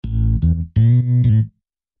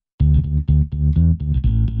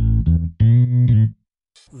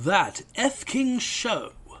That F King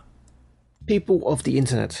Show. People of the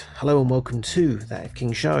internet, hello and welcome to That F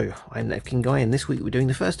King Show. I'm the F King Guy, and this week we're doing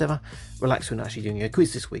the first ever Relax, we're not actually doing a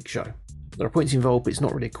quiz this week show. There are points involved, but it's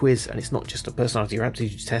not really a quiz, and it's not just a personality or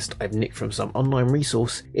aptitude test I've nicked from some online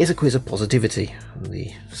resource. It's a quiz of positivity, and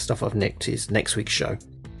the stuff I've nicked is next week's show.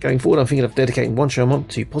 Going forward, I'm thinking of dedicating one show a month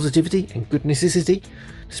to positivity and goodnessicity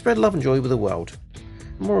to spread love and joy with the world.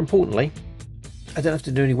 And more importantly, I don't have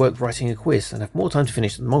to do any work writing a quiz and have more time to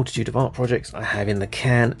finish the multitude of art projects I have in the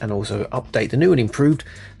can, and also update the new and improved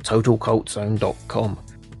TotalCultZone.com.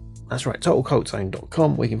 That's right,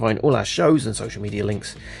 TotalCultZone.com, where you can find all our shows and social media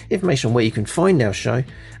links, information on where you can find our show,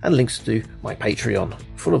 and links to my Patreon,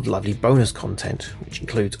 full of lovely bonus content, which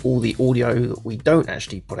includes all the audio that we don't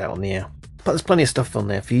actually put out on the air. But there's plenty of stuff on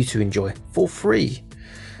there for you to enjoy for free.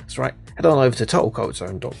 That's right, head on over to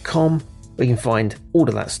TotalCultZone.com, where you can find all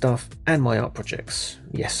of that stuff and my art projects.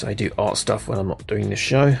 Yes, I do art stuff when I'm not doing this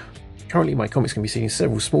show. Currently my comics can be seen in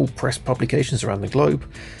several small press publications around the globe,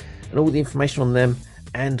 and all the information on them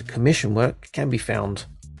and commission work can be found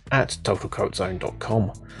at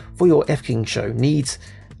TotalCultZone.com for your F King Show needs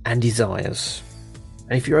and desires.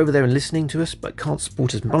 And if you're over there and listening to us but can't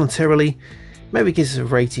support us monetarily, maybe give us a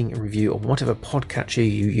rating and review on whatever podcatcher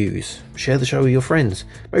you use. Share the show with your friends,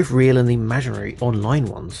 both real and imaginary online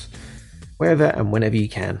ones. Wherever and whenever you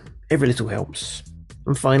can. Every little helps.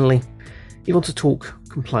 And finally, if you want to talk,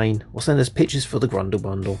 complain, or send us pictures for the Grundle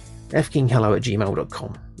Bundle,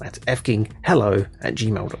 fkinghello@gmail.com. That's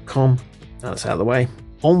fkinghello@gmail.com. Now that's out of the way.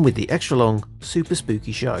 On with the extra long, super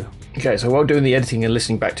spooky show. Okay, so while doing the editing and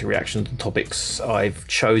listening back to reactions and topics I've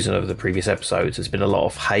chosen over the previous episodes, there's been a lot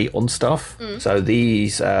of hate on stuff. So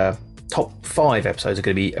these top 5 episodes are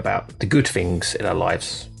going to be about the good things in our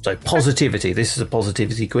lives. So positivity. This is a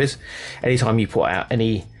positivity quiz. Anytime you put out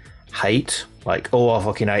any hate, like, oh, I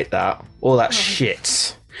fucking hate that, all that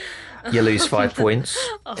shit, you lose 5 points.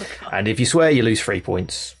 Oh, God. And if you swear, you lose 3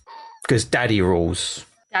 points. Because daddy rules.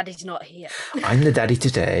 Daddy's not here. I'm the daddy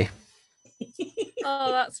today.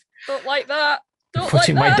 Oh, that's don't like that. Don't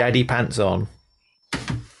Putting like my that. daddy pants on. I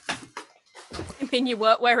mean, you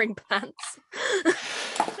weren't wearing pants.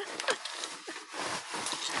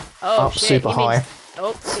 Oh, Up shit. super he high. Means,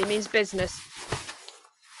 oh, he means business.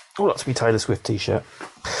 Oh, that's me Taylor Swift t-shirt.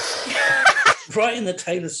 Right in the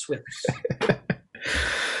Taylor Swift.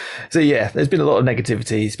 So yeah, there's been a lot of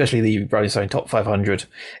negativity, especially the Rolling Stone Top 500.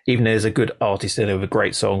 Even there's a good artist in there with a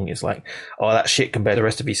great song, it's like, oh, that shit compared to the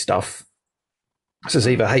rest of his stuff. So it's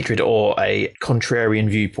either hatred or a contrarian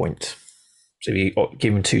viewpoint. So if you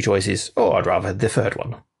give him 2 choices, oh, I'd rather the third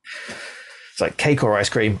one. It's like cake or ice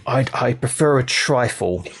cream. I prefer a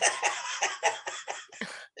trifle.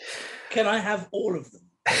 Can I have all of them?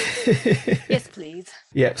 Yes, please.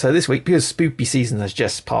 Yeah, so this week, because spooky season has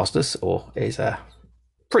just passed us, or is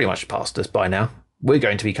pretty much past us by now, we're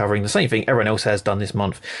going to be covering the same thing everyone else has done this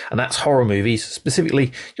month, and that's horror movies,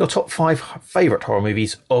 specifically your top 5 favourite horror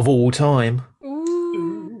movies of all time.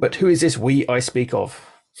 Ooh. But who is this we I speak of?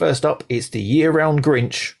 First up, it's the year-round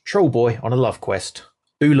Grinch, troll boy on a love quest,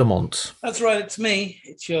 Boulamont. That's right, it's me.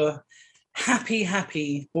 It's your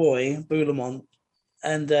happy boy, Boulamont.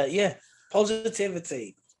 And yeah,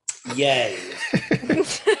 positivity. Yay.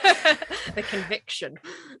 The conviction.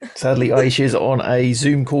 Sadly, Aisha's on a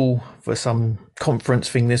Zoom call for some conference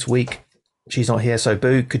thing this week. She's not here, so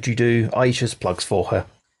Boo, could you do Aisha's plugs for her?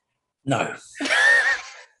 No.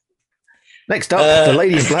 Next up, the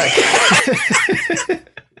Lady in Black.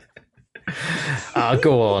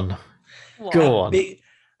 Go on. What? Go on. You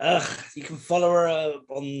can follow her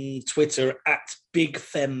on Twitter at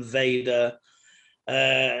BigFemVader.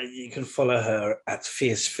 You can follow her at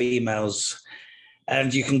Fierce Females.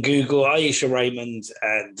 And you can Google Aisha Raymond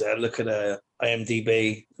and look at her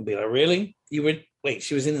IMDb and be like, really? You were, wait,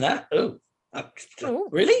 she was in that? Oh.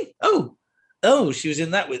 Really? Oh, she was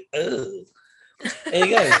in that with, oh. There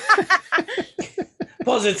you go.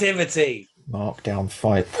 Positivity. Mark down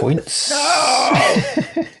 5 points. No!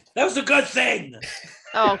 That was a good thing.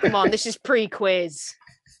 Oh, come on. This is pre-quiz.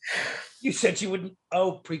 You said you wouldn't.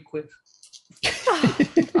 Oh, pre-quiz. Oh,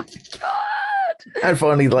 my God. And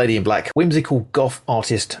finally, the Lady in Black, whimsical goth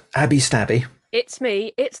artist Abby Stabby. It's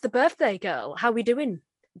me. It's the birthday girl. How we doing,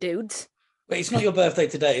 dudes? Wait, it's not your birthday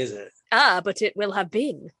today, is it? Ah, but it will have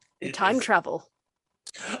been. Time travel.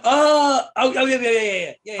 Oh,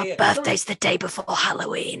 yeah. My birthday's the day before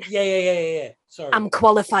Halloween. Yeah. Sorry. I'm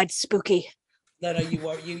qualified spooky. No,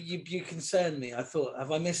 you concern me. I thought,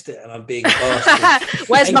 have I missed it? And I'm being bastard.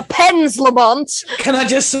 Where's my pens, Lamont? Can I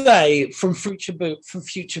just say, from Future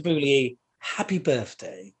Bully, happy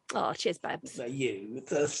birthday. Oh, cheers, babes. So you,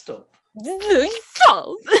 stop.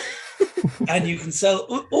 And you can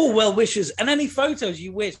sell all well wishes and any photos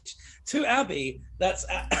you wish to Abby. That's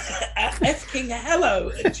at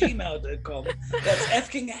fkinghello@gmail.com. That's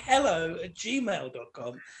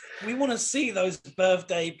fkinghello@gmail.com. We want to see those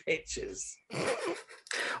birthday pictures.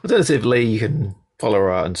 Alternatively, you can follow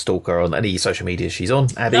her and stalk her on any social media she's on.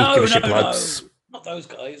 Abby, give us your plugs. No. Not those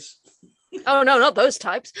guys. Oh no, not those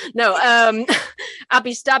types. No,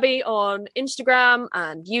 Abby Stabby on Instagram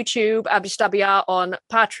and YouTube, Abby Stabby Art on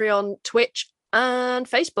Patreon, Twitch, and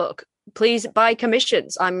Facebook. Please buy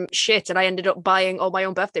commissions. I'm shit, and I ended up buying all my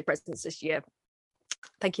own birthday presents this year.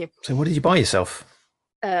 Thank you. So, what did you buy yourself?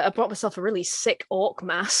 I bought myself a really sick orc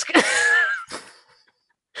mask.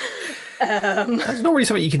 That's not really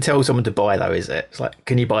something you can tell someone to buy, though, is it? It's like,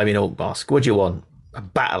 can you buy me an orc mask? What do you want? A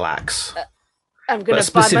battle axe. I'm gonna a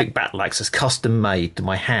specific battle axe that's custom made to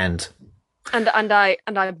my hand. And I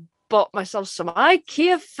bought myself some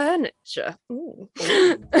IKEA furniture.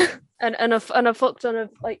 and a fuck ton of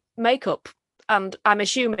like makeup. And I'm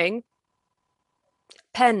assuming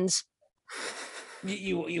pens.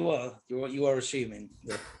 You are assuming.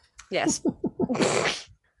 Yeah. Yes.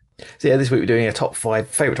 So yeah, this week we're doing a top 5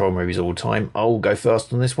 favourite horror movies of all time. I'll go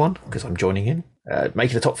first on this one because I'm joining in.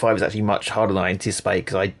 Making the top 5 is actually much harder than I anticipate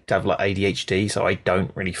because I have like ADHD, so I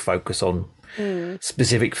don't really focus on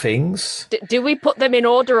specific things. Do we put them in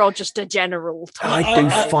order or just a general top? I do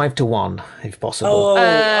 5 to 1 if possible.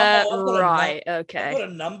 Right, okay. I've got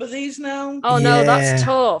to number these now. Oh no, that's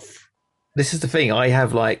tough. This is the thing. I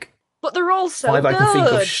have like but they're all so 5 good. I can think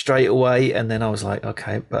of straight away, and then I was like,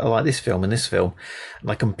 okay, but I like this film and this film, and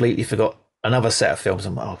I completely forgot another set of films.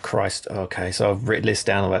 I'm like, oh Christ, okay. So I've written this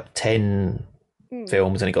down about 10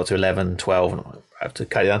 films, and it got to 11, 12, and I have to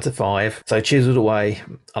cut it down to 5. So I chiseled away,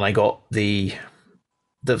 and I got the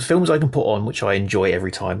films I can put on, which I enjoy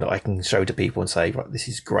every time, that I can show to people and say, right, this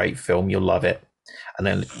is a great film, you'll love it, and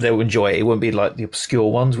then they'll enjoy it. It won't be like the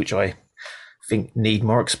obscure ones, which I think need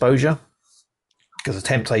more exposure. Because the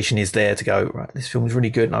temptation is there to go, right, this film is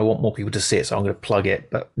really good and I want more people to see it, so I'm going to plug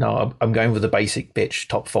it. But no, I'm going with the basic bitch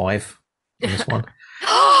top 5 on this one.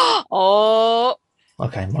 Oh.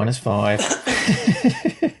 Okay,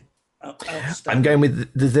 -5. I'm going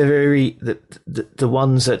with the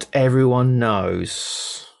ones that everyone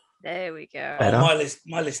knows. There we go.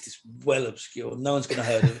 My list is well obscure. No one's going to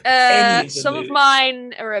heard of any of them. Some of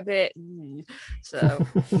mine are a bit. So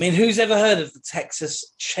I mean, who's ever heard of the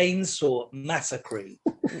Texas Chainsaw Massacre?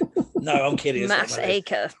 No, I'm kidding.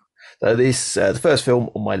 Massacre. So this the first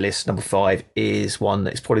film on my list, number 5, is one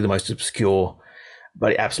that's probably the most obscure,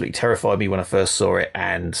 but it absolutely terrified me when I first saw it,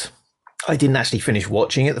 and I didn't actually finish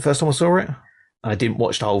watching it the first time I saw it. I didn't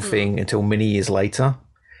watch the whole thing until many years later.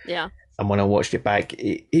 Yeah. And when I watched it back,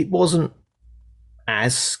 it wasn't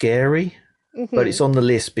as scary, but it's on the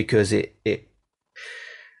list because it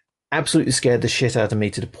absolutely scared the shit out of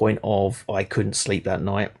me to the point of I couldn't sleep that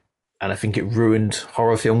night. And I think it ruined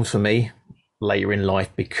horror films for me later in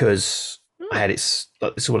life because I had it's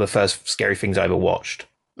one of the first scary things I ever watched.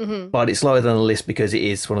 But it's lower than the list because it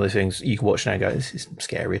is one of those things you can watch now and go, this isn't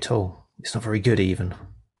scary at all. It's not very good even.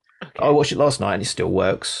 Okay. I watched it last night and it still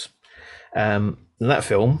works. And that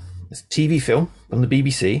film, it's a TV film from the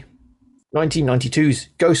BBC, 1992's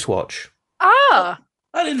Ghostwatch. Ah,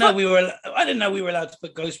 I didn't know we were allowed to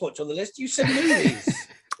put Ghostwatch on the list. You said movies.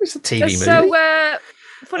 It's a TV movie. So,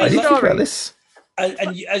 funny story. story. About this.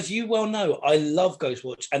 And as you well know, I love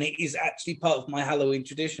Ghostwatch, and it is actually part of my Halloween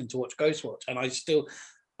tradition to watch Ghostwatch. And I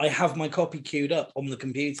have my copy queued up on the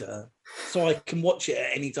computer, so I can watch it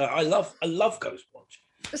at any time. I love Ghostwatch.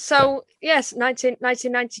 So yes,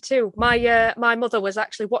 1992. My mother was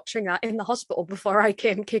actually watching that in the hospital before I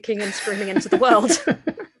came kicking and screaming into the world.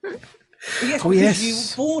 Yes, because you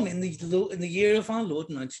were born in the year of our Lord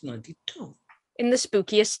 1992. In the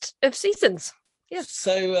spookiest of seasons. Yeah.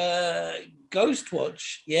 So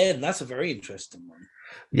Ghostwatch, yeah, that's a very interesting one.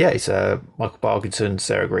 Yeah, it's Michael Parkinson,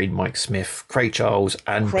 Sarah Green, Mike Smith, Craig Charles,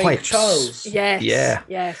 and Pipes. Charles. Yes. Yeah.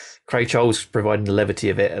 Yes. Craig Charles providing the levity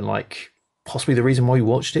of it and like possibly the reason why we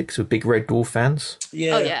watched it because we're big Red Dwarf fans.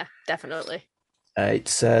 Yeah. Oh yeah, definitely.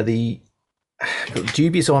 It's the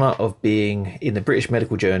dubious honour of being in the British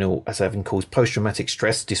Medical Journal as having caused post-traumatic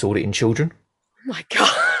stress disorder in children. Oh my God.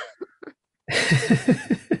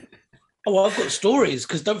 Oh, I've got stories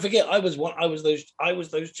because don't forget, I was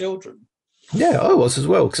those children. Yeah, I was as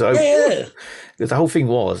well. Because yeah. The whole thing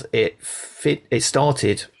was it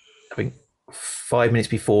started, I think, 5 minutes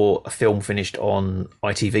before a film finished on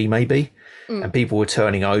ITV, maybe, and people were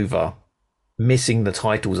turning over, missing the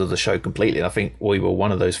titles of the show completely. And I think we were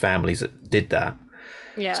one of those families that did that.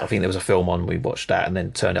 Yeah. So I think there was a film on, we watched that, and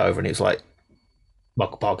then turned it over, and it was like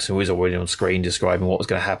Michael Parkinson was already on screen describing what was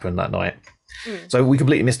going to happen that night. Mm. So we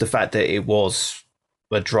completely missed the fact that it was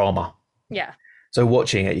a drama. Yeah. So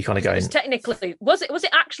watching it, you kind of go, technically, was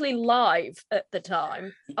it actually live at the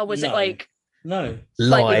time, or was it like no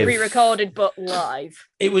slightly pre-recorded but live?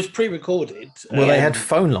 It was pre-recorded. Well, they had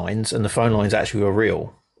phone lines, and the phone lines actually were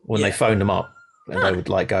real when they phoned them up. And they would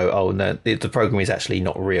like go, oh, no, the program is actually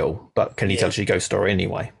not real, but can you tell us your ghost story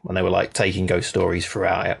anyway? And they were like taking ghost stories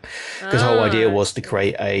throughout it. Because the whole idea was to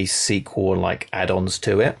create a sequel and like add-ons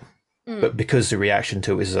to it. But because the reaction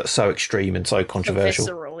to it was so extreme and so controversial,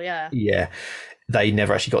 so visceral, they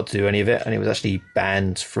never actually got to do any of it. And it was actually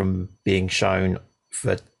banned from being shown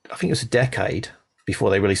for, I think it was a decade before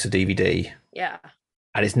they released a DVD. Yeah.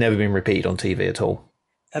 And it's never been repeated on TV at all.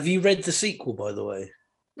 Have you read the sequel, by the way?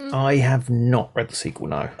 I have not read the sequel,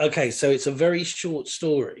 no. Okay, so it's a very short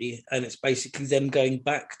story, and it's basically them going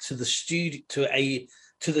back to the studio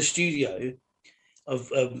of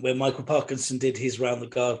where Michael Parkinson did his round the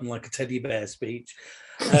garden like a teddy bear speech.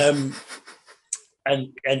 And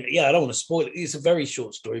yeah, I don't want to spoil it. It's a very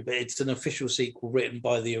short story, but it's an official sequel written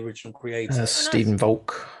by the original creator, Stephen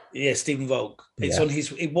Volk. Yeah, Stephen Volk. It's on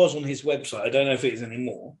his. It was on his website. I don't know if it is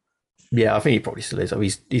anymore. Yeah, I think he probably still is. I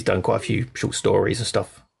mean, he's done quite a few short stories and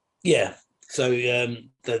stuff. Yeah, so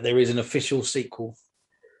there is an official sequel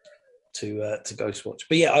to Ghostwatch.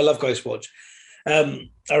 But yeah, I love Ghostwatch. I remember,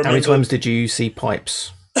 how many times did you see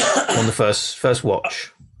Pipes on the first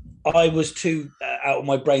watch? I was too out of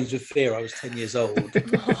my brains with fear. I was 10 years old.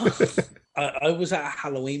 I was at a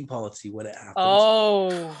Halloween party when it happened.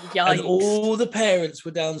 Oh, yikes. And all the parents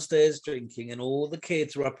were downstairs drinking, and all the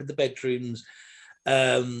kids were up in the bedrooms.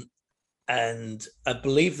 And I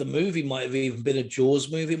believe the movie might have even been a Jaws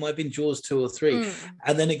movie. It might have been Jaws 2 or 3.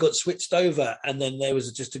 And then it got switched over. And then there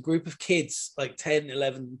was just a group of kids, like 10,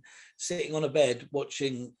 11, sitting on a bed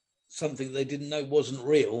watching something they didn't know wasn't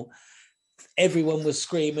real. Everyone was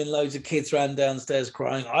screaming. Loads of kids ran downstairs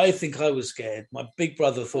crying. I think I was scared. My big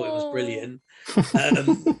brother thought it was brilliant.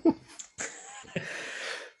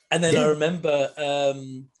 And then I remember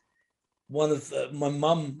my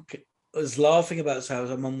mum was laughing about how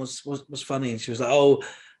her mum was funny, and she was like, "Oh,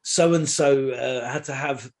 so and so had to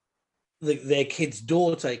have their kid's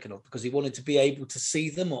door taken off because he wanted to be able to see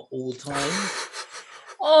them at all times."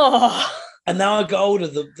 And now I got older,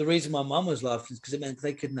 the reason my mum was laughing is because it meant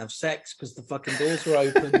they couldn't have sex because the fucking doors were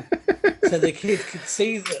open, so the kid could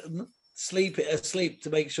see them asleep to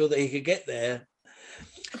make sure that he could get there.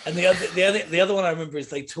 And the other one I remember is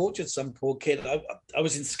they tortured some poor kid. I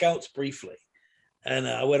was in Scouts briefly. And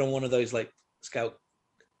I went on one of those like Scout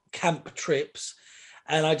camp trips,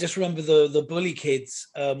 and I just remember the bully kids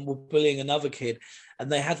were bullying another kid,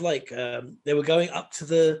 and they had like they were going up to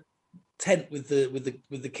the tent with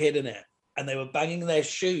the kid in it, and they were banging their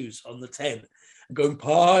shoes on the tent and going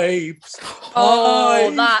pipes.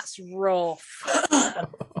 Oh, that's rough.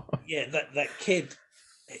 Yeah, that kid.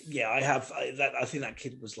 Yeah, I think that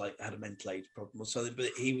kid was like had a mental age problem or something,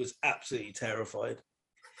 but he was absolutely terrified.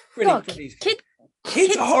 Really,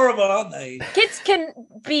 kids are horrible, aren't they? Kids can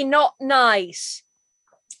be not nice.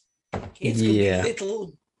 Kids can be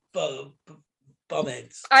little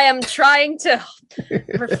bumheads. I am trying to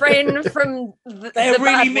refrain from They're the really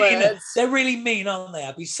bad mean. words. They're really mean, aren't they,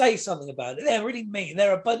 Abby? Say something about it. They're really mean.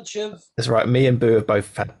 They're a bunch of... That's right. Me and Boo have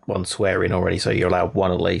both had one swearing already, so you're allowed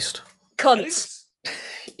one at least. Cunts.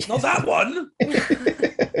 Not that one.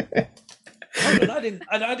 Hold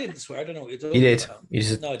on, I didn't swear. I don't know what you're talking about. You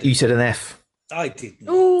did. No, You said an F. I didn't.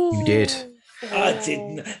 Ooh. You did. I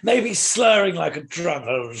didn't. Maybe slurring like a drunk.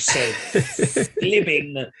 I was saying,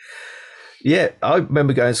 living. Yeah, I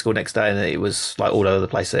remember going to school next day, and it was like all over the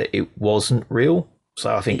place that it wasn't real.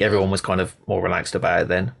 So I think everyone was kind of more relaxed about it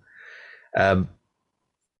then.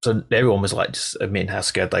 So everyone was like just admitting how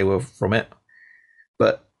scared they were from it.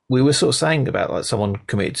 But we were sort of saying about like someone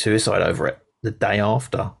committed suicide over it the day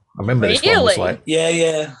after. I remember this one was like,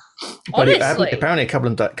 yeah. But apparently a couple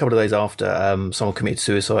of days after, someone committed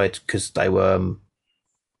suicide because they were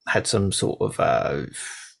had some sort of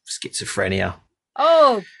schizophrenia.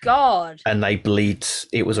 Oh God! And they believed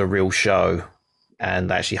it was a real show, and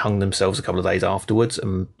they actually hung themselves a couple of days afterwards.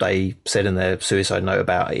 And they said in their suicide note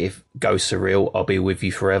about it, if ghosts are real, I'll be with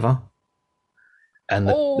you forever. And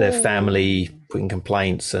their family put in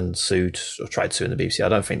complaints and sued or tried suing the BBC. I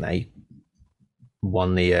don't think they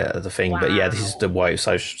won the thing, but yeah, this is the way it's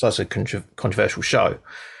such a controversial show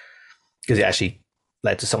because it actually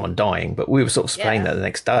led to someone dying. But we were sort of saying that the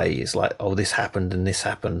next day. It's like, oh, this happened and this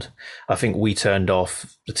happened. I think we turned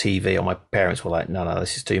off the TV, or my parents were like, no,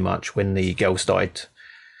 this is too much. When the girl started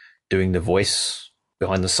doing the voice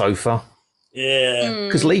behind the sofa, yeah,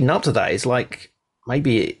 because leading up to that, it's like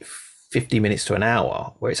maybe 50 minutes to an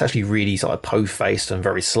hour, where it's actually really sort of po-faced and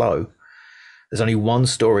very slow. There's only one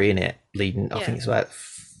story in it leading, I think it's about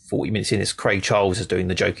 40 minutes in. It's Craig Charles is doing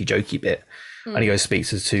the jokey bit. And he goes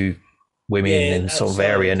speaks to two women in sort of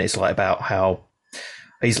area, and it's like about how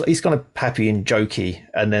he's kind of happy and jokey,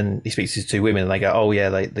 and then he speaks to two women and they go, oh yeah,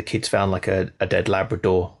 the kids found like a dead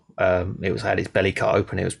Labrador. It was had its belly cut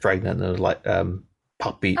open, it was pregnant, and there was like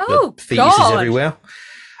puppy fetuses everywhere.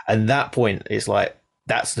 And that point is like,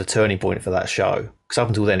 that's the turning point for that show, because up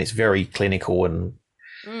until then it's very clinical and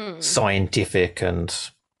scientific,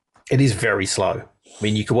 and it is very slow. I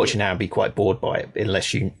mean, you could watch it now and be quite bored by it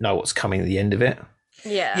unless you know what's coming at the end of it.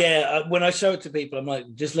 When I show it to people, I'm like,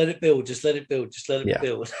 just let it build, just let it build, just let it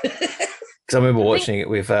build. Because I remember watching it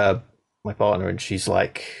with my partner, and she's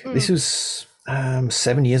like, this was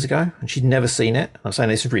 7 years ago, and she'd never seen it. I'm saying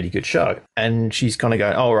it's a really good show, and she's kind of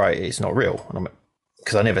going, oh right, it's not real. And I'm like,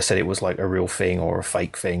 because I never said it was like a real thing or a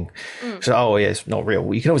fake thing. So, oh yeah, it's not real.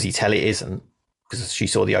 Well, you can obviously tell it isn't, because she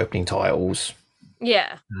saw the opening titles.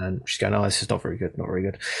 Yeah. And she's going, oh, this is not very good, not very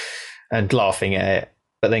good. And laughing at it,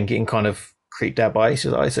 but then getting kind of creeped out by it.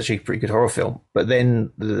 She's like, oh, it's actually a pretty good horror film. But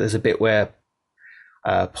then there's a bit where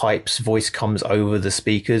Pipe's voice comes over the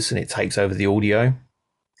speakers and it takes over the audio.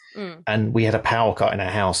 And we had a power cut in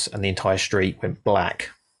our house and the entire street went black.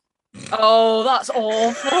 Oh, that's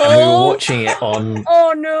awful. And we were watching it on...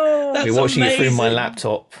 Oh, no. We were watching it through my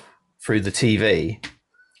laptop, through the TV,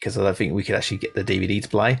 because I don't think we could actually get the DVD to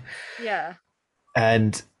play. Yeah.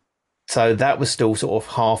 And so that was still sort of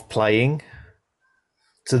half playing.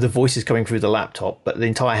 So the voice is coming through the laptop, but the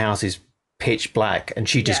entire house is pitch black. And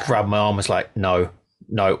she just grabbed my arm and was like, no,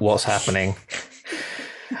 what's happening?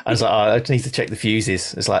 I was like, oh, I just need to check the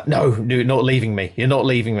fuses. It's like, no, not leaving me. You're not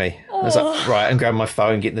leaving me. I was like, right, and grabbing my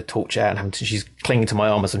phone, getting the torch out, and she's clinging to my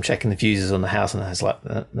arm as I'm checking the fuses on the house. And I was like,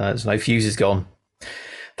 no, there's no fuses gone.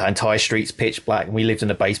 The entire street's pitch black. And we lived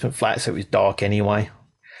in a basement flat, so it was dark anyway.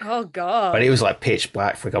 Oh, God. But it was like pitch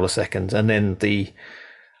black for a couple of seconds. And then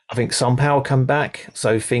I think some power come back.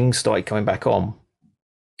 So things started coming back on.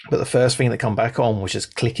 But the first thing that come back on was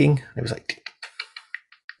just clicking. It was like...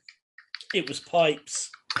 It was pipes.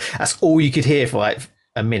 That's all you could hear for like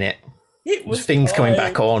a minute. It was things coming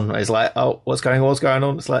back on. It's like, oh, what's going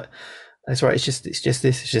on? It's like, that's right. It's just this.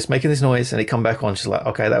 It's just making this noise, and it come back on. She's like,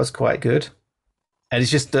 okay, that was quite good. And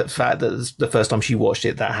it's just the fact that the first time she watched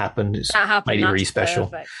it, that happened. Made it really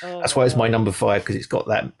special. That's why it's my number 5, because it's got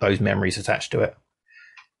those memories attached to it.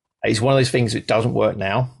 It's one of those things that doesn't work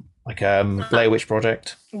now, like Blair Witch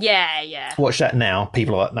Project. Yeah. Watch that now.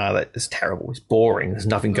 People are like, no, that's terrible. It's boring. There's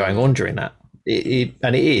nothing going on during that.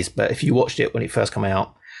 And it is, but if you watched it when it first came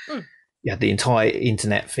out, you had the entire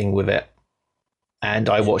internet thing with it, and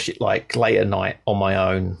I watched it like late at night on my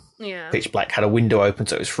own, pitch black, had a window open,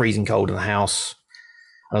 so it was freezing cold in the house,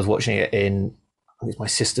 and I was watching it in, I think it was my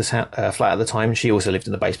sister's flat at the time, and she also lived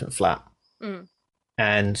in the basement flat.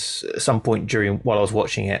 And at some point while I was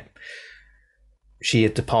watching it, she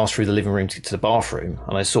had to pass through the living room to get to the bathroom,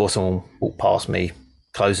 and I saw someone walk past me,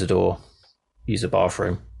 close the door, use the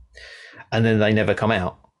bathroom, and then they never come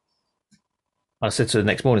out. I said to her the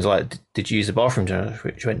next morning, like, did you use the bathroom?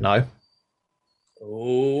 She went, no.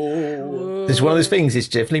 Oh. It's one of those things. It's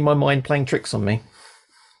definitely my mind playing tricks on me.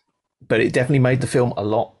 But it definitely made the film a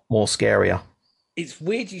lot more scarier. It's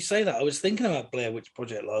weird you say that. I was thinking about Blair Witch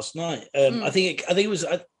Project last night. I think it was...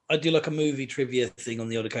 I do like a movie trivia thing on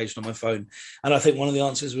the odd occasion on my phone. And I think one of the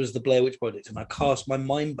answers was the Blair Witch Project. And I cast my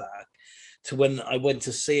mind back to when I went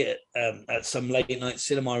to see it at some late night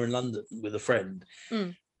cinema in London with a friend.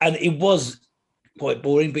 And it was quite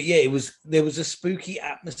boring, but yeah, there was a spooky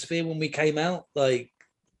atmosphere when we came out. Like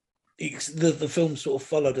the film sort of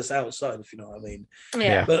followed us outside, if you know what I mean.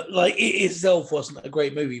 Yeah. But like it itself wasn't a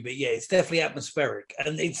great movie, but yeah, it's definitely atmospheric,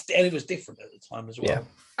 and it was different at the time as well. Yeah.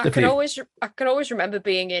 I can always remember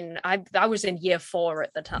being in I was in year 4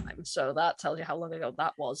 at the time, so that tells you how long ago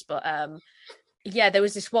that was. But yeah, there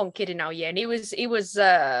was this one kid in our year, and he was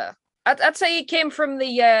I'd say he came from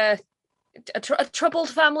the a troubled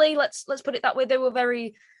family. Let's put it that way. They were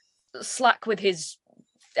very slack with his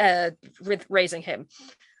raising him.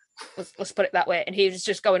 Let's put it that way. And he was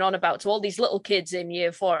just going on about to all these little kids in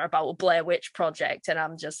year 4 about Blair Witch Project, and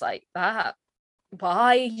I'm just like, why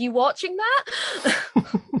are you watching that?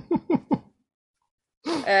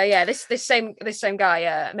 Yeah, this same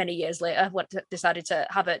guy many years later decided to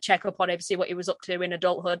have a check up on him, see what he was up to in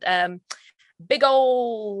adulthood. Big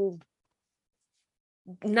old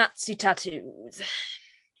Nazi tattoos.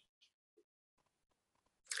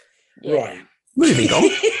 Yeah. Right. Moving on.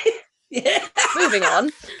 Yeah. Moving on.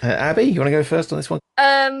 Abby, you want to go first on this one?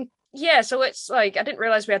 yeah, so it's like I didn't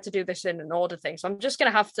realize we had to do this in an order thing, so I'm just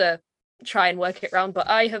gonna have to try and work it around. But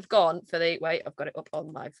I have gone for the I've got it up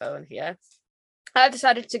on my phone here. I've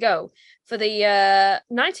decided to go for the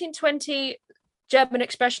 1920 German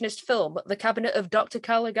expressionist film, The Cabinet of Dr.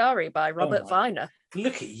 Caligari by Robert Wiener.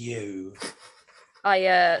 Look at you.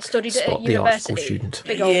 I studied it at university.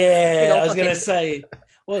 Big old I was going to say,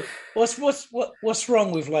 well, what's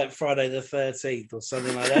wrong with like Friday the 13th or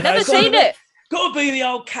something like that? Never seen it. Got to be the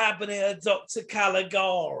old Cabinet of Dr.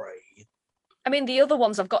 Caligari. I mean, the other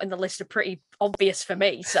ones I've got in the list are pretty obvious for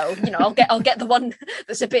me, so I'll get the one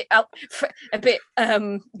that's a bit different.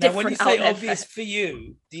 Now, when you say obvious for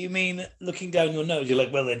you, do you mean looking down your nose? You're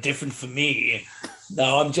like, well, they're different for me.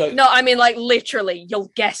 No, I'm joking. No, I mean like literally,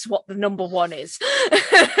 you'll guess what the number one is.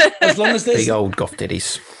 As long as there's big old goth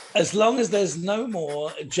titties. As long as there's no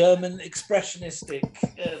more German expressionistic.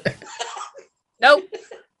 Nope.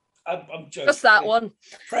 I'm joking. Just that one.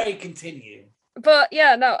 Pray continue. But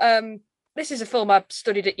yeah, no. This is a film I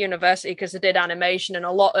studied at university because I did animation, and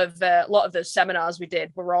a lot of the seminars we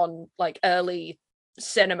did were on like early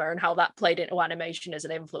cinema and how that played into animation as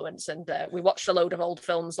an influence. And we watched a load of old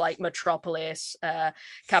films like Metropolis,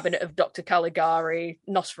 Cabinet of Dr. Caligari,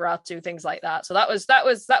 Nosferatu, things like that. So that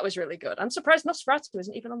was really good. I'm surprised Nosferatu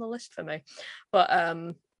isn't even on the list for me. But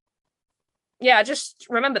yeah, I just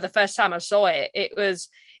remember the first time I saw it, it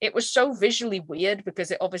was so visually weird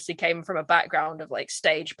because it obviously came from a background of like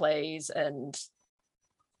stage plays, and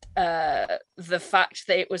the fact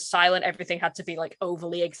that it was silent, everything had to be like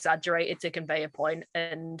overly exaggerated to convey a point.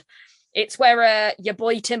 And it's where your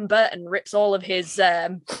boy Tim Burton rips all of his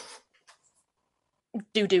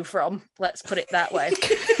doo-doo from, let's put it that way.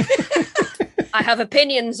 I have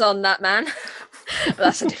opinions on that man. But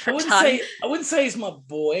that's a different time. I wouldn't say he's my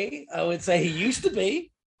boy. I would say he used to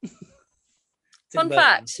be. Fun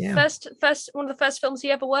fact: first one of the first films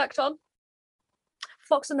he ever worked on,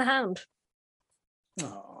 Fox and the Hound.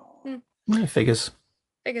 Oh, figures.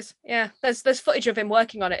 Yeah, there's footage of him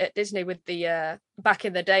working on it at Disney with the back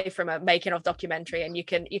in the day from a making of documentary, and you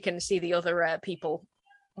can see the other people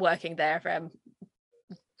working there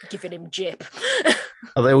giving him jip.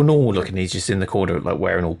 Are they all normal looking? He's just in the corner, like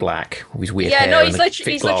wearing all black with his weird hair. Yeah, no, he's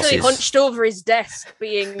literally hunched over his desk,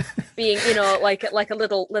 being like a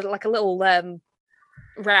little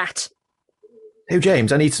rat. Oh,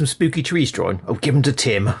 James, I need some spooky trees drawn. Oh, give them to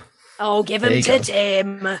Tim. Oh, give them to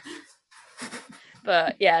Tim.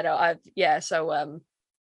 But yeah, no,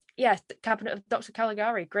 the Cabinet of Dr.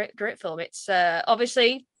 Caligari, great film. It's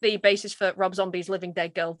obviously the basis for Rob Zombie's Living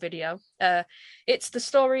Dead Girl video. It's the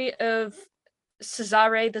story of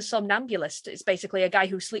Cesare the Somnambulist. It's basically a guy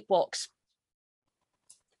who sleepwalks,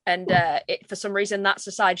 and for some reason that's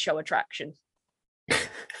a sideshow attraction.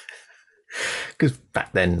 Because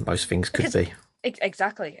back then most things could be.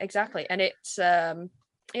 Exactly, and it's the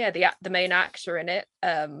main actor in it.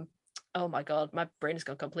 Oh my god, my brain's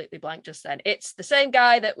gone completely blank just then. It's the same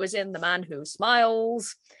guy that was in The Man Who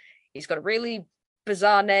Smiles. He's got a really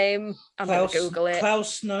bizarre name. I'm going to Google it.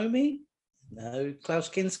 Klaus Nomi? No, Klaus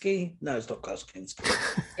Kinski? No, it's not Klaus Kinski.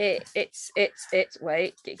 It's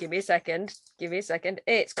wait, give me a second.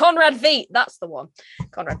 It's Conrad Veidt. That's the one.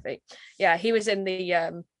 Conrad Veidt. Yeah, he was in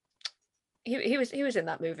the he was in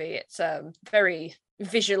that movie. It's very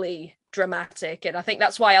visually dramatic, and I think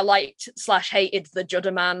that's why I liked / hated the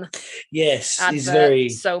Judder Man. Yes, he's very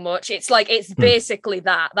so much. It's like it's basically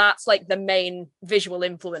that's like the main visual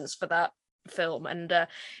influence for that film, and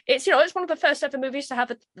it's it's one of the first ever movies to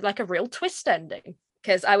have a real twist ending,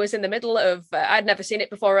 because I was in the middle of I'd never seen it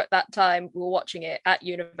before at that time. We were watching it at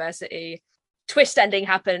university. Twist ending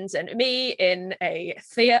happens, and me in a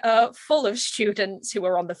theatre full of students who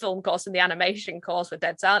were on the film course and the animation course were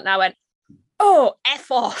dead silent, and I went, oh,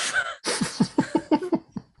 F off.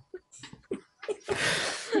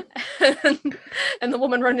 And the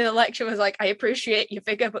woman running the lecture was like, I appreciate your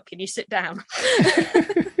figure, but can you sit down?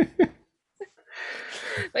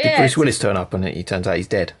 Did Bruce Willis turn up and he turns out he's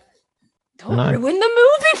dead? Don't ruin the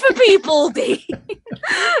movie for people, Dean.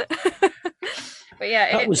 But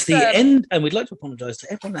yeah, that was the end, and we'd like to apologise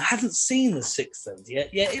to everyone that hasn't seen The Sixth Sense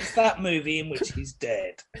yet. Yeah, it's that movie in which he's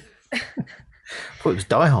dead. I thought it was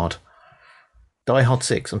Die Hard. Die Hard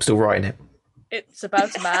 6. I'm still writing it. It's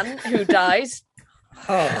about a man who dies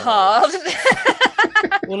hard.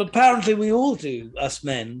 Well, apparently we all do, us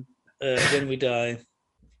men, when we die.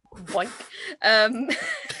 Boink.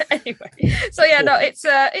 Anyway, so yeah, no, it's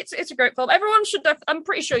a great film. Everyone should. I'm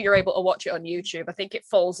pretty sure you're able to watch it on YouTube. I think it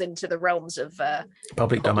falls into the realms of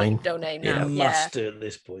public domain. Now. It must do at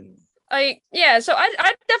this point. So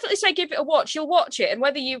I'd definitely say give it a watch. You'll watch it, and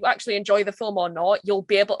whether you actually enjoy the film or not, you'll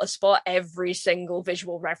be able to spot every single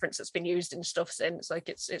visual reference that's been used in stuff since. Like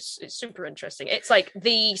it's super interesting. It's like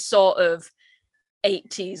the sort of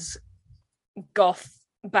 80s goth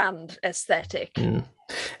band aesthetic.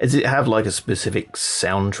 Does it have like a specific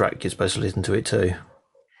soundtrack you're supposed to listen to it to?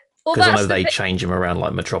 Well, Because I know they change them around,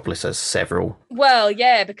 like Metropolis has several. Well,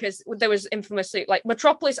 yeah, because there was infamously, like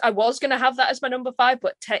Metropolis, I was going to have that as my number 5,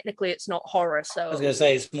 but technically it's not horror. So I was going to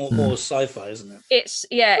say it's more sci-fi, isn't it? It's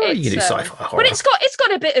you can do sci-fi horror. But it's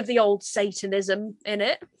got a bit of the old Satanism in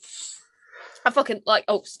it. I fucking like.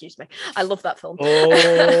 Oh, excuse me. I love that film.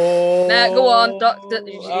 Oh, go on, Doctor.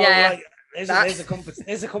 Yeah. Right.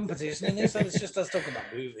 There's a competition in this, so it's just us talking about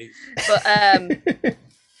movies. But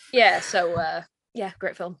yeah. So yeah,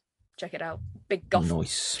 great film. Check it out. Big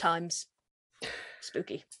goth times.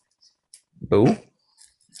 Spooky. Boo.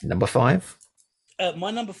 Number 5. My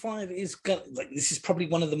number 5 is this is probably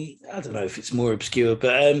one of them. I don't know if it's more obscure,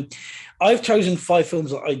 but I've chosen 5 films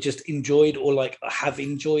that I just enjoyed or like have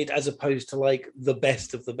enjoyed, as opposed to like the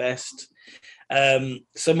best of the best.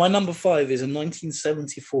 So my number 5 is a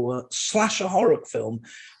 1974 slasher horror film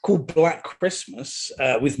called Black Christmas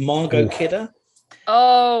with Margot Kidder.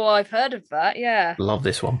 Oh, I've heard of that. Yeah, love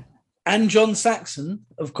this one. And John Saxon,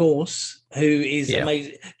 of course, who is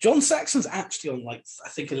amazing. John Saxon's actually on like I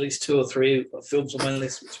think at least 2 or 3 films on my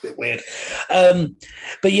list, which is a bit weird.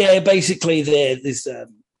 But yeah, basically there's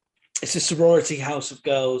it's a sorority house of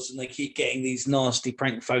girls, and they keep getting these nasty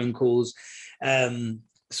prank phone calls,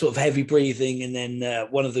 sort of heavy breathing, and then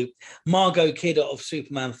one of the Margot Kidder of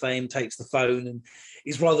Superman fame takes the phone and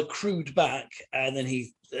is rather crude back, and then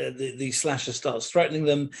the slasher starts threatening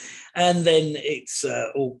them, and then it's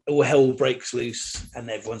all hell breaks loose, and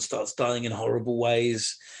everyone starts dying in horrible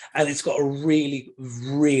ways, and it's got a really,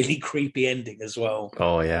 really creepy ending as well.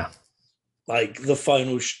 Oh yeah, like the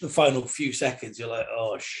final few seconds, you're like,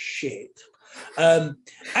 oh shit.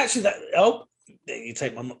 Actually, you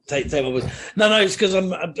take my words. No, it's because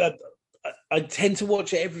I tend to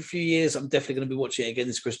watch it every few years. I'm definitely going to be watching it again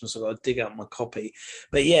this Christmas, so I'll dig out my copy.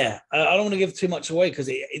 But yeah, I don't want to give too much away because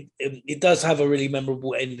it does have a really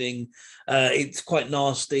memorable ending. It's quite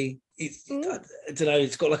nasty. I don't know.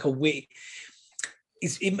 It's got like a weird.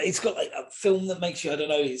 It's got like a film that makes you, I don't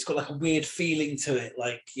know. It's got like a weird feeling to it,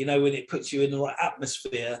 like when it puts you in the right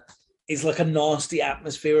atmosphere. It's like a nasty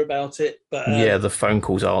atmosphere about it. But yeah, the phone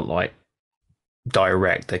calls aren't like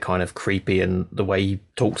direct; they're kind of creepy, and the way he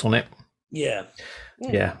talks on it. Yeah.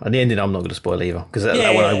 And the ending I'm not going to spoil either, because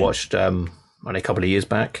that one I watched only a couple of years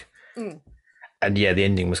back, and the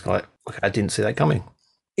ending was like, I didn't see that coming.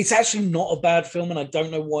 It's actually not a bad film, and I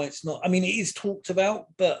don't know why it's not. I mean, it is talked about,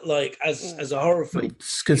 but like as a horror film,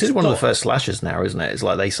 it's considered one of the first slashers now, isn't it? It's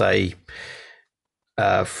like they say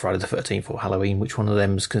Friday the 13th or Halloween. Which one of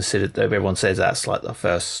them's considered? Everyone says that's like the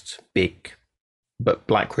first big. But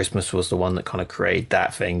Black Christmas was the one that kind of created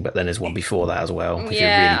that thing, but then there's one before that as well, if you're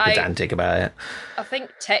really pedantic about it. I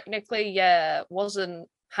think technically, wasn't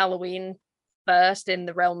Halloween first in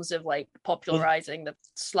the realms of like popularizing the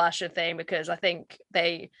slasher thing, because I think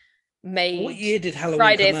they made what year did Halloween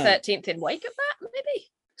Friday come 13th in wake of that, maybe?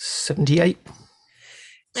 78.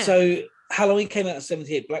 Yeah. So Halloween came out in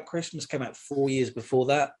 78. Black Christmas came out 4 years before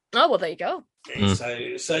that. Oh, well, there you go. So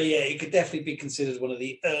yeah, it could definitely be considered one of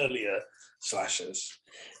the earlier slashers.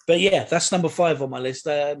 But yeah, that's number 5 on my list.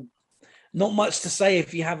 Not much to say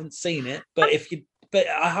if you haven't seen it, but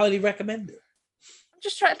I highly recommend it. I'm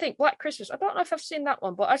just trying to think. Black Christmas, I don't know if I've seen that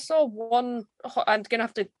one, but I saw one. I'm gonna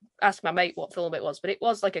have to ask my mate what film it was, but it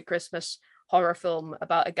was like a Christmas horror film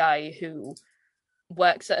about a guy who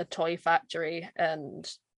works at a toy factory,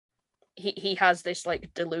 and he has this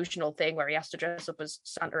like delusional thing where he has to dress up as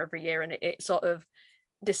Santa every year, and it sort of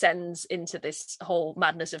descends into this whole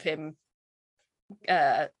madness of him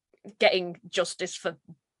getting justice for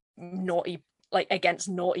naughty, like against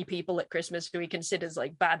naughty people at Christmas who he considers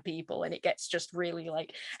like bad people, and it gets just really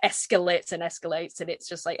like escalates, and it's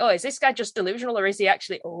just like, oh, is this guy just delusional, or is he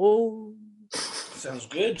actually sounds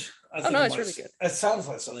good. It's really good. It sounds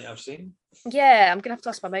like something I've seen. Yeah, I'm gonna have to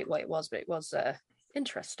ask my mate what it was, but it was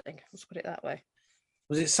interesting, let's put it that way.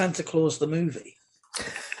 Was it Santa Claus the movie?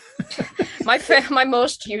 My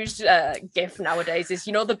most used gif nowadays is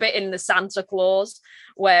the bit in the Santa Claus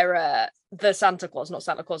where the Santa Claus, not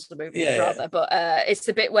Santa Claus the movie, rather, but it's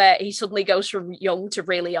the bit where he suddenly goes from young to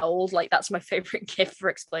really old. Like, that's my favorite gif for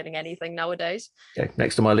explaining anything nowadays. Okay,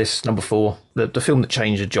 next on my list, number 4, the film that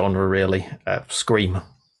changed the genre really, Scream.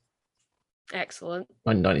 Excellent.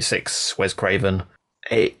 1996, Wes Craven.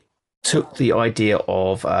 It took the idea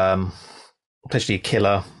of potentially a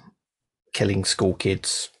killer killing school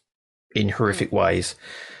kids in horrific ways.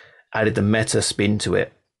 Added the meta spin to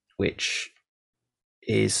it, which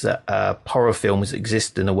is that horror films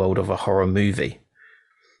exist in the world of a horror movie.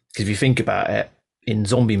 Because if you think about it, in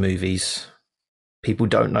zombie movies, people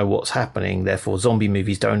don't know what's happening. Therefore, zombie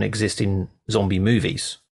movies don't exist in zombie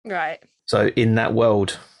movies. Right. So in that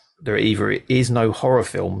world, there either is no horror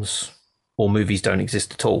films or movies don't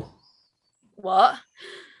exist at all. What?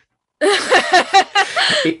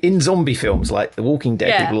 In zombie films like The Walking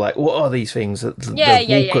Dead, people are like, what are these things? The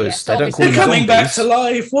walkers, they don't call them coming zombies. Back to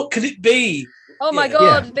life. What could it be? Oh my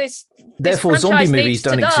god, this therefore zombie movies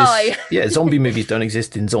don't exist. Die. Zombie movies don't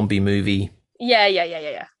exist in zombie movie.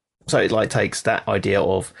 Yeah. So it like takes that idea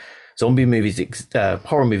of zombie movies,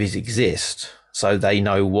 horror movies exist, so they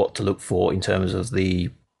know what to look for in terms of the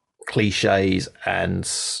cliches and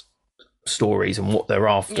stories and what they're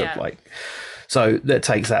after. Like, so that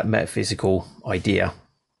takes that metaphysical idea,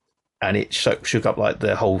 and it shook up like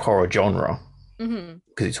the whole horror genre.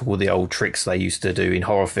 Because it's all the old tricks they used to do in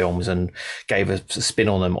horror films and gave a spin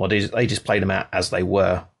on them, or they just played them out as they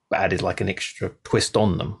were, but added like an extra twist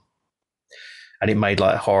on them. And it made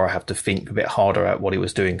like horror have to think a bit harder at what it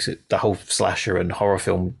was doing. So the whole slasher and horror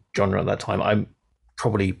film genre at that time, I'm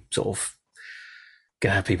probably sort of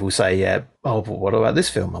gonna have people say, oh, but what about this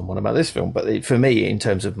film and what about this film? But for me, in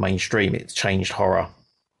terms of mainstream, it's changed horror.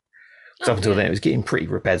 Up until then, it was getting pretty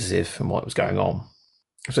repetitive from what was going on.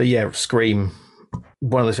 So yeah, Scream.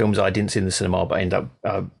 One of the films I didn't see in the cinema, but I ended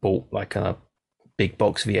up bought like a big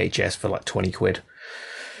box VHS for like 20 quid,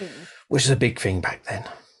 which is a big thing back then.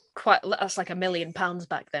 That's like £1 million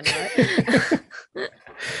back then, right?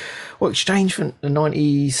 Well, exchange for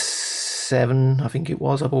 97, I think it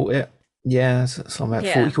was. I bought it. Yeah, so about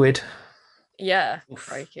 40 quid. Yeah,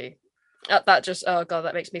 crikey. That just, oh god,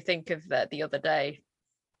 that makes me think of the other day.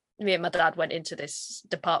 Me and my dad went into this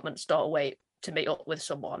department store to meet up with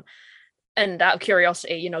someone. And out of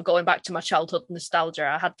curiosity, going back to my childhood nostalgia,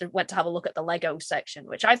 I went to have a look at the Lego section,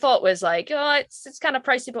 which I thought was like, oh, it's kind of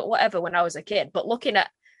pricey, but whatever when I was a kid. But looking at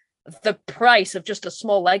the price of just a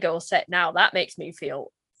small Lego set now, that makes me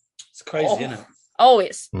feel it's crazy, isn't it? Oh,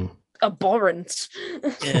 it's abhorrent.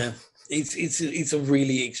 Yeah, it's a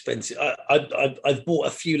really expensive. I've bought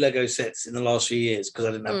a few Lego sets in the last few years because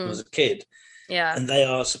I didn't have them as a kid. Yeah, and they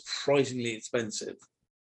are surprisingly expensive.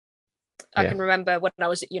 I can remember when I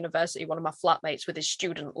was at university, one of my flatmates with his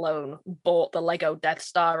student loan bought the Lego Death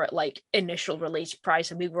Star at like initial release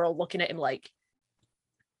price, and we were all looking at him like,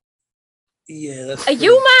 "Yeah, are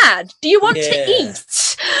you mad? Do you want to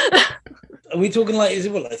eat?" Are we talking like, is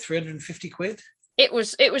it what, like 350 quid? It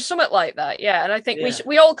was something like that, yeah. And I think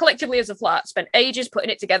we all collectively as a flat spent ages putting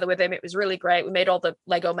it together with him. It was really great. We made all the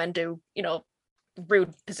Lego men do,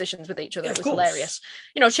 rude positions with each other. It was hilarious.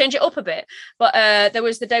 Change it up a bit. But there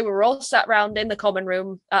was the day we were all sat around in the common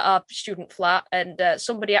room at our student flat, and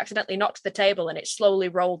somebody accidentally knocked the table and it slowly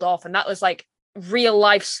rolled off, and that was like real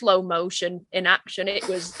life slow motion in action. It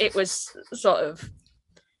was sort of,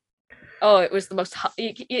 it was the most,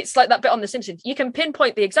 it's like that bit on The Simpsons. You can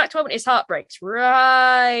pinpoint the exact moment his heart breaks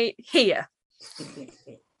right here.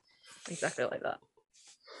 Exactly like that.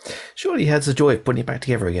 Surely he has the joy of putting it back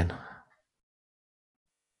together again.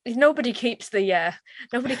 Nobody keeps the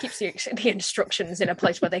instructions in a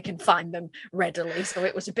place where they can find them readily, so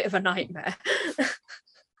it was a bit of a nightmare.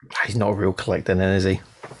 He's not a real collector then, is he?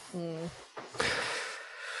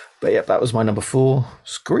 But yeah, that was my number 4,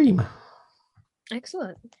 Scream.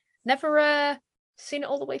 Excellent. Never seen it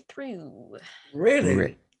all the way through.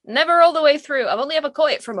 Really? Never all the way through. I've only ever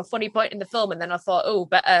caught it from a funny point in the film, and then I thought, oh,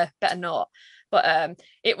 better not. But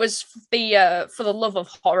it was the For the Love of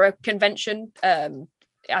Horror convention.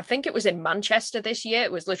 I think it was in Manchester this year.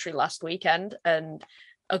 It was literally last weekend, and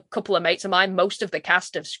a couple of mates of mine, most of the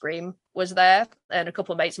cast of Scream was there, and a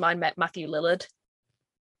couple of mates of mine met Matthew Lillard,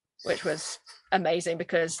 which was amazing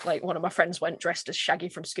because like one of my friends went dressed as Shaggy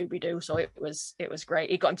from Scooby-Doo, so it was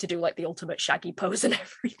great. He got him to do like the ultimate Shaggy pose and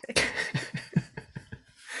everything.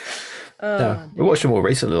 We watched them all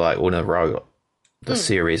recently, like all in a row, the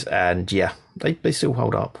series, and yeah, they still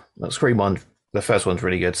hold up. The Scream one, the first one's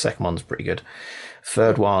really good, second one's pretty good.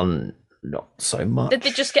 Third one, not so much. Did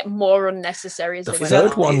they just get more unnecessary as the they went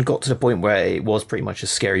third on? one got to the point where it was pretty much a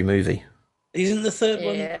scary movie. Isn't the third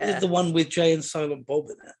one the one with Jay and Silent Bob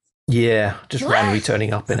in it? Yeah, just randomly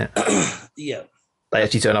turning up in it. Yeah. They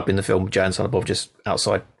actually turn up in the film, Jay and Silent Bob, just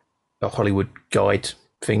outside a Hollywood guide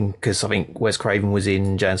thing, because I think Wes Craven was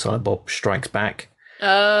in Jay and Silent Bob Strikes Back.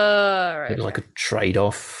 Oh, right. It was like a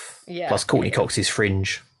trade-off. Yeah. Plus Courtney Cox's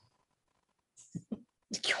Fringe.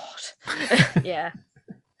 God. Yeah.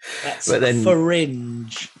 That's but then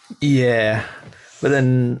Fringe. Yeah. But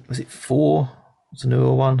then, was it 4? What's a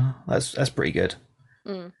newer one? That's pretty good.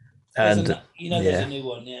 Mm. And there's a new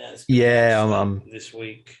one. Yeah, yeah, this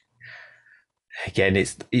week. Again,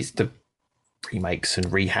 it's the remakes and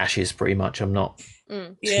rehashes pretty much. I'm not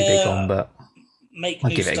too Yeah, big on, but make I'll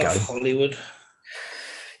new give it a stuff, go. Hollywood.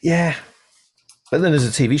 Yeah, but then there's a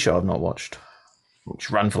TV show I've not watched,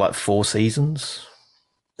 which ran for like 4 seasons.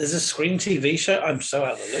 There's a Scream TV show. I'm so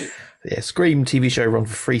out of the loop. Yeah, Scream TV show run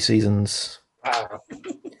for 3 seasons. Wow.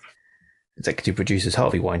 Executive producers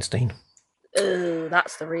Harvey Weinstein. Oh,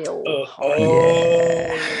 that's the real.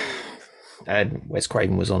 Yeah. And Wes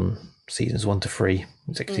Craven was on seasons 1 to 3,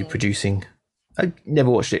 executive producing. I never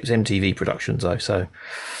watched it. It was MTV Productions though, so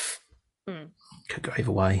could go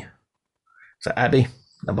either way. So Abby,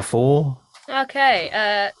 number 4. Okay,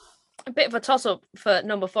 a bit of a toss-up for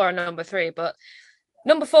number 4 and number 3, but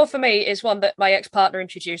number 4 for me is one that my ex-partner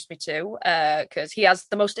introduced me to because he has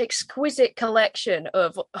the most exquisite collection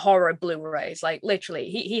of horror Blu-rays. Like literally,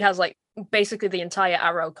 he has like basically the entire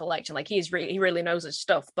Arrow collection. Like he really knows his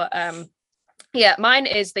stuff. But yeah, mine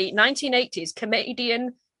is the 1980s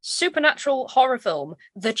Canadian supernatural horror film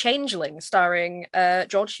The Changeling, starring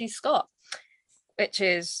George C. Scott, which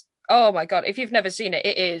is, oh my god, if you've never seen it,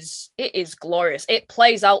 it is glorious. It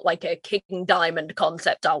plays out like a King Diamond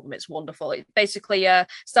concept album. It's wonderful. It basically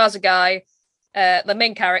stars a guy, the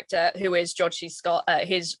main character, who is George C. Scott.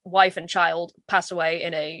 His wife and child pass away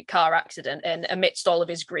in a car accident, and amidst all of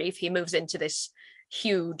his grief, he moves into this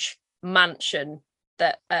huge mansion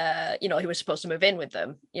that he was supposed to move in with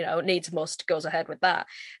them. Needs must, goes ahead with that,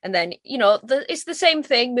 and then it's the same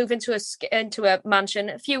thing. Move into a mansion.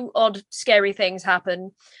 A few odd scary things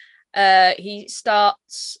happen. He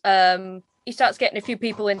starts getting a few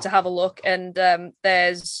people in to have a look, and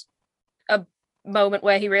there's a moment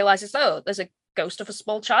where he realizes, there's a ghost of a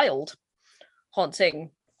small child haunting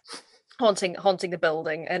the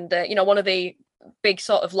building. And one of the big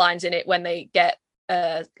sort of lines in it when they get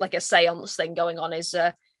like a seance thing going on is,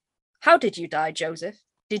 how did you die, Joseph?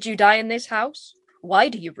 Did you die in this house? Why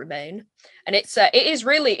do you remain? And it is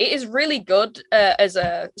really good as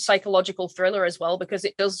a psychological thriller as well, because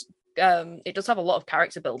it does have a lot of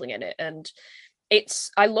character building in it. And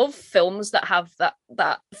I love films that have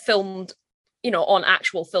that filmed on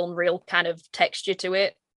actual film reel kind of texture to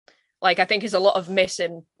it. Like, I think is a lot of miss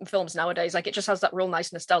in films nowadays. Like, it just has that real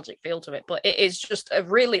nice nostalgic feel to it, but it is just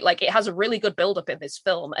it has a really good build up in this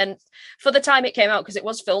film. And for the time it came out, because it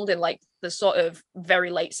was filmed in like the sort of very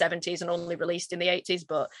late 70s and only released in the 80s,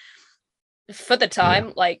 but for the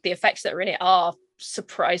time, like the effects that are in it are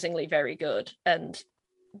surprisingly very good. And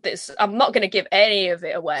I'm not going to give any of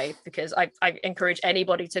it away because I encourage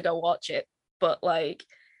anybody to go watch it, but like,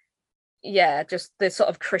 yeah, just the sort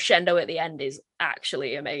of crescendo at the end is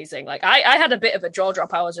actually amazing. Like I had a bit of a jaw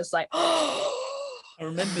drop. I was just like, I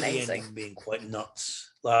remember amazing. The ending being quite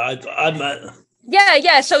nuts. Like I'm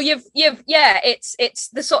yeah. So it's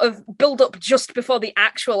the sort of build up just before the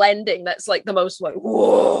actual ending that's like the most like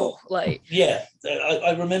whoa, like yeah.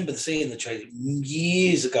 I remember seeing the trailer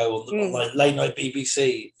years ago on like late night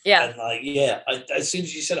BBC. Yeah, and like as soon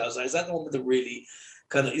as you said it, I was like, is that the one with the really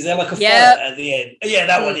kind of, is there like a fire at the end? Yeah,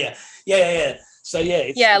 that one. Yeah. So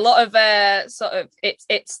a lot of sort of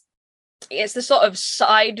it's the sort of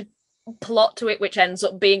side plot to it which ends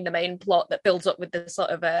up being the main plot that builds up with the sort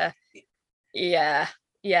of a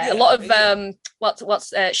lot of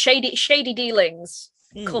what's shady dealings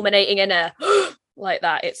culminating in a like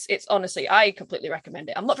that. It's honestly, I completely recommend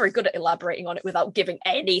it. I'm not very good at elaborating on it without giving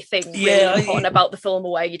anything really important about the film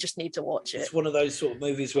away. You just need to watch it. It's one of those sort of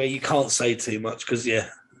movies where you can't say too much because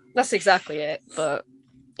that's exactly it. But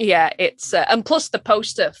yeah, it's and plus the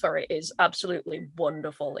poster for it is absolutely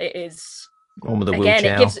wonderful. It is one with the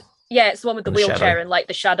wheelchair. It's the one with the wheelchair shadow. And like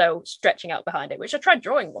the shadow stretching out behind it, which I tried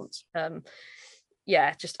drawing once.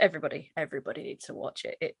 Just everybody needs to watch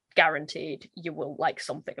it. It guaranteed you will like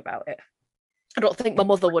something about it. I don't think my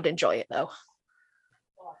mother would enjoy it though.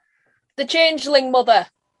 The Changeling Mother.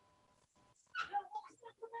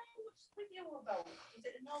 Is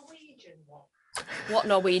it a Norwegian one? What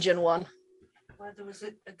Norwegian one? Where there was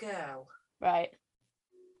a girl. Right.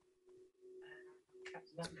 Can't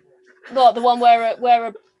remember. What, the one where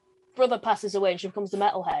a brother passes away and she becomes the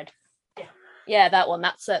metalhead? Yeah, that one.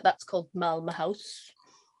 That's called Malmö House.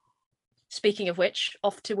 Speaking of which,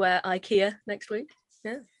 off to IKEA next week.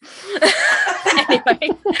 Yeah. Anyway,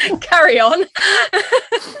 carry on.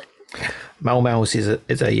 Malmö House is a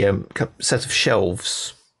set of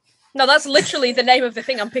shelves. No, that's literally the name of the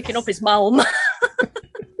thing I'm picking up is Malm.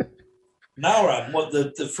 Malram, what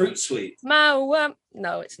the fruit sweet? No,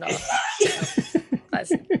 it's not.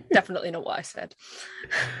 That's definitely not what I said.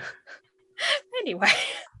 Anyway,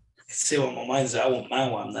 See what my mind's at. I want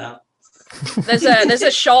Malwam now. There's a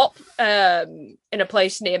shop in a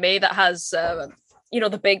place near me that has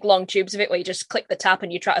the big long tubes of it where you just click the tap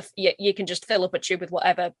and you can just fill up a tube with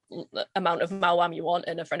whatever amount of Malwam you want.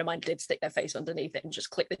 And a friend of mine did stick their face underneath it and just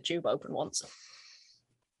click the tube open once,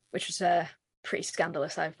 which was pretty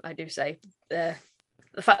scandalous, I do say. The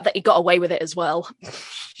fact that he got away with it as well,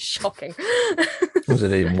 shocking. Was it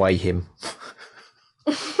didn't weigh him?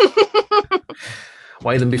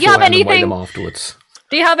 Weigh them before and weigh them afterwards.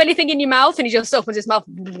 Do you have anything in your mouth? And he just opens his mouth.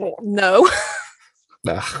 No.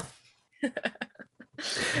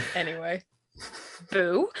 Anyway.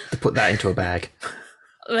 Boo. To put that into a bag.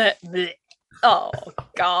 Oh,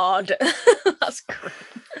 God. That's great.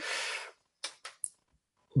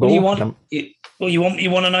 You want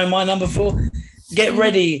to know my number 4? Get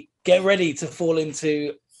ready to fall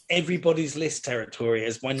into everybody's list territory,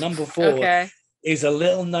 as my number 4 is a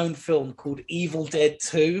little known film called Evil Dead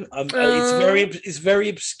 2. It's very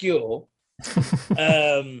obscure.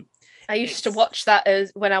 I used to watch that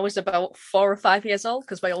when I was about 4 or 5 years old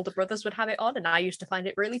because my older brothers would have it on, and I used to find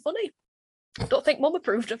it really funny. Don't think Mum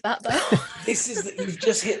approved of that though. You've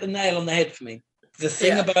just hit the nail on the head for me. The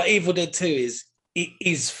thing about Evil Dead 2 is it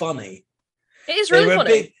is funny. It is really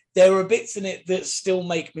funny. There are bits in it that still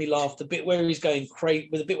make me laugh. The bit where he's going crazy,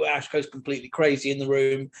 with the bit where Ash goes completely crazy in the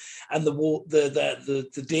room, and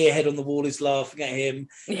the deer head on the wall is laughing at him.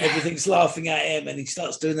 Yeah. Everything's laughing at him, and he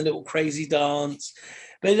starts doing the little crazy dance.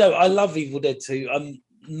 But no, I love Evil Dead 2.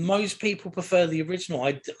 Most people prefer the original.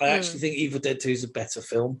 I actually think Evil Dead 2 is a better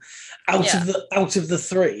film. Out of the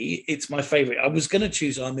 3, it's my favorite. I was going to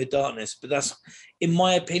choose Army of Darkness, but that's, in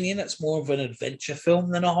my opinion, that's more of an adventure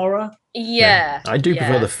film than a horror. Yeah. I do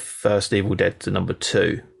prefer the first Evil Dead to number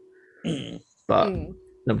 2. But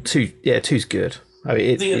number 2, 2's good. I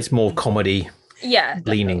mean, it's more comedy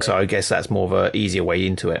leaning, so I guess that's more of an easier way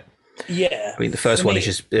into it. Yeah. I mean, the first one is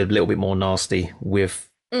just a little bit more nasty with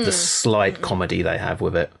the slight comedy they have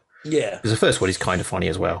with it. Yeah. Because the first one is kind of funny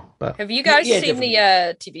as well. But have you guys seen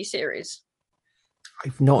the TV series?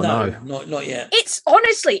 I've not, not yet. It's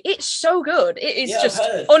so good. It is just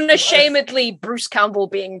unashamedly Bruce Campbell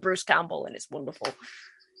being Bruce Campbell, and it's wonderful.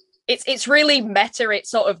 It's really meta. It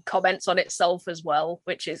sort of comments on itself as well,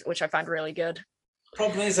 which I find really good.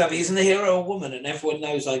 Problem is, Abby, isn't the hero a woman? And everyone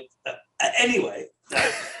knows, anyway.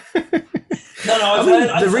 I've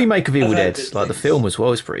heard the remake of Evil Dead, like the film as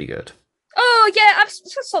well, is pretty good. Oh yeah, I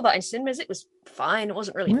saw that in cinemas. It was fine. It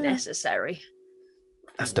wasn't really necessary.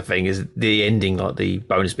 That's the thing, is the ending, like the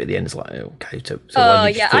bonus bit at the end is like, okay.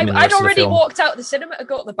 I'd already walked out of the cinema to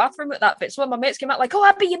go to the bathroom at that bit. So when my mates came out, like, "Oh,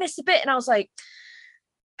 Abby, you missed a bit," and I was like,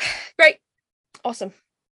 "Great, awesome."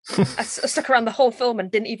 I stuck around the whole film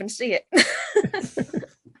and didn't even see it.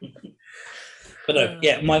 But no,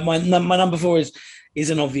 my number 4 is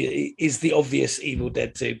the obvious Evil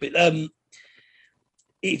Dead 2, but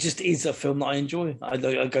it just is a film that I enjoy. I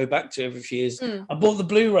go back to every few years. I bought the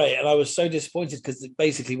Blu-ray and I was so disappointed because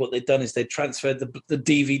basically what they've done is they transferred the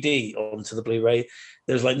DVD onto the Blu-ray.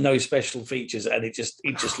 There's like no special features and it just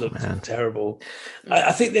looks terrible.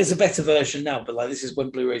 I think there's a better version now, but like this is when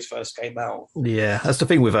Blu-rays first came out. Yeah, that's the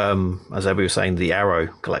thing with as Abby was saying, the Arrow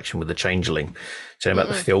collection with the Changeling, saying about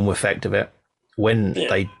the film effect of it. When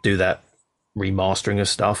they do that remastering of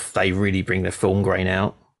stuff, they really bring the film grain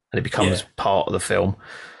out and it becomes part of the film.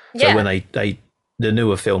 So when they the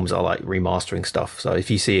newer films are like remastering stuff. So if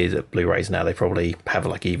you see it at Blu-rays now, they probably have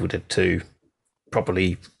like Evil Dead 2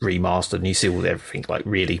 properly remastered and you see all everything like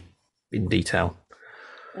really in detail.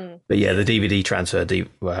 But yeah, the DVD transfer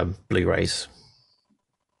Blu-rays,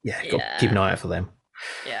 keep an eye out for them.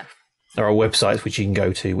 Yeah, there are websites which you can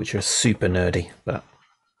go to which are super nerdy, but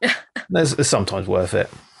there's sometimes worth it.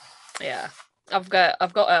 Yeah, I've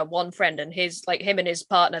got one friend, and him and his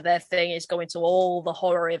partner, their thing is going to all the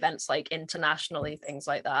horror events, like internationally, things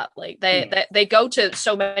like that. Like they go to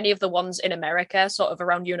so many of the ones in America, sort of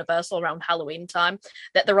around Universal, around Halloween time,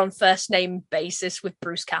 that they're on first name basis with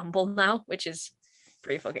Bruce Campbell now, which is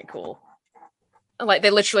pretty fucking cool. And like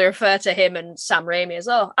they literally refer to him and Sam Raimi as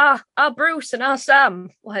Bruce and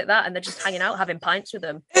Sam, like that, and they're just hanging out having pints with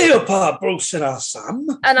him. Hey up, Bruce and Sam.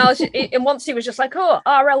 And once he was just like, "Oh,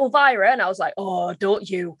 R. Elvira," and I was like, "Oh, don't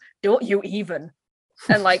you even?"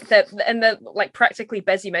 And like they're like practically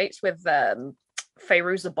busy mates with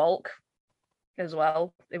Fairuza Balk as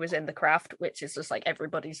well. It was in The Craft, which is just like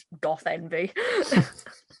everybody's goth envy.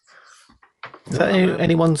 Is that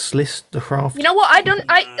anyone's list, The Craft? You know what? I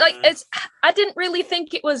didn't really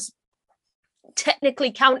think it was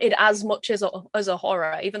technically counted as much as a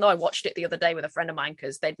horror, even though I watched it the other day with a friend of mine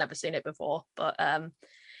because they'd never seen it before. But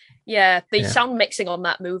the sound mixing on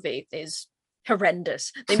that movie is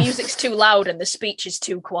horrendous. The music's too loud and the speech is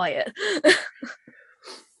too quiet.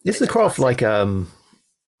 This is kind of like one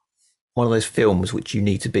of those films which you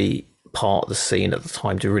need to be part of the scene at the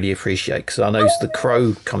time to really appreciate, because I know The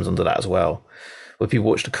Crow comes under that as well. When people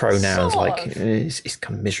watch The Crow now, it's like it's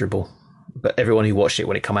kind of miserable. But everyone who watched it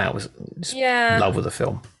when it came out was in love with the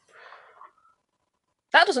film.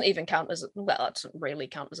 That doesn't even count as that doesn't really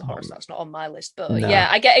count as a horror. So that's not on my list. But yeah,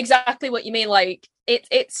 I get exactly what you mean. Like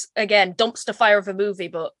it's again dumpster fire of a movie,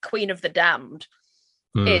 but Queen of the Damned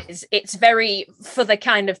it's very for the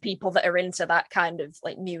kind of people that are into that kind of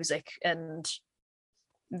like music and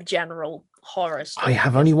general horror stuff. I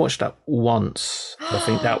have only watched that once. I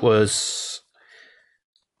think that was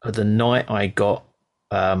the night I got.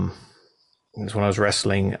 It was when I was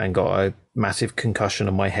wrestling and got a massive concussion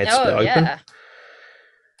and my head split open.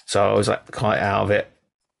 So I was like quite out of it,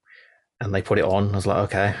 and they put it on. I was like,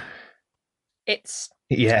 okay, it's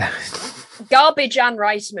garbage and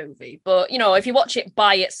rice movie. But you know, if you watch it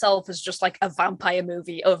by itself as just like a vampire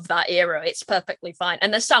movie of that era, it's perfectly fine.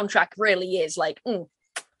 And the soundtrack really is like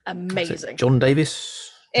amazing. John Davis.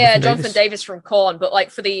 Yeah, Jonathan Davis from Korn, but like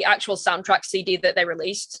for the actual soundtrack CD that they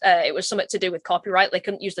released, it was something to do with copyright. They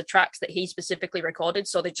couldn't use the tracks that he specifically recorded,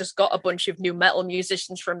 so they just got a bunch of new metal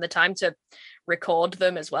musicians from the time to record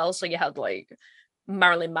them as well. So you had like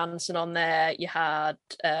Marilyn Manson on there, you had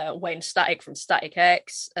Wayne Static from Static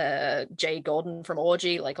X, Jay Gordon from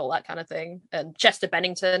Orgy, like all that kind of thing, and Chester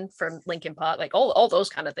Bennington from Linkin Park, like all those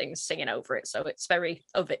kind of things singing over it. So it's very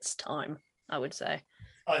of its time, I would say.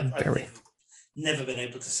 I've never been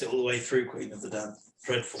able to sit all the way through Queen of the Damned.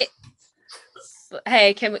 Dreadful. But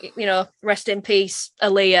hey, can we, rest in peace,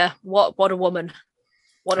 Aaliyah. What a woman.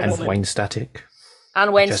 What a woman. Wayne Static.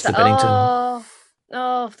 And Wayne Static. Bennington.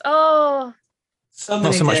 Oh.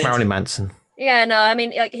 Not so much Marilyn Manson. Yeah, no, I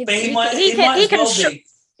mean, like he may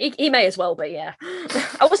as well be. Yeah.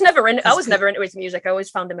 I was never into his music. I always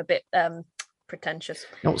found him a bit pretentious.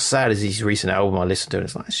 You know what's sad is his recent album I listened to, and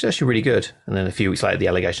it's like, it's actually really good. And then a few weeks later, the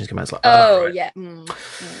allegations come out. It's like, yeah.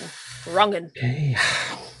 Wrongin'. Okay.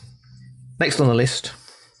 Next on the list.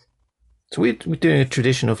 So we're doing a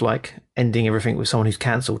tradition of like ending everything with someone who's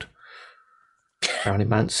cancelled. Marilyn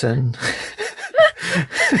Manson.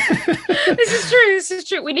 This is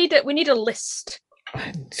true. We need a list.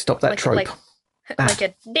 Stop that trope. Like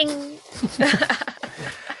a ding.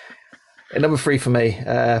 And number 3 for me,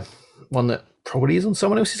 one that probably is on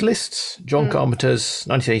someone else's list. John Carpenter's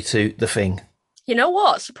 1982 The Thing. You know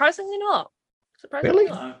what? Surprisingly not. Really?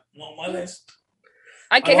 No, not on my list.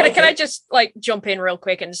 Can I just like jump in real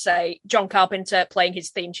quick and say John Carpenter playing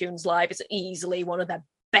his theme tunes live is easily one of the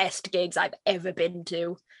best gigs I've ever been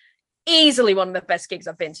to. Easily one of the best gigs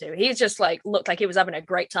I've been to. He's just like looked like he was having a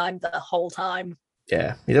great time the whole time.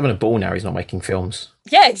 Yeah, he's having a ball now. He's not making films.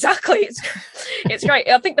 Yeah, exactly. It's great.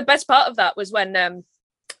 I think the best part of that was when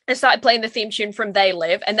they started playing the theme tune from They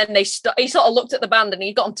Live, and then he sort of looked at the band and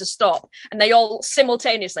he got them to stop, and they all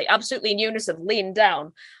simultaneously, absolutely in unison, leaned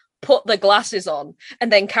down, put the glasses on,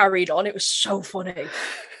 and then carried on. It was so funny.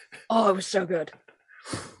 Oh, it was so good.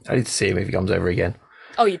 I need to see him if he comes over again.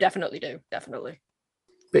 Oh, you definitely do. Definitely.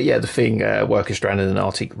 But yeah, The Thing, workers stranded in an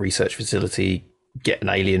Arctic research facility, get an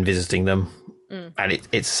alien visiting them, and it's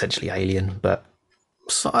essentially Alien, but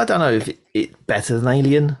so I don't know if it's better than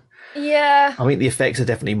Alien. Yeah. I think the effects are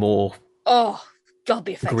definitely more the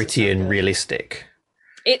effects gritty and realistic.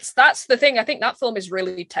 That's the thing. I think that film is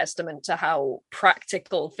really testament to how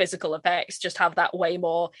practical physical effects just have that way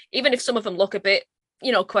more, even if some of them look a bit,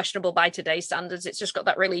 questionable by today's standards, it's just got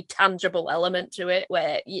that really tangible element to it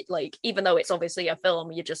where even though it's obviously a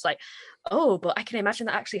film, you're just like, oh, but I can imagine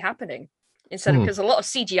that actually happening instead of, because a lot of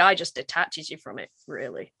CGI just detaches you from it,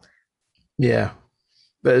 really. Yeah.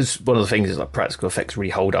 But it's one of the things is like practical effects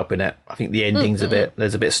really hold up in it. I think the ending's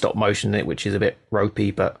there's a bit of stop motion in it, which is a bit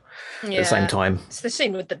ropey, but at the same time. It's the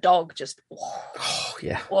scene with the dog just. Oh,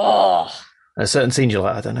 yeah. Whoa. And certain scenes you're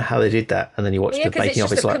like, I don't know how they did that. And then you watch the making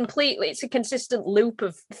of it. It's a consistent loop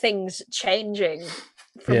of things changing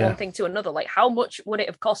from one thing to another. Like, how much would it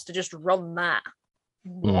have cost to just run that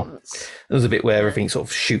once? There's a bit where everything sort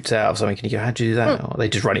of shoots out of something. Can you go, how'd you do that? Or they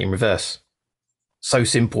just run it in reverse. So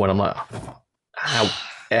simple. And I'm like, how?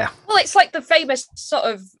 Yeah. Well, it's like the famous sort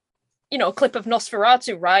of, clip of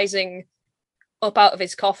Nosferatu rising up out of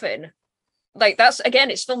his coffin. Like that's,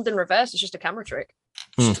 again, it's filmed in reverse. It's just a camera trick.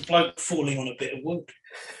 Just a bloke falling on a bit of wood.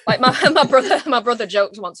 Like my brother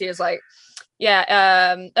jokes once. He was like,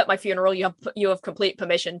 "Yeah, at my funeral, you have complete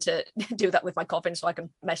permission to do that with my coffin, so I can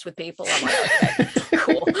mess with people." I'm like, okay,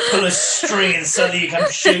 cool. Pull a string and suddenly you come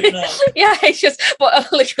shooting up. Yeah, it's just, but I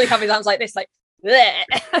literally have his hands like this, like. Bleh.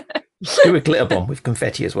 Do a glitter bomb with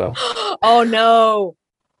confetti as well. Oh no.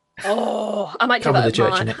 Oh, I might do Cover that the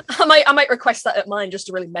at church in mine. it. I might request that at mine just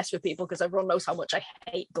to really mess with people because everyone knows how much I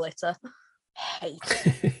hate glitter.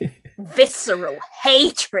 Hate. Visceral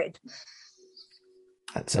hatred.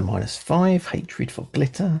 That's a -5. Hatred for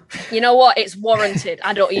glitter. You know what? It's warranted.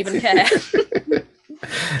 I don't even care.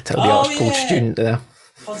 Tell the arts college student there.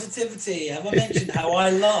 Positivity. Have I mentioned how I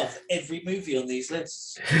love every movie on these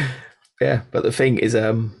lists? Yeah, but the thing is,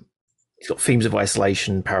 it's got themes of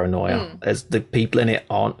isolation, paranoia. As the people in it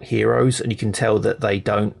aren't heroes, and you can tell that they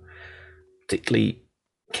don't particularly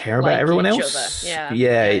care about Like everyone each else. other.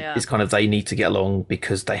 Yeah. It's kind of they need to get along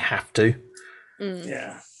because they have to.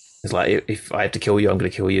 Yeah. It's like if I have to kill you, I'm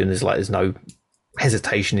going to kill you, and there's no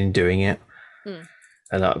hesitation in doing it.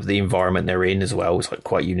 And the environment they're in as well is like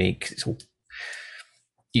quite unique. It's all,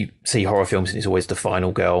 you see horror films and it's always the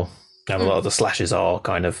final girl, and a lot of the slashes are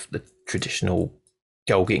kind of the traditional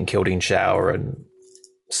girl getting killed in shower and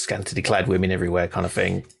scantily clad women everywhere kind of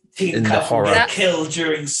thing. In the horror killed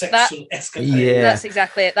during sexual escapade. Yeah, that's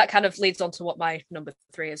exactly it. That kind of leads on to what my number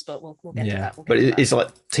 3 is, but we'll get to that. But it's like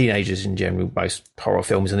teenagers in general, most horror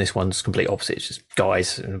films, and this one's complete opposite. It's just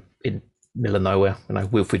guys in the middle of nowhere.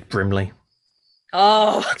 Wilfred Brimley.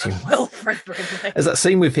 Oh, Wilfred Brimley. There's that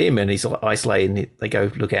scene with him, and he's like isolating. They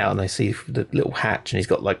go look out, and they see the little hatch, and he's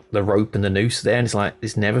got like the rope and the noose there, and it's like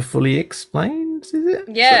it's never fully explained, is it?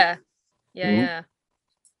 Yeah, yeah.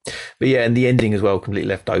 But yeah, and the ending as well, completely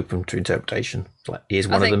left open to interpretation. It's like, is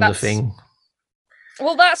one of them the thing?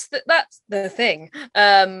 Well, that's the thing.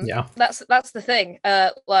 Yeah, that's the thing.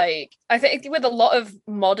 Like I think with a lot of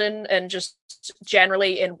modern and just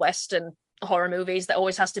generally in Western horror movies, there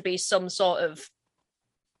always has to be some sort of,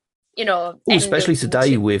 especially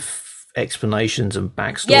today with explanations and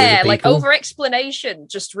backstory. Yeah, like over explanation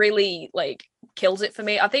just really like kills it for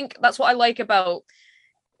me. I think that's what I like about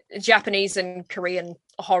Japanese and Korean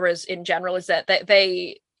horrors in general, is that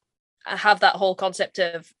they have that whole concept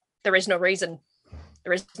of there is no reason,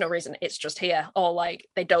 it's just here, or like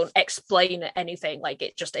they don't explain anything, like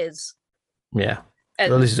it just is. I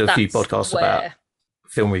listen to a few podcasts about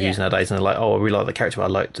film reviews nowadays, and they're like, oh, I really like the character,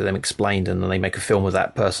 I'd like to them explained, and then they make a film of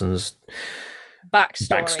that person's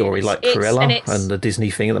backstory like Cruella and the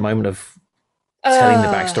Disney thing at the moment of telling the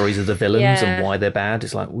backstories of the villains and why they're bad.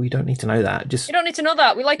 It's like, we don't need to know that. You don't need to know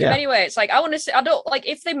that. We like them anyway. It's like, I want to see, I don't like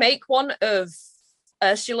if they make one of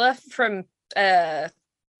Ursula from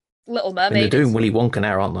Little Mermaid. And they're doing Willy Wonka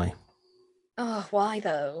now, aren't they? Oh, why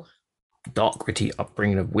though? Dark, gritty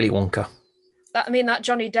upbringing of Willy Wonka. That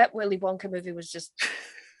Johnny Depp Willy Wonka movie was just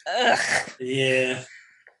yeah.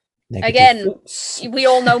 Negative again thoughts. We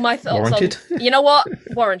all know my thoughts. Warranted. You know what?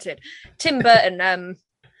 Warranted. Tim Burton.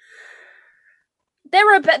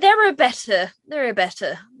 There are better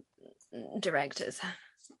directors.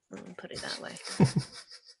 Put it that way.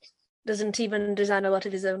 Doesn't even design a lot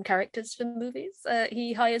of his own characters for movies.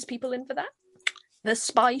 He hires people in for that. The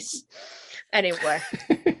spice. Anyway.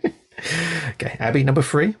 Okay, Abby, number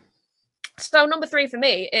 3. So number 3 for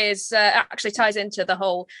me is actually ties into the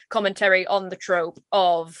whole commentary on the trope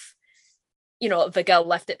of, the girl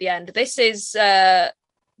left at the end. This is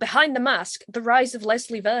Behind the Mask, The Rise of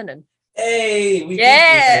Leslie Vernon. Hey, we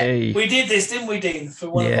did this, didn't we, Dean? For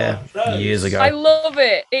one of our shows years ago. I love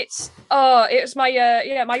it. It was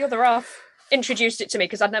my my other half introduced it to me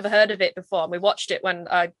because I'd never heard of it before, and we watched it when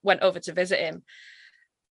I went over to visit him.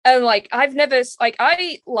 And like I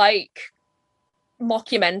like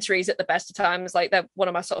mockumentaries at the best of times. Like they're one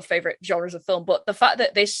of my sort of favorite genres of film. But the fact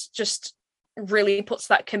that this just really puts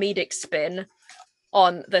that comedic spin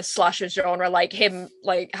on the slasher genre, like him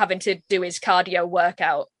like having to do his cardio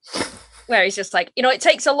workout, where he's just like, it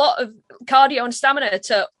takes a lot of cardio and stamina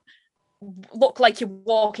to look like you're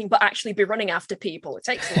walking but actually be running after people. It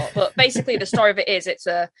takes a lot. But basically the story of it is it's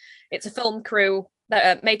a film crew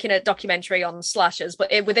that are making a documentary on slashers, but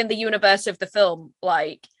within the universe of the film,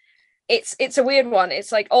 like it's a weird one.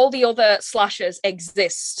 It's like all the other slashers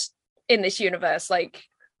exist in this universe, like,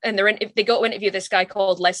 and they go to interview this guy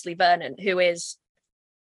called Leslie Vernon, who is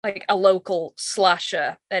like a local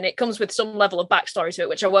slasher, and it comes with some level of backstory to it,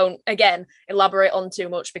 which I won't again elaborate on too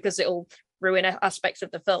much because it'll ruin aspects of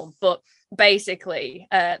the film. But basically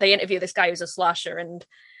they interview this guy who's a slasher and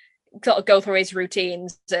sort of go through his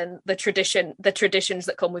routines and the traditions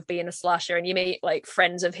that come with being a slasher, and you meet like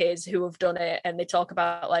friends of his who have done it, and they talk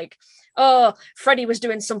about like, oh, Freddie was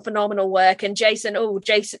doing some phenomenal work, and Jason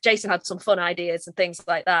had some fun ideas and things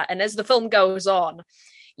like that. And as the film goes on,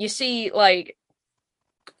 you see like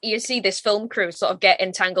you see this film crew sort of get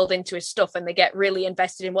entangled into his stuff, and they get really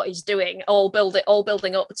invested in what he's doing, all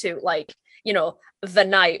building up to, like, you know, the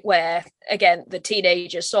night where, again, the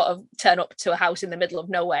teenagers sort of turn up to a house in the middle of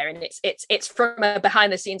nowhere, and it's from a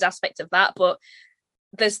behind the scenes aspect of that. But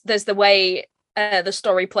there's the way the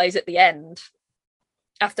story plays at the end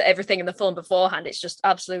after everything in the film beforehand. It's just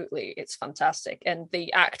absolutely, it's fantastic. And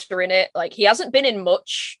the actor in it, like, he hasn't been in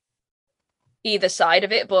much either side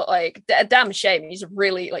of it, but like, a damn shame. He's a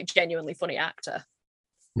really, like, genuinely funny actor.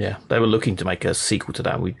 Yeah, they were looking to make a sequel to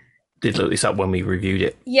that. We did look this up when we reviewed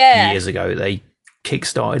it years ago. They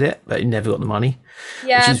kickstarted it, but it never got the money,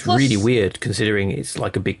 which is really weird considering it's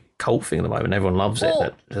like a big cult thing at the moment. Everyone loves it.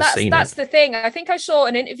 That's the thing. I think I saw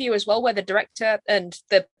an interview as well where the director and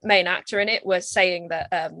the main actor in it were saying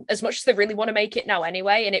that as much as they really want to make it now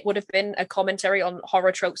anyway, and it would have been a commentary on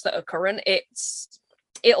horror tropes that are current,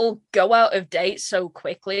 it'll go out of date so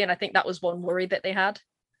quickly, and I think that was one worry that they had.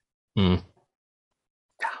 I love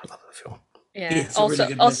that film. Yeah.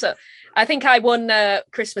 Also, I think I won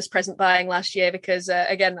Christmas present buying last year because,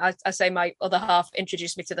 again, I say my other half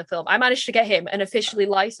introduced me to the film. I managed to get him an officially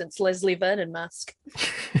licensed Leslie Vernon mask.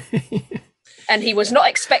 And he was not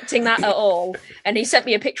expecting that at all. And he sent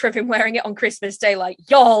me a picture of him wearing it on Christmas Day, like,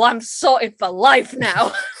 y'all, I'm sorted for life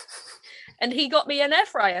now. And he got me an air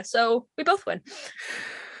fryer, so we both win.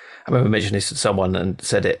 I remember mentioning this to someone and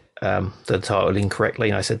said it, the title incorrectly,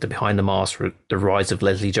 and I said the Behind the Mask, The Rise of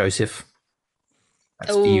Leslie Joseph.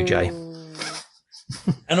 That's for you, Jay.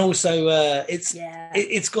 And also,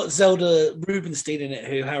 it's got Zelda Rubinstein in it,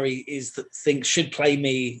 who Harry thinks should play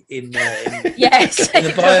me in yes, in the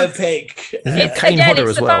biopic. It's Kane Hodder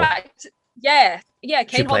as well. Yeah,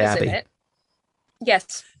 Kane Hodder's in it.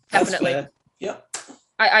 Yes, definitely. Yeah,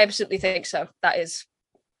 I absolutely think so. That is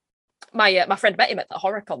my friend met him at the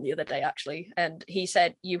HorrorCon the other day, actually, and he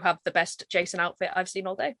said, "You have the best Jason outfit I've seen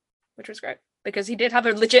all day," which was great. Because he did have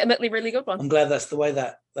a legitimately really good one. I'm glad that's the way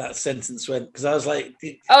that sentence went, because I was like,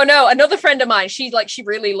 oh no, another friend of mine, she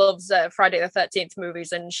really loves Friday the 13th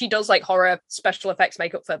movies, and she does like horror special effects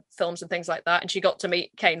makeup for films and things like that, and she got to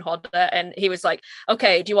meet Kane Hodder, and he was like,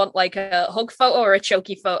 okay, do you want like a hug photo or a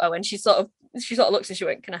choky photo? And she sort of looks and she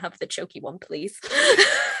went, can I have the choky one, please?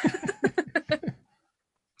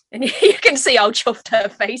 And you can see how chuffed her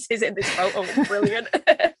face is in this photo. It's brilliant.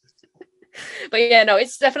 But yeah, no,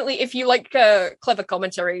 it's definitely, if you like clever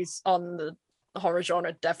commentaries on the horror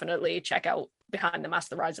genre, definitely check out Behind the Mask,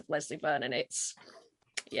 The Rise of Leslie Vernon. It's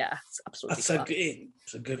absolutely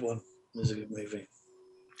it's a good one. It's a good movie.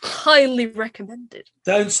 Highly recommended.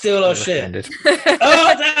 Don't steal our shit.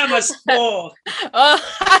 Oh, damn, a score.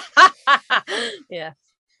 Yeah.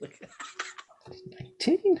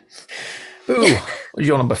 19. Ooh, what's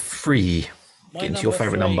your number 3? Get into your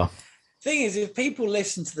favourite number. Thing is, if people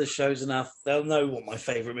listen to the shows enough, they'll know what my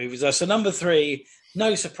favourite movies are. So number 3,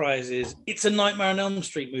 no surprises. It's a Nightmare on Elm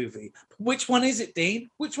Street movie. Which one is it,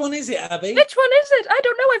 Dean? Which one is it, Abby? Which one is it? I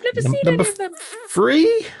don't know. I've never seen any of them.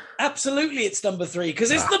 3? Absolutely, it's number 3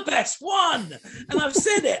 because it's the best one, and I've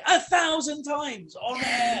said it 1,000 times on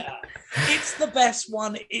air. It's the best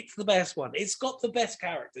one. It's the best one. It's got the best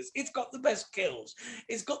characters. It's got the best kills.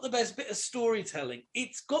 It's got the best bit of storytelling.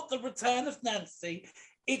 It's got the return of Nancy.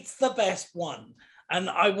 It's the best one, and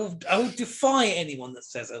I will defy anyone that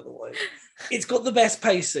says otherwise. It's got the best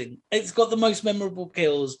pacing. It's got the most memorable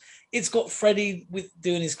kills. It's got Freddy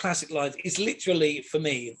doing his classic lines. It's literally, for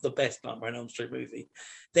me, the best Nightmare on Elm Street movie.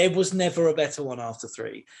 There was never a better one after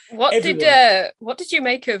 3. What did you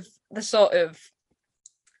make of the sort of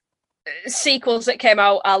sequels that came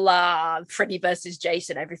out, a la Freddy versus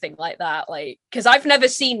Jason, everything like that? Like, because I've never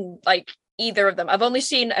seen like either of them. I've only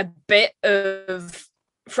seen a bit of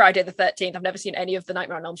Friday the 13th. I've never seen any of the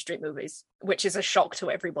Nightmare on Elm Street movies, which is a shock to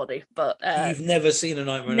everybody. But you've never seen a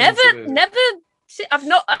Nightmare on Elm Street movie?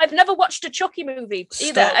 I've never watched a Chucky movie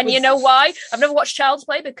either. And you know why? I've never watched Child's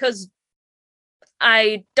Play because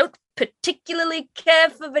I don't particularly care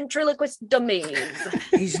for ventriloquist dummies.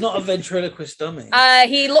 He's not a ventriloquist dummy.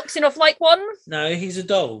 He looks enough like one. No, he's a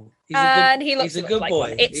doll. He's a good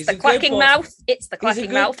boy. One. It's the clacking mouth. It's the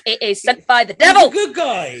clacking mouth. It is sent by the devil. He's a good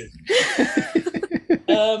guy.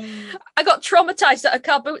 I got traumatized at a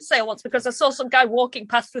car boot sale once because I saw some guy walking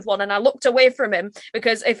past with one, and I looked away from him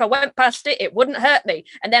because if I went past it, it wouldn't hurt me.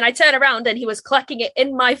 And then I turned around and he was clacking it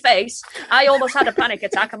in my face. I almost had a panic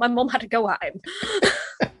attack, and my mum had to go at him.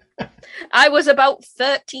 I was about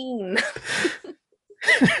 13.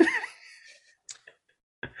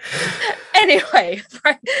 Anyway,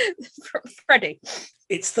 Freddy.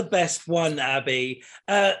 It's the best one, Abby.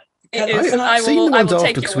 It is. I've seen the I ones will after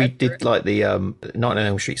take your because we word for did it. like the Nightmare on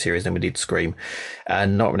Elm Street series, then we did Scream,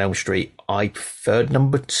 and Nightmare on Elm Street. I preferred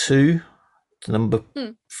number 2 to number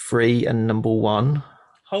 3 and number 1.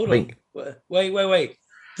 Hold I think- on. Wait.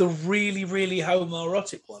 The really, really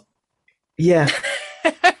homoerotic one. Yeah,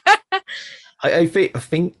 I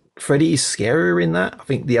think Freddy is scarier in that. I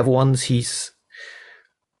think the other ones, he's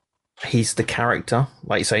the character.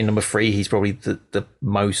 Like you say, number 3, he's probably the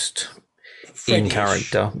most in Freddy-ish.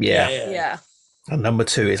 character. Yeah. Yeah. And number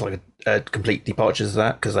 2 is like a complete departure to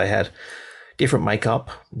that because they had different makeup,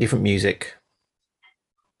 different music,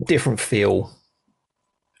 different feel,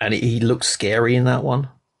 and he looks scary in that one.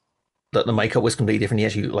 That the makeup was completely different. He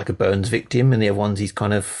actually looked like a Burns victim, and the other ones he's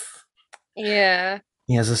kind of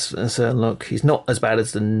he has a certain look. He's not as bad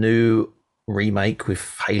as the new remake with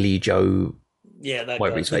Haley Joe. Yeah, that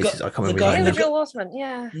Whatever guy. his face is, I can't the remember guy- his Haley name. Joel Osment,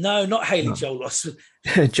 yeah. No, not Haley Joel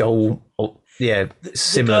Osment. Joel. Oh, yeah, The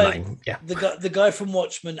similar guy- name. Yeah. The guy from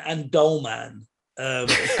Watchmen and Dollman.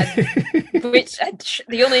 Which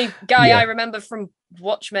the only guy Yeah. I remember from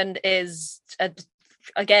Watchmen is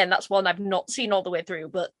again, that's one I've not seen all the way through,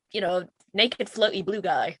 but naked floaty blue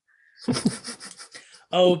guy.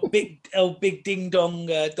 big ding dong,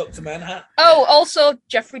 Dr. Manhattan. Oh, also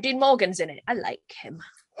Jeffrey Dean Morgan's in it. I like him.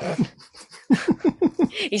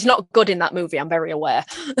 He's not good in that movie, I'm very aware.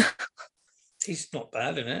 He's not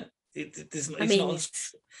bad in it. He's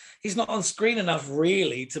He's not on screen enough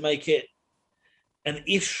really to make it an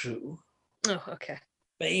issue. Oh, okay.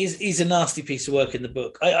 But he's a nasty piece of work in the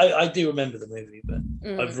book. I do remember the movie,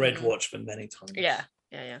 but I've read Mm. Watchmen many times. Yeah.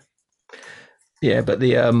 Yeah, but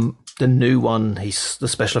the new one, the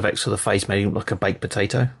special effects for the face made him look like a baked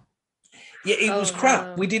potato. Yeah, it was Oh, crap.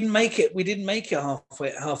 no. We didn't make it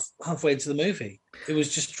halfway into the movie. It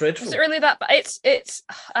was just dreadful. Is it really that bad? It's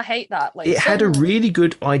I hate that. Like It had a some- really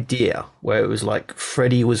good idea where it was like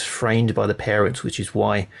Freddy was framed by the parents, which is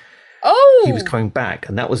why he was coming back,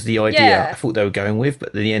 and that was the idea Yeah. I thought they were going with.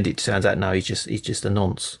 But in the end, it turns out no, he's just a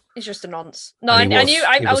nonce. It's just a nonce. No, And I he knew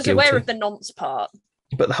was- he I was was aware guilty. of the nonce part.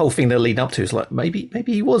 But the whole thing they're leading up to is like maybe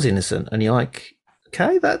he was innocent, and you're like,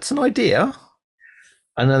 okay, that's an idea.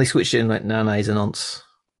 And then they switched it and like, no, he's a nonce.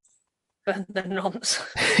 But the nonce.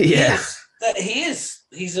 Yeah, He is.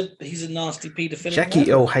 He's a nasty paedophilic. Jackie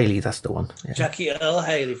murderer. Earl Haley, that's the one. Yeah. Jackie Earl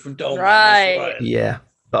Haley from Dolman. Right. That's right. Yeah.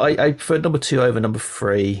 But I prefer number 2 over number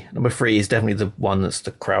 3. Number 3 is definitely the one that's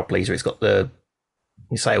the crowd pleaser. It's got you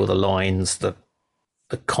say all the lines, the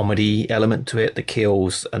comedy element to it, the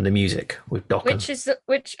kills, and the music with Dokken.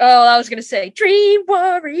 I was gonna say Dream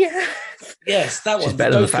Warrior. Yes, that Which one. is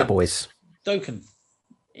better than the Fat Boys. Dokken.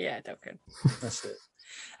 Yeah, Dokken. That's it.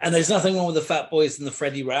 And there's nothing wrong with the Fat Boys and the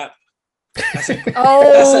Freddy rap. That's a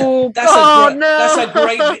Oh that's God, a, no!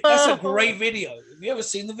 that's a great video. Have you ever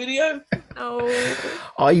seen the video? Oh,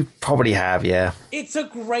 I probably have, yeah. It's a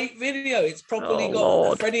great video. It's properly Oh, got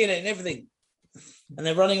Lord. Freddy in it and everything. And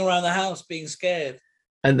they're running around the house being scared.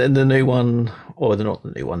 And then the new one, or not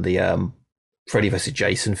the new one, the Freddy vs.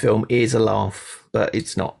 Jason film is a laugh, but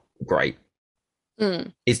it's not great.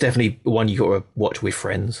 Mm. It's definitely one you got to watch with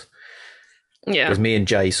friends. yeah. Because me and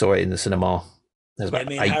Jay saw it in the cinema. There's about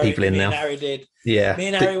me and 8 Harry, people in me there. and Harry did. Yeah. Me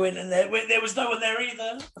and Harry went and there was no one there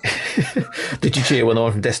either. Did you cheer when the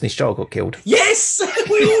one from Destiny's Child got killed? Yes,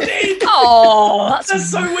 we all did. Oh, That's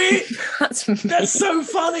so weird. That's That's so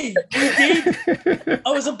funny. We did.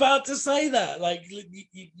 I was about to say that. Like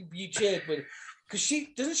you cheered because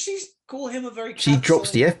she call him a very. She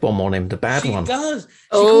drops the F-bomb on him, the bad She one. does. She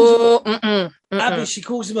Oh, calls mm-mm, him mm-mm. Abby. She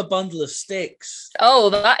calls him a bundle of sticks. Oh,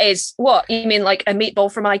 that is what you mean, like a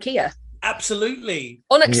meatball from IKEA. Absolutely.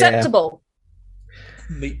 Unacceptable.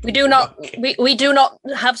 Meatball We do not. bucket. We do not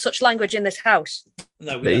have such language in this house.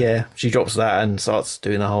 No, we But don't. yeah, she drops that and starts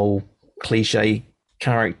doing the whole cliche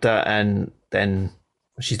character, and then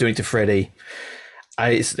she's doing it to Freddy.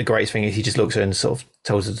 It's the greatest thing is he just looks at her and sort of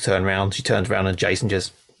tells her to turn around. She turns around and Jason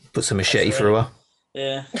just puts a machete right. through her.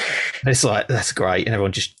 Yeah. And it's like, that's great. And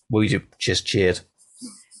everyone just cheered.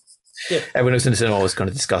 Yeah. Everyone who was in the cinema was kind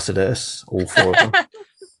of disgusted at us, all 4 of them.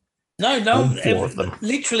 No, All 4 of them.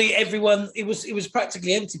 literally everyone. It was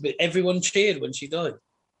practically empty, but everyone cheered when she died.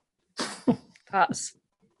 That's.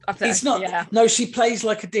 I think, It's not. Yeah. No, she plays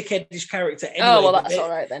like a dickheadish character. Anyway, Oh well, but that's then- all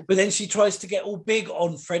right then. But then she tries to get all big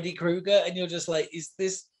on Freddy Krueger, and you're just like, is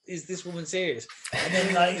this woman serious? And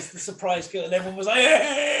then like it's the surprise kill, and everyone was like,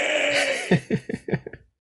 hey!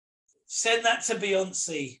 Send that to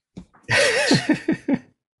Beyonce.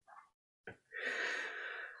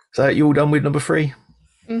 So you all done with number 3?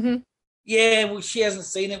 Mm-hmm. Yeah, well, she hasn't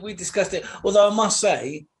seen it. We discussed it. Although I must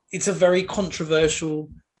say, it's a very controversial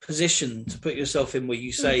position to put yourself in where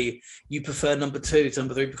you say you prefer number 2 to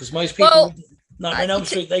number 3? Because most people, Well, Nightmare on Elm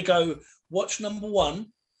Street, they go watch number 1,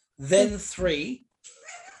 then 3.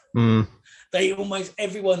 They almost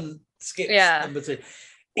everyone skips number 2.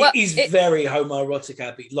 Well, it is very homoerotic,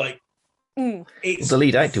 Abby. Like, it's the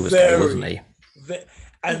lead actor was gay, wasn't he?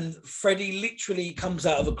 And Freddie literally comes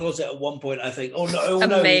out of a closet at one point, I think.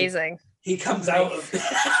 Amazing. He comes out of...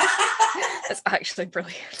 That's actually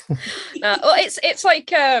brilliant. Well, it's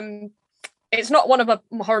like... it's not one of the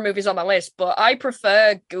horror movies on my list, but I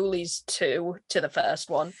prefer Ghoulies 2 to the first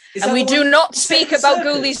one. And we do not speak about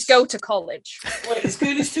Ghoulies Go to College. Wait, is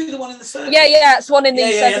Ghoulies 2 the one in the circus? Yeah, it's one in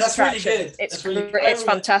the circus that's attraction. Really good. It's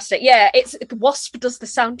fantastic. Yeah, Wasp does the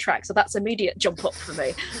soundtrack, so that's immediate jump up for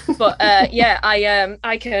me. But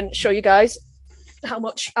I can show you guys how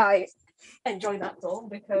much I enjoy that film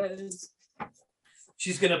because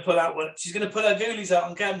she's gonna pull her Ghoulies out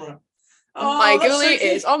on camera. Oh, my ghoulie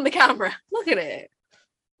is on the camera. Look at it.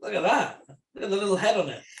 Look at that. Look at the little head on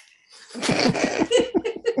it.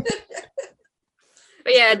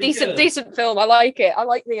 But yeah, decent film. I like it. I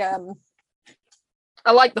like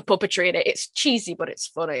the puppetry in it. It's cheesy, but it's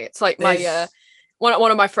funny. It's like my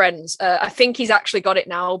one of my friends. I think he's actually got it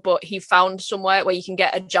now, but he found somewhere where you can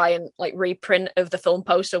get a giant like reprint of the film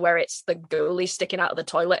poster where it's the ghoulie sticking out of the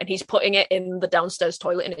toilet, and he's putting it in the downstairs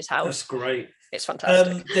toilet in his house. That's great. It's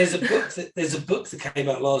fantastic. There's a book that came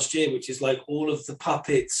out last year, which is like all of the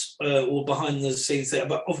puppets or behind the scenes of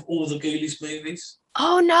all the Ghoulies movies.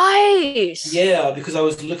 Oh, nice! Yeah, because I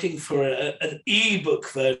was looking for an ebook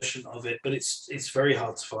version of it, but it's very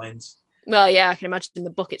hard to find. Well, yeah, I can imagine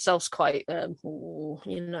the book itself's quite, Yeah.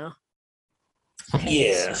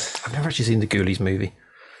 I've never actually seen the Ghoulies movie.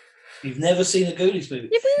 You've never seen a Ghoulies movie?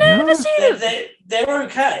 You've never seen it? They're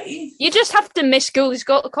okay. You just have to miss Ghoulies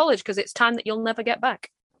Go to College because it's time that you'll never get back.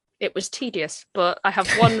 It was tedious, but I have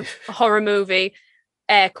one horror movie,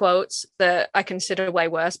 air quotes, that I consider way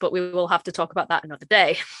worse, but we will have to talk about that another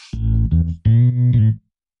day.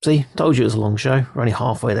 See, told you it was a long show. We're only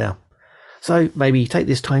halfway there. So maybe take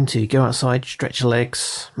this time to go outside, stretch your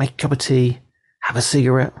legs, make a cup of tea, have a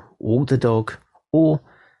cigarette, walk the dog, or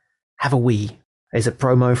have a wee. There's a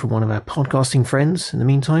promo from one of our podcasting friends in the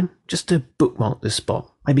meantime, just to bookmark this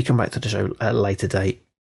spot. Maybe come back to the show at a later date.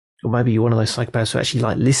 Or maybe you're one of those psychopaths who actually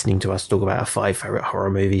like listening to us talk about our 5 favourite horror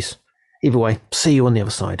movies. Either way, see you on the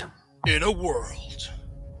other side. In a world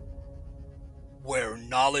where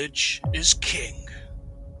knowledge is king,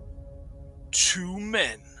 2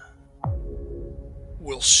 men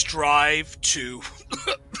will strive to...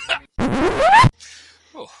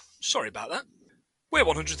 Oh, sorry about that. We're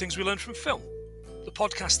 100 Things We Learned from Film, the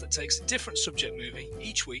podcast that takes a different subject movie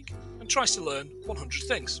each week and tries to learn 100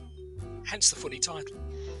 things. Hence the funny title.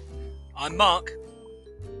 I'm Mark.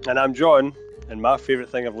 And I'm John, and my favourite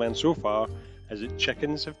thing I've learned so far is that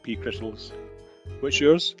chickens have pea crystals. What's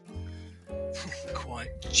yours? Quite.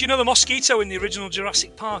 Do you know the mosquito in the original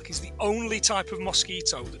Jurassic Park is the only type of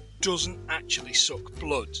mosquito that doesn't actually suck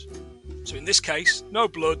blood? So in this case, no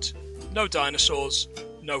blood, no dinosaurs,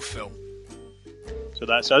 no film. So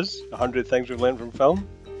that's us, 100 Things We've Learned from Film.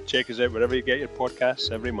 Check us out wherever you get your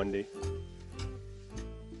podcasts every Monday.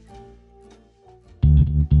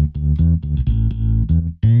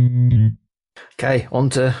 Okay, on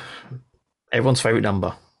to everyone's favourite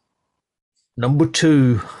number. Number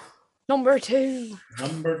 2. Number 2.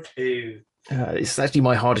 It's actually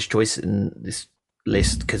my hardest choice in this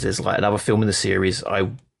list because there's like another film in the series I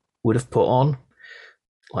would have put on,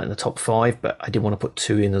 like in the top 5, but I didn't want to put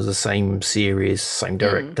 2 in as the same series, same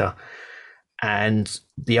director. And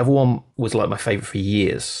the other one was like my favourite for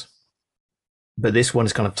years. But this one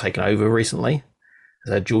has kind of taken over recently.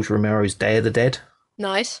 George Romero's Day of the Dead.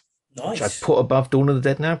 Nice. Which I put above Dawn of the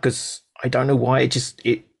Dead now because I don't know why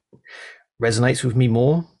it resonates with me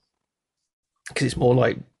more. Because it's more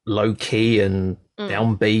like low key and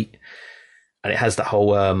downbeat. And it has that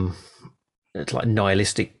whole it's like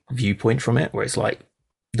nihilistic viewpoint from it where it's like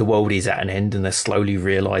the world is at an end and they're slowly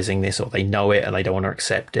realizing this, or they know it and they don't want to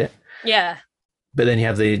accept it. Yeah. But then you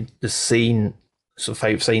have the scene, sort of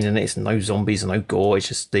favourite scene in it. It's no zombies and no gore. It's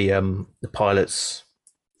just the pilots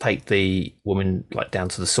take the woman like down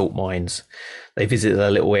to the salt mines. They visit a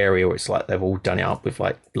little area where it's like they've all done it up with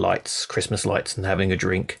like lights, Christmas lights, and having a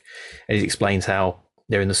drink. And he explains how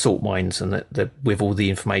they're in the salt mines and that with all the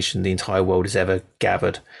information the entire world has ever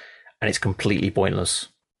gathered, and it's completely pointless.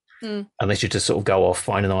 And they should just sort of go off,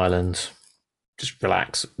 find an island, just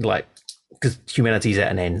relax, like because humanity's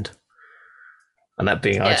at an end. And that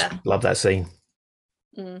being, I just love that scene.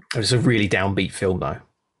 It's a really downbeat film though.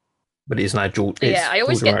 But it is now George. I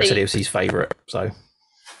always get said it was his favourite. So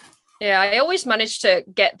Yeah, I always manage to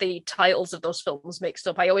get the titles of those films mixed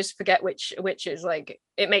up. I always forget which is like,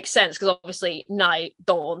 it makes sense because obviously night,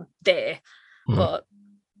 dawn, day. But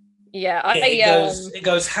yeah, it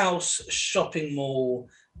goes house, shopping mall,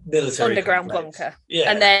 military underground complex. bunker.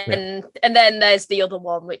 Yeah. And then there's the other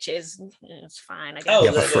one, which is it's fine, I guess. Oh,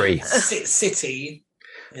 Yeah, for free. City.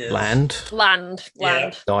 Yes. Land.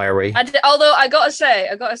 Yeah. Diary. Although I gotta say,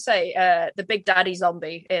 the Big Daddy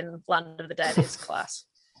zombie in Land of the Dead is class.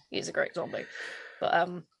 He's a great zombie. But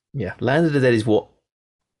Yeah, Land of the Dead is what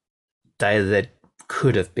Day of the Dead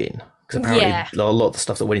could have been. Because apparently a lot of the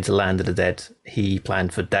stuff that went into Land of the Dead, he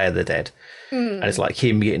planned for Day of the Dead. And it's like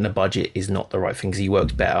him getting a budget is not the right thing because he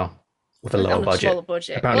worked better with a lower budget.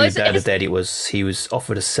 Apparently with Day of the Dead, he was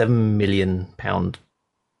offered a £7 million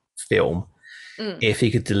film if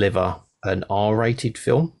he could deliver an R-rated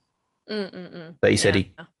film. But he said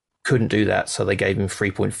he couldn't do that, so they gave him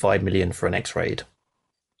 3.5 million for an X-rated.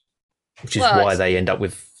 Which is why they end up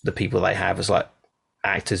with the people they have as like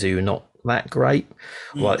actors who are not that great,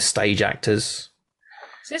 like stage actors.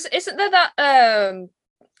 So isn't there that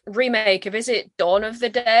remake of, is it Dawn of the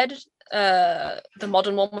Dead? The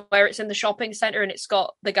modern one where it's in the shopping centre and it's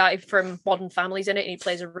got the guy from Modern Family's in it and he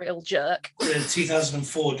plays a real jerk. The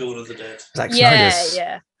 2004 Dawn of the Dead. Zack Snyder's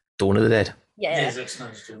yeah. Dawn of the Dead. Yeah. Zack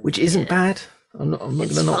Snyder's Dawn. Which isn't bad. I'm not going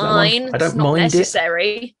to knock fine. that one. I don't it's not mind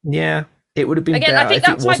necessary. it. Yeah. It would have been Again, better I think if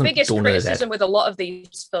that's it my wasn't biggest Dawn of the criticism Dead. with a lot of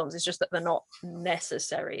these films is just that they're not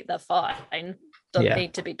necessary. They're fine. Don't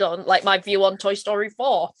need to be done. Like my view on Toy Story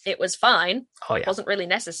 4. It was fine. Oh, yeah. It wasn't really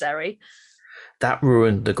necessary. That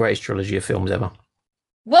ruined the greatest trilogy of films ever.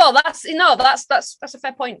 Well, that's a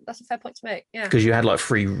fair point. That's a fair point to make. Yeah. Because you had like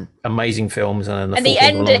 3 amazing films and then the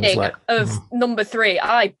fourth one ending was like, of number 3,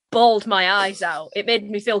 I bawled my eyes out. It made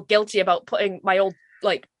me feel guilty about putting my old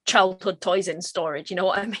like childhood toys in storage. You know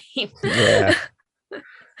what I mean? Yeah.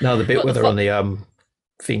 No, the bit where they're on the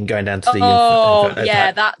thing going down to the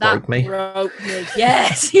that broke me.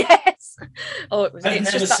 Yes. Oh,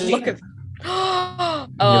 it's just that look of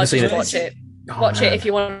just watch it. Watch it if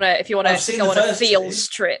you want to go on a feels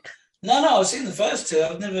trip. No, I've seen the first 2.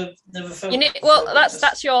 I've never felt.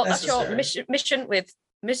 That's your mission with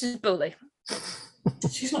Mrs. Booley.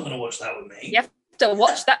 She's not going to watch that with me. You have to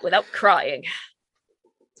watch that without crying.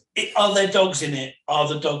 Are there dogs in it? Are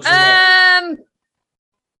the dogs alive?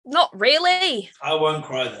 Not really. I won't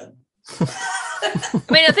cry then. I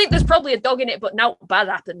mean, I think there's probably a dog in it, but now bad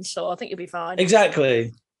happens, so I think you'll be fine.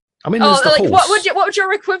 Exactly. I mean, there's the horse. What would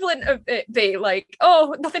your equivalent of it be? Like,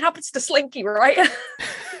 oh, nothing happens to Slinky, right?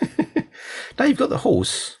 Now you've got the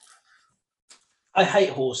horse. I hate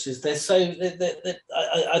horses. They're so.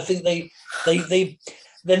 I think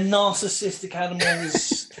they're narcissistic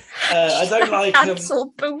animals. I don't like them.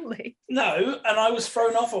 Cancel Booley. No, and I was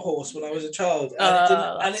thrown off a horse when I was a child,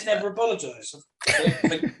 and it never apologised.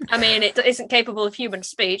 I mean, it isn't capable of human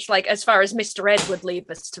speech, like as far as Mr. Ed would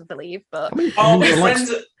lead us to believe. But are we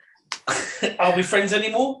friends? Are we friends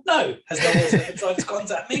anymore? No. Has no one ever tried to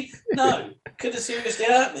contact me? No. Could have seriously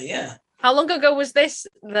hurt me. Yeah. How long ago was this?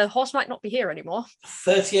 The horse might not be here anymore.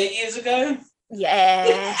 38 years ago.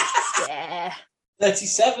 Yeah.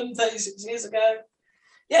 37, 36 years ago.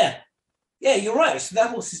 Yeah, you're right. So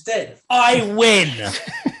that horse is dead. I win.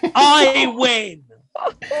 I win.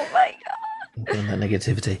 Oh my god. And that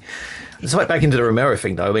negativity. Let's fight back into the Romero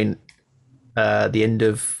thing, though. I mean, the end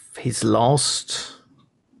of his last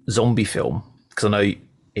zombie film, because I know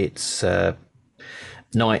it's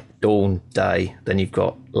night, dawn, day. Then you've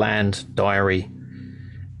got Land, Diary,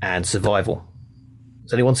 and Survival.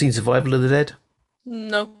 Has anyone seen Survival of the Dead?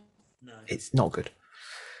 No. It's not good.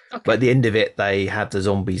 Okay. But at the end of it, they have the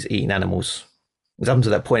zombies eating animals. It's up to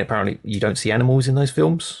that point, apparently, you don't see animals in those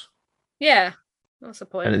films. Yeah, that's the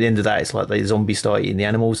point. And at the end of that, it's like the zombies start eating the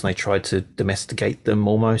animals and they try to domesticate them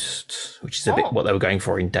almost, which is a bit what they were going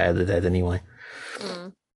for in Day of the Dead anyway.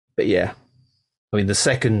 But yeah, I mean, the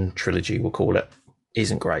second trilogy, we'll call it,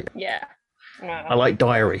 isn't great. Yeah. No. I like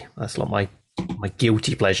Diary. That's like my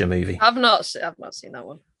guilty pleasure movie. I've not seen that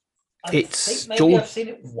one. I think maybe I've seen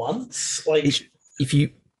it once. If you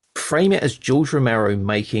frame it as George Romero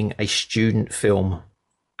making a student film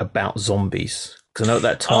about zombies, because I know at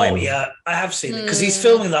that time. Oh yeah, I have seen it because he's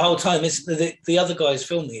filming the whole time. It's the other guy's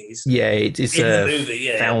filming it. It's in a the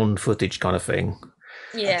movie, found footage kind of thing.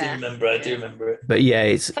 Yeah, I do remember it. But yeah,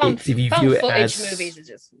 if you view it as movies are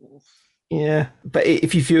just but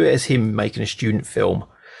if you view it as him making a student film,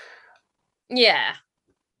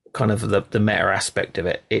 kind of the meta aspect of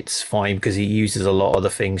it, it's fine because he uses a lot of the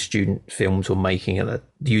things student films were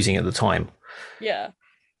using at the time. Yeah.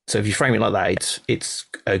 So if you frame it like that, it's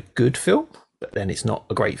a good film, but then it's not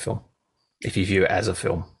a great film if you view it as a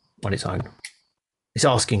film. on its own. It's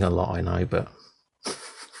asking a lot, I know, but I'm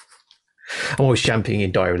always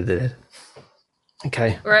championing Diary of the Dead.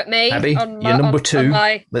 Okay. We're at me. Abby, you're number two.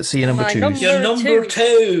 Let's see your number two. You're number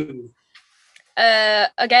two.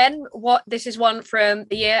 Again, this is one from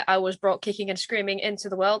the year I was brought kicking and screaming into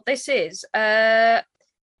the world. This is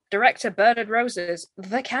director Bernard Rose's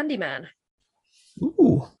The Candyman.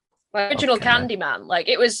 Ooh. Original Candyman. Like,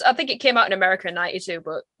 it was, I think it came out in America in 92,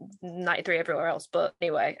 but 93 everywhere else. But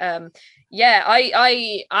anyway, I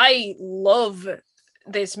love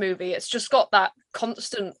this movie. It's just got that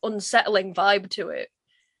constant unsettling vibe to it.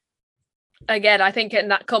 Again, I think, and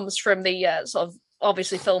that comes from the sort of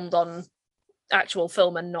obviously filmed on actual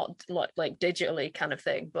film and not like digitally kind of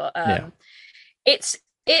thing. But it's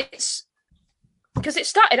because it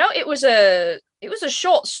started out, it was a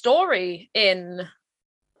short story in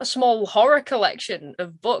a small horror collection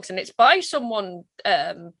of books, and it's by someone,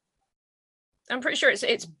 I'm pretty sure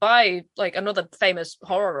it's by like another famous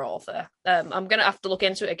horror author. I'm gonna have to look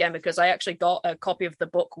into it again because I actually got a copy of the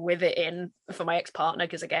book with it in for my ex-partner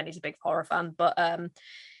because again he's a big horror fan. But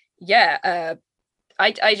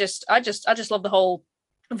I just love the whole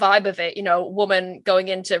vibe of it. You know, woman going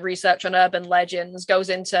into research on urban legends, goes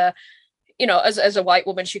into, you know, as a white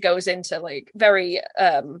woman, she goes into like very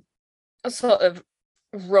sort of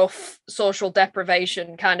rough social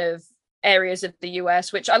deprivation kind of areas of the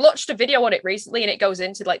US, which I watched a video on it recently, and it goes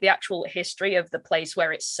into like the actual history of the place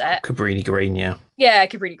where it's set. Cabrini Green, yeah,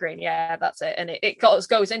 Cabrini Green, yeah, that's it. And it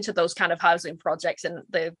goes into those kind of housing projects and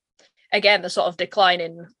the sort of decline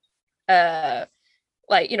in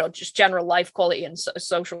like, you know, just general life quality and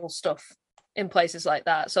social stuff in places like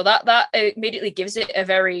that. So that immediately gives it a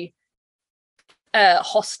very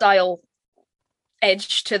hostile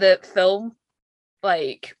edge to the film,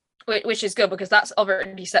 like, which is good because that's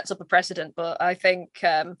already sets up a precedent. But I think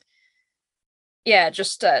Tony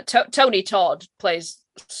Todd plays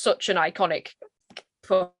such an iconic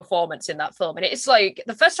performance in that film, and it's like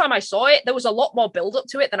the first time I saw it, there was a lot more build up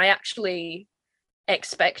to it than I actually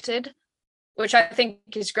expected, which I think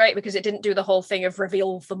is great because it didn't do the whole thing of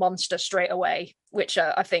reveal the monster straight away, which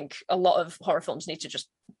I think a lot of horror films need to just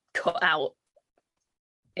cut out.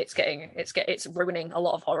 It's ruining a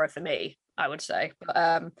lot of horror for me, I would say.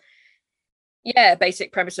 But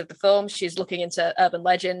basic premise of the film, she's looking into urban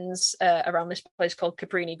legends around this place called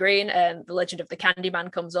Cabrini Green, and the legend of the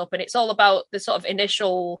Candyman comes up, and it's all about the sort of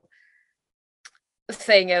initial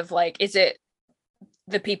thing of like, is it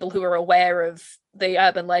the people who are aware of the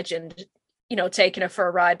urban legend, you know, taking her for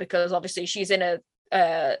a ride because obviously she's in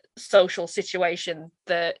a social situation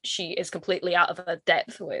that she is completely out of her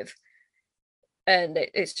depth with. And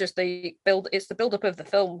it's just the build up of the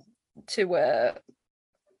film to where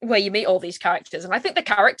you meet all these characters. And I think the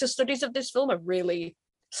character studies of this film are really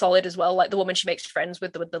solid as well. Like the woman she makes friends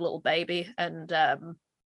with the little baby, and the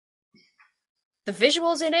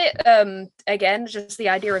visuals in it. Again, just the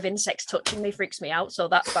idea of insects touching me freaks me out. So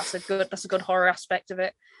that's a good horror aspect of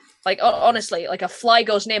it. Like honestly, like a fly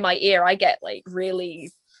goes near my ear, I get like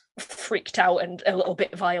really freaked out and a little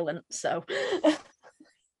bit violent. So.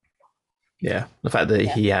 Yeah, the fact that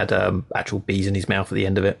he had actual bees in his mouth at the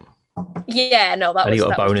end of it. Yeah, no, and he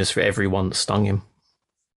got a bonus for everyone that stung him.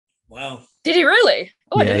 Wow. Did he really?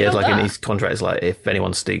 Oh, yeah, he had like in his contract, it's like if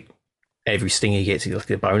anyone every sting he gets, he gets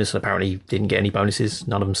a bonus, and apparently he didn't get any bonuses.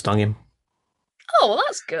 None of them stung him. Oh, well,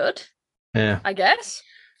 that's good. Yeah. I guess.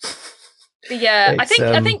 But yeah, I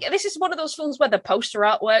think this is one of those films where the poster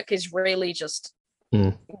artwork is really just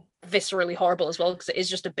viscerally horrible as well, because it is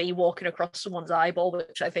just a bee walking across someone's eyeball,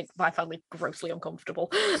 which I found grossly uncomfortable.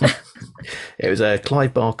 It was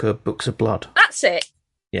Clive Barker, Books of Blood. That's it.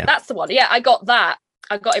 Yeah, that's the one. Yeah, I got that.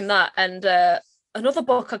 I got him that, and another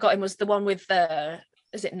book I got him was the one with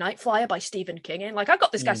is it Night Flyer by Stephen King in? Like, I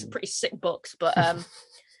got this guy some pretty sick books, but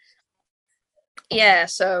yeah.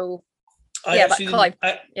 So I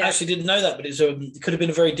actually didn't know that, but it could have been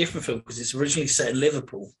a very different film because it's originally set in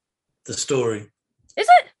Liverpool. The story. Is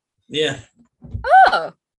it? Yeah.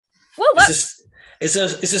 Oh, well, that's... It's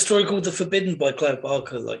a story called The Forbidden by Clive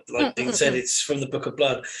Barker. Like Dean said, it's from the Book of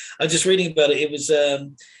Blood. I was just reading about it. It was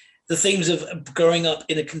the themes of growing up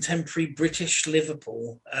in a contemporary British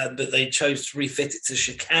Liverpool, but they chose to refit it to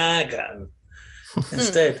Chicago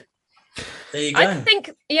instead. There you go. I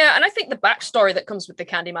think the backstory that comes with the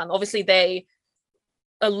Candyman, obviously they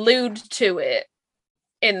allude to it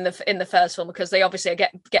in the first film because they obviously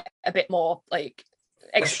get a bit more like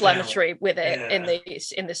explanatory with it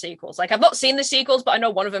in the sequels. Like, I've not seen the sequels, but I know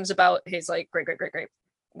one of them's about his like great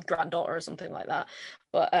granddaughter or something like that.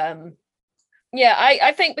 But I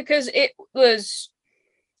think because it was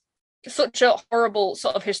such a horrible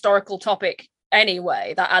sort of historical topic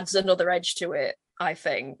anyway. That adds another edge to it, I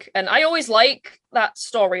think. And I always like that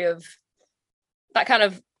story of that kind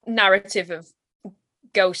of narrative of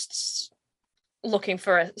ghosts looking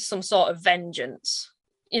for some sort of vengeance.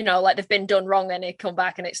 You know, like they've been done wrong and they come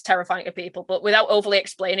back and it's terrifying to people, but without overly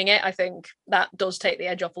explaining it, I think that does take the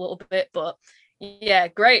edge off a little bit. But yeah,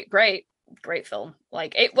 great film.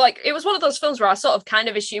 Like it was one of those films where I sort of kind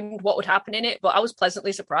of assumed what would happen in it, but I was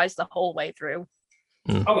pleasantly surprised the whole way through.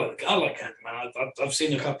 I like Candyman. I've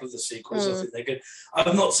seen a couple of the sequels. I think they're good.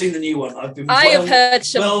 I've not seen the new one. I have heard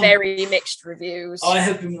some very mixed reviews. I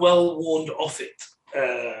have been well warned off it.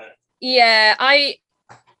 Yeah, I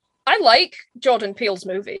like Jordan Peele's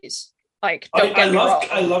movies. Like, don't get me wrong.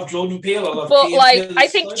 I love Jordan Peele. But like, I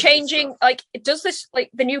think changing, like, does this, like,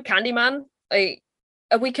 the new Candyman, like,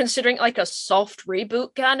 are we considering like a soft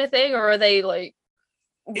reboot kind of thing, or are they like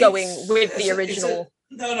going with the original?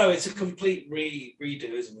 No, it's a complete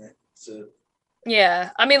redo, isn't it? Yeah,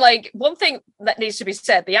 I mean, like, one thing that needs to be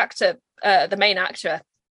said: the actor, the main actor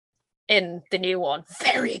in the new one,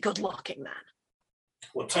 very good looking man.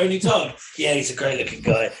 What, Tony Todd? Yeah, he's a great looking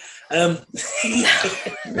guy. Yeah.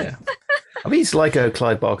 I mean, it's like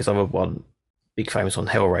Clive Barker's other one, big famous on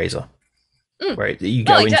Hellraiser, where you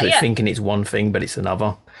go into it thinking it's one thing, but it's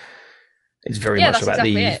another. It's very much about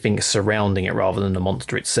the things surrounding it rather than the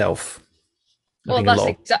monster itself. Well, that's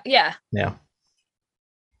exactly, yeah. Yeah.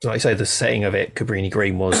 So like I say, the setting of it, Cabrini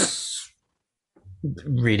Green, was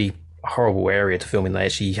really horrible area to film in. They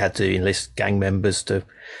actually had to enlist gang members to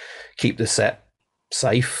keep the set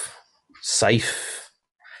safe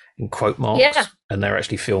in quote marks, and they're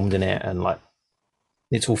actually filmed in it, and like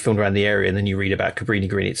it's all filmed around the area. And then you read about Cabrini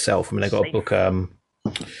Green itself. I mean, they got a book,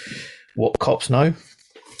 What Cops Know,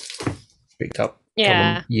 picked up a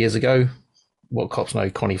couple of years ago. What Cops Know,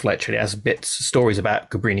 Connie Fletcher. It has stories about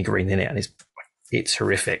Cabrini Green in it, and it's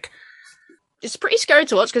horrific. It's pretty scary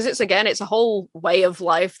to watch because it's a whole way of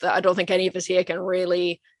life that I don't think any of us here can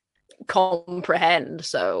really comprehend.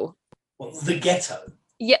 So, well, the ghetto.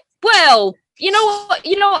 Yeah. Well, you know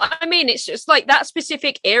what I mean. It's just like that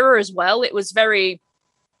specific era as well. It was very,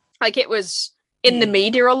 like, it was in the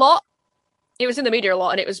media a lot. It was in the media a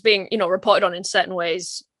lot, and it was being, reported on in certain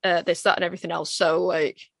ways. This, that, and everything else. So,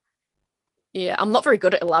 like, yeah, I'm not very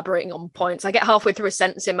good at elaborating on points. I get halfway through a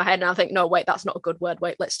sentence in my head and I think, no, wait, that's not a good word.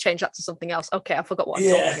 Wait, let's change that to something else. Okay, I forgot what I'm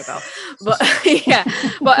talking about. But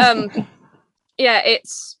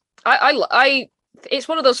it's it's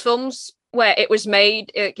one of those films where it was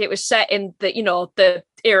made, it was set in the the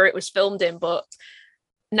era it was filmed in. But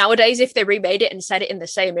nowadays, if they remade it and set it in the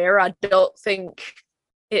same era, I don't think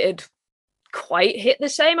it'd quite hit the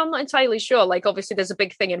same. I'm not entirely sure. Like, obviously there's a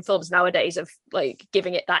big thing in films nowadays of like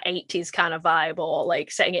giving it that 80s kind of vibe, or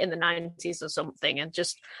like setting it in the 90s or something, and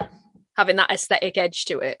just having that aesthetic edge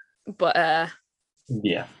to it. But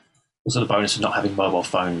yeah, also the bonus of not having mobile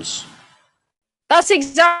phones. That's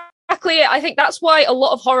exactly it. I think that's why a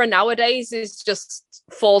lot of horror nowadays is just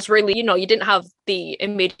falls really, you didn't have the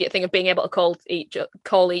immediate thing of being able to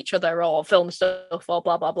call each other or film stuff or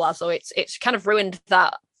blah blah blah, so it's kind of ruined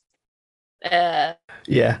that. Yeah,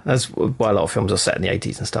 that's why a lot of films are set in the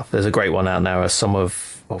 80s and stuff. There's a great one out now, a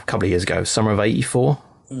couple of years ago, Summer of 84.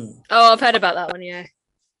 Oh, I've heard about that one.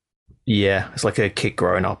 Yeah, it's like a kid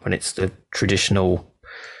growing up, and it's the traditional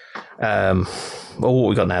what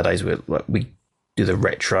we got nowadays, we do the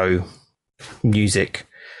retro music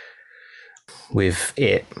with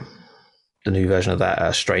it, the new version of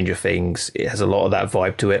that, Stranger Things. It has a lot of that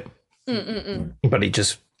vibe to it. But it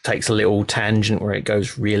just takes a little tangent where it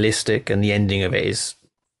goes realistic, and the ending of it is,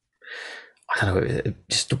 I don't know,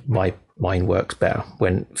 just my mind works better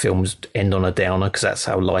when films end on a downer, because that's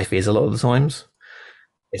how life is a lot of the times.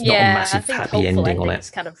 It's not a massive happy ending on it. It's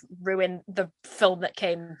kind of ruined the film that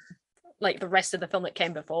came, like the rest of the film that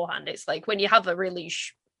came beforehand. It's like when you have a really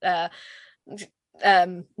not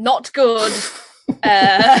good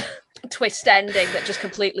twist ending that just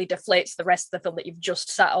completely deflates the rest of the film that you've just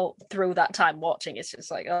sat through that time watching. It's just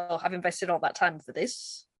like, oh, I've invested all that time for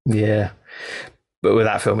this. Yeah, but with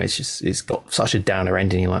that film, it's got such a downer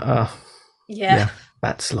ending. You're like, oh, yeah,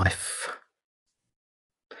 that's life.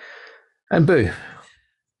 And Boo,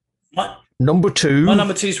 number two. My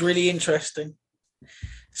number two is really interesting.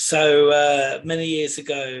 So many years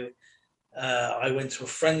ago, I went to a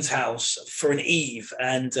friend's house for an eve,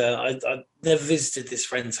 and I'd never visited this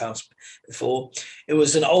friend's house before. It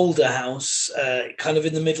was an older house, kind of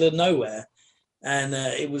in the middle of nowhere, and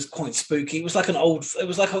it was quite spooky. It was like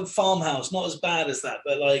a farmhouse, not as bad as that,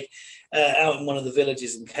 but like out in one of the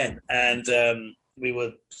villages in Kent. And we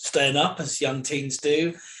were staying up as young teens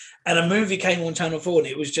do, and a movie came on Channel 4, and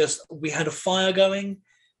it was just, we had a fire going.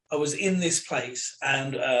 I was in this place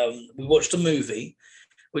and we watched a movie,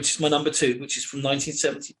 which is my number 2, which is from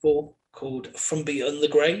 1974, called From Beyond the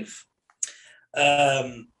Grave.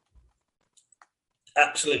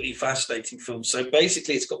 Absolutely fascinating film. So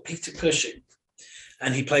basically, it's got Peter Cushing,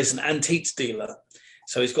 and he plays an antiques dealer.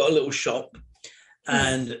 So he's got a little shop,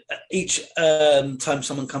 and each time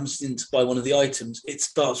someone comes in to buy one of the items, it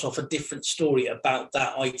starts off a different story about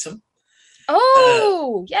that item.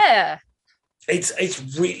 Oh, yeah. It's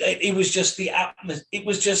really. It was just the atmosphere. It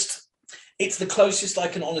was just. It's the closest I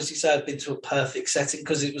can honestly say I've been to a perfect setting,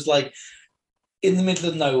 because it was like in the middle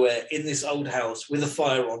of nowhere in this old house with a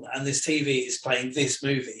fire on, and this TV is playing this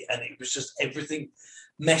movie, and it was just everything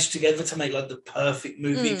meshed together to make like the perfect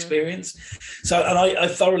movie experience. So, and I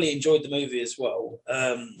thoroughly enjoyed the movie as well.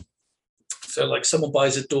 So like someone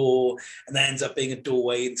buys a door, and that ends up being a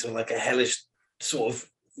doorway into like a hellish sort of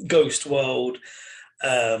ghost world.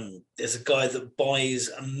 There's a guy that buys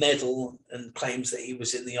a medal and claims that he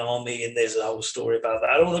was in the army, and there's a whole story about that.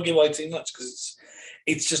 I don't want to give away too much because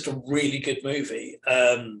it's just a really good movie.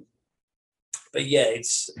 But yeah,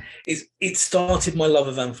 it started my love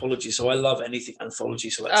of anthology, so I love anything anthology.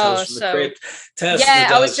 So like Tales from the Crypt, Tales from the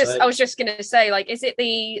Dark Side. I was just gonna say, like, is it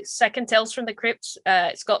the second Tales from the Crypt?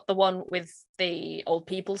 It's got the one with the old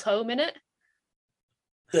people's home in it.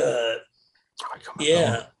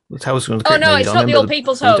 Yeah. Tales from the Oh Crypt, no, maybe. it's I not the remember old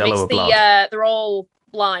people's home. It's Bordello of the Blood. they're all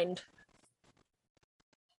blind.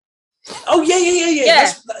 Oh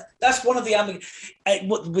yeah. That's one of the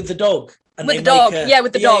with the dog. And With the dog,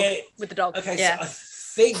 with the dog. Yeah. With the dog. Okay, yeah. so I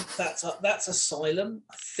think that's Asylum.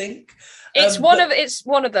 I think It's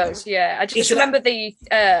one of those. Yeah, I just remember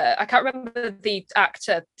I can't remember the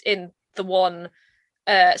actor in the one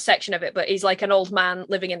section of it, but he's like an old man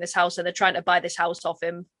living in this house, and they're trying to buy this house off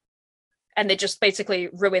him, and they just basically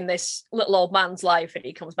ruin this little old man's life, and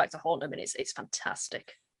he comes back to haunt him, and it's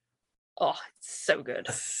fantastic. Oh, it's so good.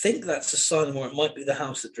 I think that's Asylum, or it might be The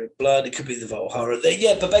House That Drank Blood. It could be the Valhalla.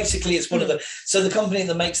 Yeah, but basically it's one of the. So the company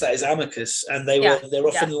that makes that is Amicus, and they're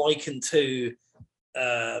often likened to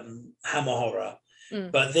Hammer Horror,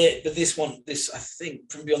 but this I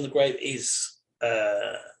think From Beyond the Grave is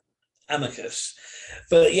Amicus.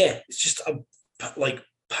 But yeah, it's just like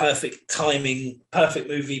perfect timing, perfect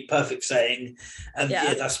movie, perfect setting, and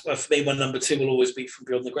that's for me. My number 2 will always be From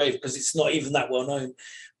Beyond the Grave, because it's not even that well known.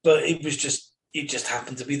 But it just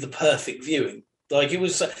happened to be the perfect viewing. Like it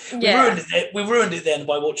was, we ruined it then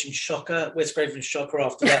by watching Shocker, Wes Craven's Shocker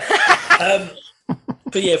after that.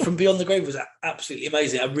 But yeah, From Beyond the Grave was absolutely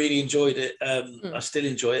amazing. I really enjoyed it. I still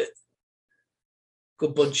enjoy it.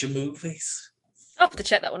 Good bunch of movies. I'll have to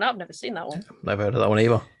check that one out. I've never seen that one. Never heard of that one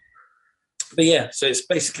either. But yeah, so it's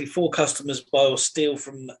basically 4 customers buy or steal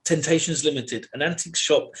from Temptations Limited, an antique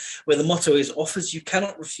shop where the motto is offers you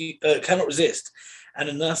cannot resist, and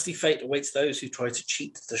a nasty fate awaits those who try to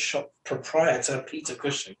cheat the shop proprietor, Peter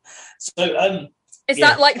Cushing. So, is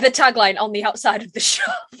that like the tagline on the outside of the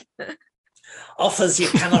shop? Offers you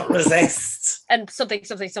cannot resist, and something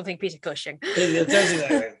Peter Cushing.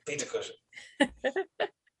 Peter Cushing.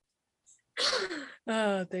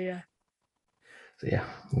 Oh dear. So yeah,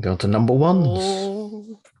 we'll go on to number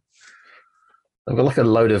 1s. I've got like a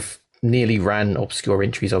load of nearly ran obscure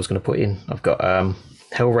entries I was going to put in. I've got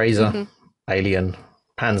Hellraiser, Alien,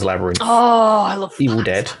 Pan's Labyrinth. Oh, I love Evil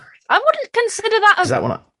Dead. I wouldn't consider that as that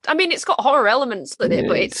one. I mean, it's got horror elements with it,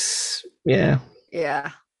 but it's yeah.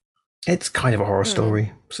 It's kind of a horror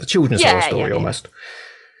story. It's a children's horror story almost.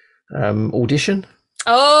 Audition.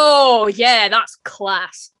 Oh yeah, that's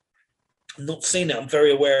class. Not seen it. I'm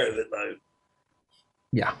very aware of it though.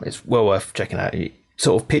 Yeah, it's well worth checking out. You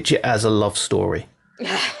sort of pitch it as a love story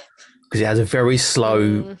because it has a very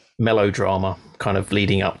slow melodrama kind of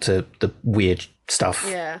leading up to the weird stuff.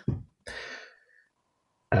 Yeah.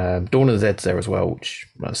 Dawn of the Dead's there as well, which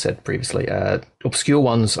I said previously. Obscure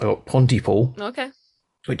ones, I got Pontypool. Okay.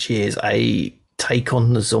 Which is a take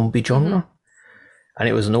on the zombie genre. And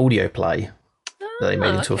it was an audio play that they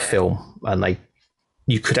made into a film. And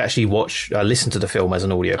you could actually listen to the film as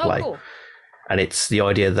an audio play. Cool. And it's the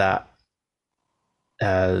idea that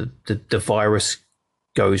the virus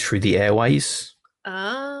goes through the airways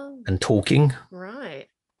and talking. Right.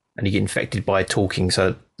 And you get infected by talking.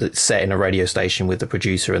 So it's set in a radio station with the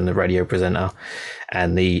producer and the radio presenter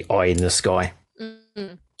and the eye in the sky.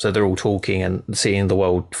 Mm-hmm. So they're all talking and seeing the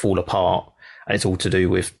world fall apart. And it's all to do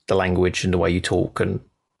with the language and the way you talk. And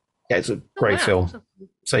yeah, it's a great film. Awesome.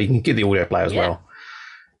 So you can get the audio play as well.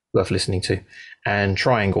 Worth listening to. And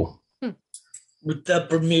Triangle. With the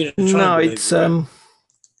Bermuda Triangle. No, it's so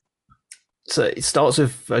it starts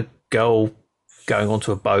with a girl going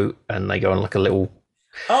onto a boat and they go on like a little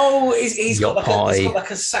Oh, he's got Yacht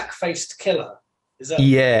like a sack-faced killer. Is that?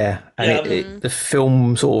 Yeah, and Yeah. the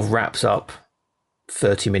film sort of wraps up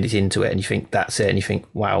 30 minutes into it, and you think that's it, and you think,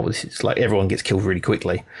 wow, this is like everyone gets killed really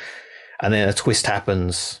quickly, and then a twist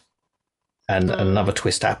happens, and another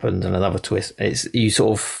twist happens, and another twist.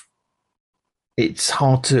 It's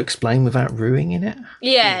hard to explain without ruining it.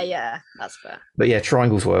 Yeah, that's fair. But yeah,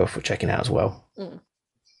 Triangle's worth checking out as well.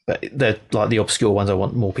 But they're like the obscure ones I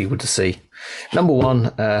want more people to see. Number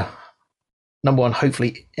one,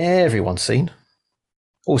 hopefully everyone's seen.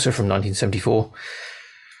 Also from 1974,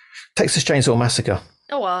 Texas Chainsaw Massacre.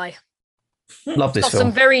 Oh, I Love this got film.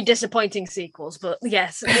 some very disappointing sequels, but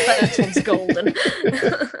yes, the first one's golden.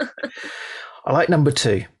 I like number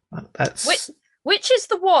two. That's Which is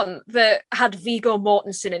the one that had Viggo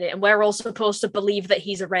Mortensen in it, and we're all supposed to believe that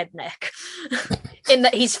he's a redneck, in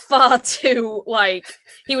that he's far too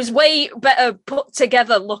he was way better put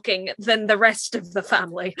together looking than the rest of the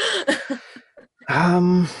family.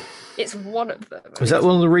 It's one of them. Was that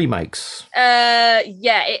one of the remakes? Yeah,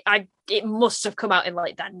 it must have come out in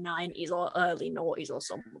like the 90s or early noughties or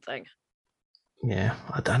something. Yeah,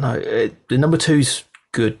 I don't know. The number two's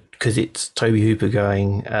good because it's Toby Hooper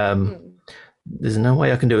going. There's no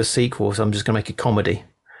way I can do a sequel, so I'm just going to make a comedy.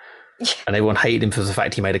 And everyone hated him for the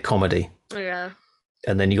fact he made a comedy. Yeah.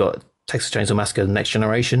 And then you got Texas Chainsaw Massacre: The Next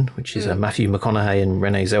Generation, which is Matthew McConaughey and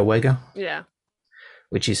Renee Zellweger. Yeah.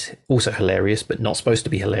 Which is also hilarious, but not supposed to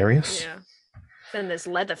be hilarious. Yeah. Then there's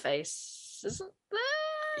Leatherface, isn't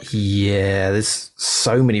there? Yeah, there's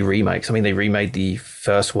so many remakes. I mean, they remade the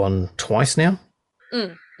first one twice now.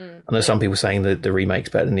 I know some people saying that the remake's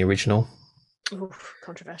better than the original. Oof,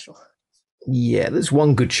 controversial. Yeah, there's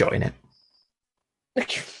one good shot in it.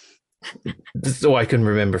 That's all I can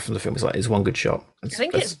remember from the film. It's like there's one good shot. I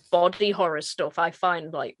think it's body horror stuff I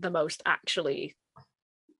find like the most actually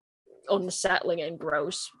unsettling and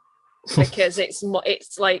gross, because it's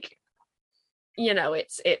like, you know,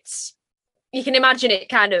 it's you can imagine it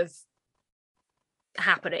kind of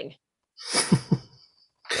happening.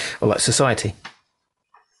 Well, like Society.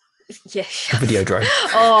 Yeah. Videodrome.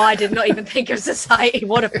 Oh, I did not even think of Society.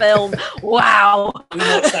 What a film. Wow. We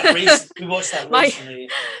watched that recently.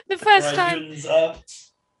 The first time.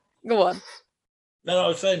 Go on. No, I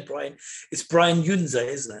was saying Brian. It's Brian Yunza,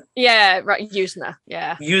 isn't it? Yeah, right. Yuzna.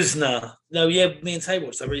 Yeah. Yuzna. No, yeah, me and Tay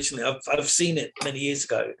watched that recently. I've seen it many years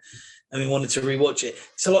ago, and we wanted to rewatch it.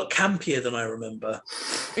 It's a lot campier than I remember.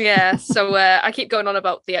 Yeah. So I keep going on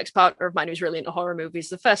about the ex-partner of mine who's really into horror movies.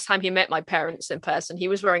 The first time he met my parents in person, he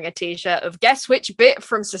was wearing a T-shirt of guess which bit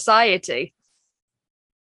from Society.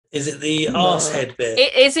 Is it the arse head bit?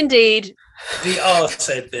 It is indeed. The arse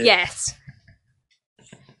head bit. Yes.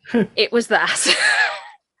 It was that.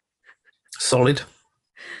 Solid.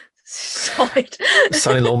 Solid.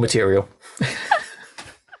 Son-in-law material.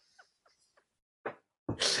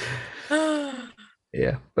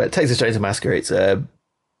 Yeah, but Texas Chainsaw Massacre, it's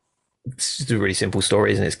just a really simple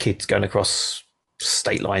story, isn't it? It's kids going across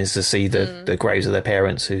state lines to see the graves of their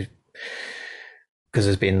parents, because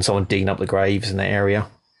there's been someone digging up the graves in the area.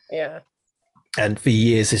 Yeah. And for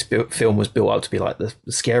years, this film was built up to be like the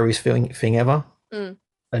scariest thing ever.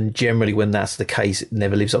 And generally, when that's the case, it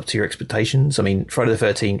never lives up to your expectations. I mean, Friday the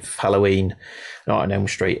 13th, Halloween, Night on Elm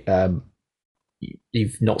Street,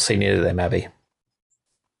 you've not seen any of them, have you?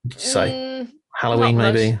 Did you say? Halloween,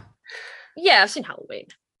 maybe? Yeah, I've seen Halloween.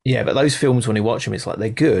 Yeah, but those films, when you watch them, it's like they're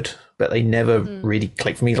good, but they never really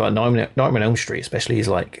click for me. Like Nightmare on Elm Street, especially, is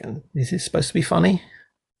like, is this supposed to be funny?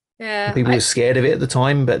 Yeah. And people were scared of it at the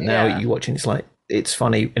time, but now you watch it, it's like, it's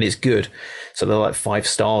funny and it's good. So they're like 5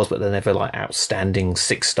 stars, but they're never like outstanding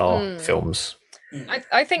 6-star films.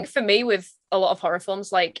 I think for me, with a lot of horror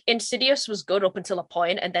films, like Insidious was good up until a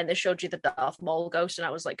point, and then they showed you the Darth Maul ghost, and I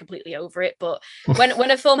was like completely over it. But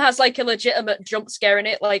when a film has like a legitimate jump scare in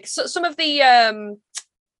it, like some of the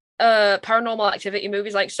Paranormal Activity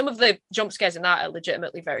movies, like some of the jump scares in that are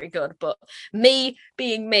legitimately very good. But me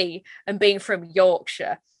being me and being from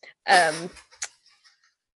Yorkshire,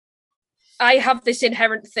 I have this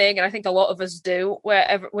inherent thing, and I think a lot of us do,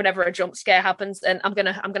 whenever a jump scare happens, and I'm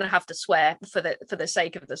gonna have to swear for the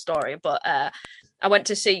sake of the story, but I went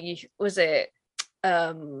to see, was it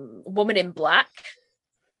Woman in Black,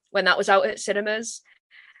 when that was out at cinemas,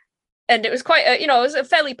 and it was quite it was a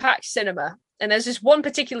fairly packed cinema, and there's this one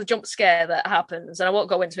particular jump scare that happens, and I won't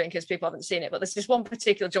go into it in case people haven't seen it, but there's this one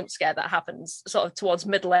particular jump scare that happens sort of towards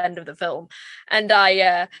middle end of the film, and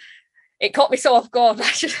it caught me so off guard.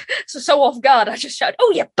 I just shouted,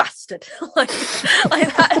 "Oh, you bastard!" like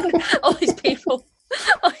that. And all these people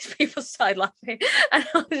started laughing, and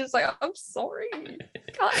I was just like, "I'm sorry,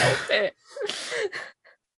 can't help it."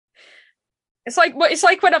 It's like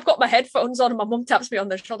when I've got my headphones on and my mum taps me on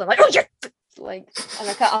the shoulder, like, oh yeah, like,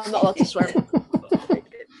 and I'm not allowed to swear.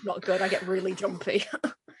 It's not good. I get really jumpy.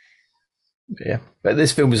 Yeah, but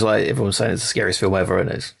this film is like everyone's saying it's the scariest film ever, and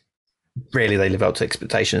it's really they live up to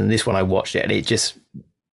expectation. And this one I watched it, and it just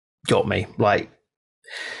got me. Like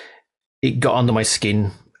it got under my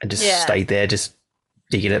skin and just stayed there, just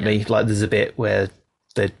digging at me. Like there's a bit where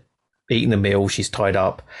they're eating the meal, she's tied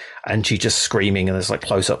up, and she's just screaming, and there's like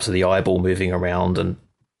close-ups of the eyeball moving around, and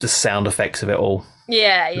the sound effects of it all.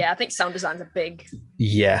 Yeah. I think sound design's a big.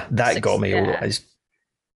 Yeah, that got me. It's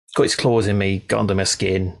got its claws in me, got under my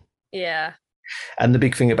skin. Yeah. And the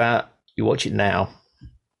big thing about you watch it now,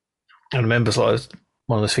 I remember sort of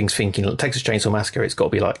one of those things thinking, like, Texas Chainsaw Massacre, it's got to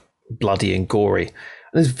be like bloody and gory. And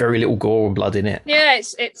there's very little gore and blood in it. Yeah,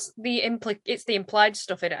 it's the implied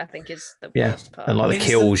stuff in it, I think, is the worst part. And like the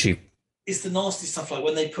kills, it's the nasty stuff, like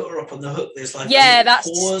when they put her up on the hook. There's like that's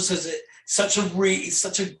pause. It's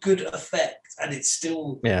such a good effect, and it's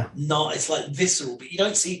still not. It's like visceral, but you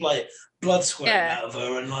don't see like blood squirting out of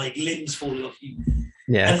her and like limbs falling off you.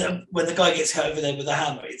 Yeah, and when the guy gets hit over there with a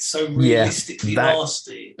hammer, it's so realistically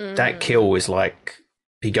nasty. That kill is like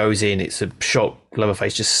he goes in. It's a shot.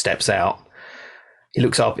 Leatherface just steps out. He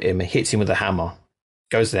looks up at him, hits him with a hammer,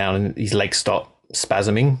 goes down, and his legs start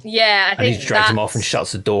spasming. Yeah, and he drags him off and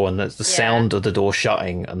shuts the door, and the sound of the door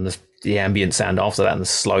shutting and the ambient sound after that, and the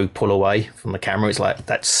slow pull away from the camera. It's like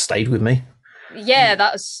that stayed with me. Yeah,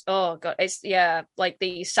 that's it's like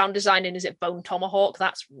the sound design in Is It Bone Tomahawk?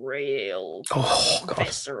 That's real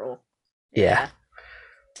visceral. Yeah.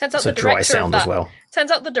 Turns out it's a dry sound as well. Turns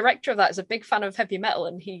out the director of that is a big fan of heavy metal,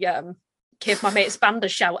 and he gave my mate's band a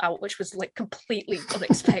shout out, which was like completely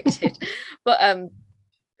unexpected. But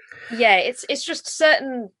it's just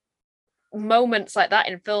certain moments like that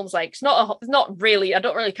in films. Like it's not really, I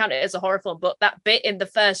don't really count it as a horror film, but that bit in the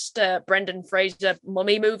first Brendan Fraser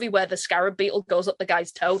Mummy movie where the scarab beetle goes up the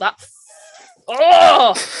guy's toe, like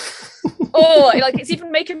it's even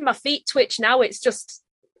making my feet twitch now. It's just,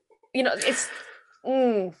 it's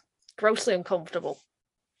grossly uncomfortable.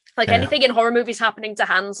 Like anything in horror movies happening to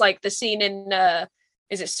hands, like the scene in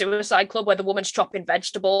is it Suicide Club where the woman's chopping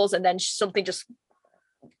vegetables and then something just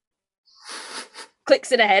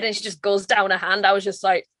clicks in her head and she just goes down her hand. I was just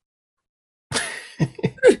like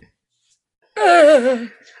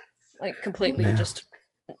like completely just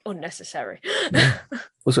unnecessary.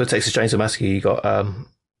 Also, Texas Chainsaw Massacre, you got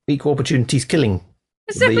equal opportunities killing.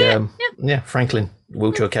 Franklin, the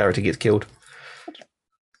wheelchair character, gets killed.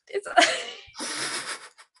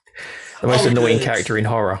 The most annoying character in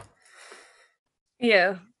horror.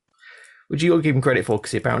 Yeah. Which you got to give him credit for,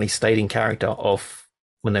 because he apparently stayed in character off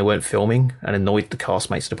when they weren't filming and annoyed the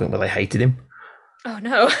castmates to the point where they hated him. Oh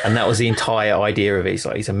no. And that was the entire idea of it. He's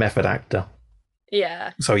like, he's a method actor.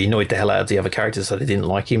 Yeah. So he annoyed the hell out of the other characters, so they didn't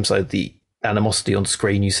like him. So the animosity on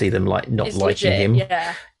screen, you see them like not it's liking legit, him.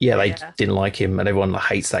 Yeah. They didn't like him, and everyone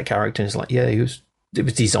hates that character. And it's like, it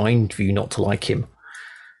was designed for you not to like him.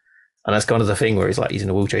 And that's kind of the thing where he's like, he's in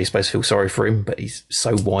a wheelchair, you're supposed to feel sorry for him, but he's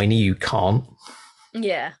so whiny you can't.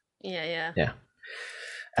 Yeah.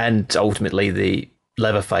 And ultimately, the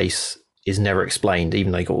Leatherface is never explained,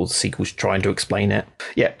 even though you got all the sequels trying to explain it.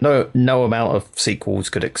 Yeah, no amount of sequels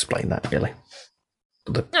could explain that, really.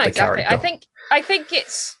 The exactly. character. I think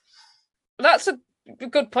that's a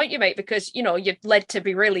good point you make, because you're led to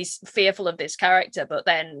be really fearful of this character, but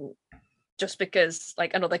then just because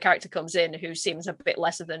like another character comes in who seems a bit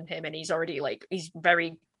lesser than him, and he's already like he's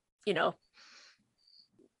very and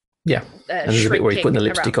there's a bit where he's putting the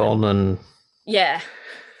lipstick on and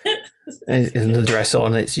and the dress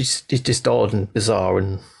on. It's just odd and bizarre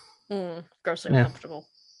and grossly uncomfortable.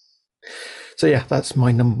 So that's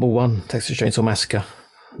my number one, Texas Chainsaw Massacre.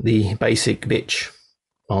 The basic bitch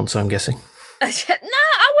answer, I'm guessing. No,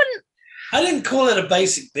 I wouldn't. I didn't call it a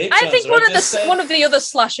basic bitch. I think one of the other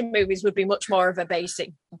slasher movies would be much more of a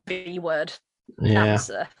basic B word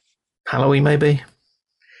answer. Halloween, maybe.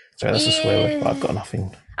 Sorry, that's a swear word, but I've got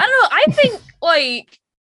nothing. I don't know. I think like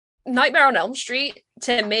Nightmare on Elm Street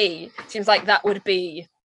to me seems like that would be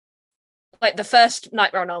like the first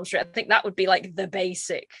Nightmare on Elm Street. I think that would be like the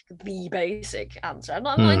basic answer. I'm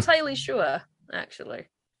not entirely sure, actually.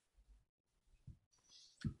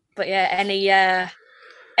 But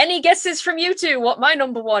any guesses from you two what my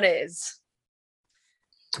number one is?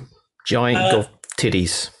 Giant goth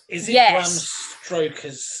titties. Is it Bram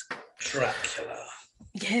Stoker's Dracula?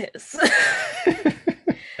 Yes.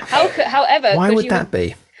 However, why would that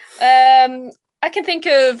be? I can think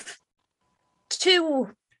of two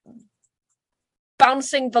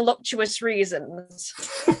bouncing voluptuous reasons.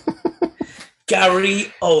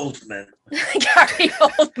 Gary Oldman. Gary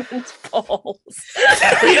Oldman's balls.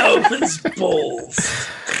 Gary Oldman's balls.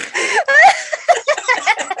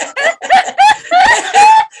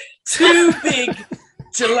 Two big,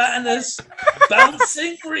 gelatinous,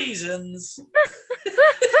 bouncing reasons.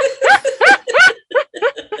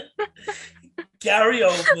 Gary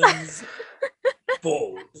Oldman's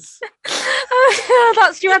balls.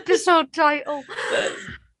 That's your episode title.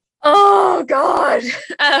 Oh God.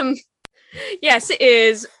 Yes, it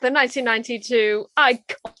is the 1992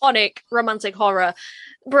 iconic romantic horror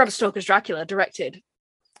Bram Stoker's Dracula, directed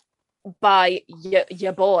by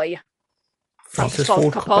your boy Francis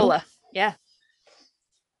Ford Coppola. Yeah,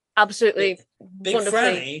 absolutely Big wonderfully.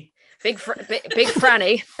 Franny. Big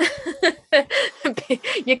Franny.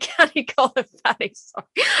 You can't call her Fanny. Sorry,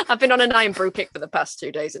 I've been on an iron brew kick for the past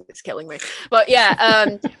 2 days and it's killing me. But yeah,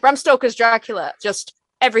 Bram Stoker's Dracula. Just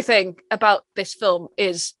everything about this film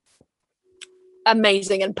is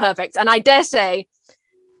amazing and perfect, and I dare say,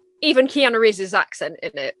 even Keanu Reeves' accent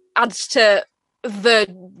in it adds to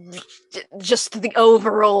the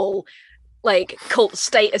overall like cult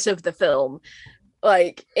status of the film.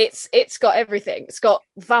 Like it's got everything. It's got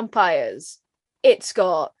vampires. It's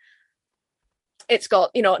got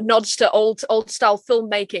nods to old style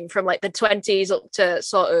filmmaking from like the 20s up to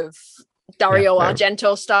sort of Dario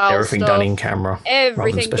Argento style. Everything stuff. done in camera.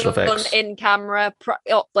 Everything special done effects. in camera,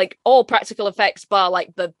 like all practical effects, bar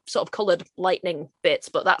like the sort of coloured lightning bits.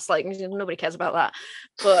 But that's like nobody cares about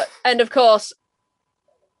that. And of course,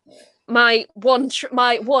 my one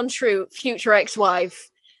true future ex-wife,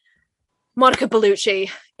 Monica Bellucci,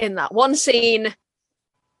 in that one scene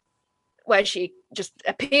where she just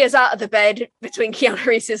appears out of the bed between Keanu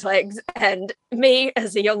Reeves' legs, and me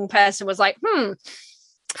as a young person was like,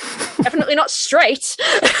 definitely not straight.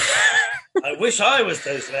 I wish I was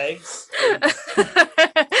those legs.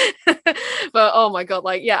 But oh my God,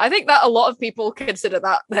 like, yeah, I think that a lot of people consider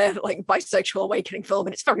that their like bisexual awakening film,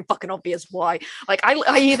 and it's very fucking obvious why. Like,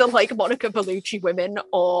 I either like Monica Bellucci women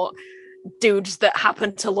or dudes that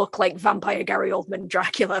happen to look like vampire Gary Oldman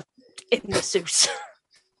Dracula in the suits.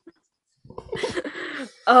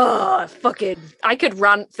 Oh, fucking, I could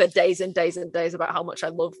rant for days and days and days about how much I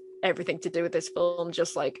love everything to do with this film.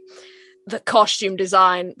 Just like the costume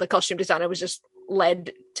designer was just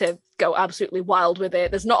led to go absolutely wild with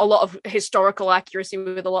it. There's not a lot of historical accuracy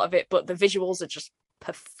with a lot of it, but the visuals are just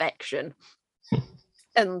perfection.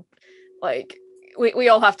 And like we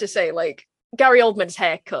all have to say, like, Gary Oldman's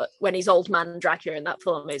haircut when he's old man Dracula in that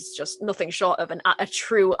film is just nothing short of a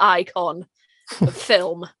true icon of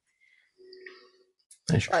film.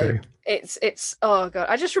 That's true. It's oh God,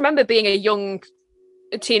 I just remember being a young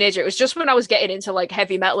teenager. It was just when I was getting into like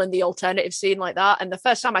heavy metal and the alternative scene like that, and the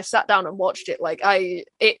first time I sat down and watched it, like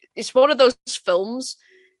it's one of those films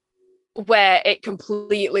where it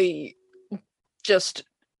completely just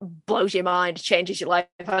blows your mind, changes your life.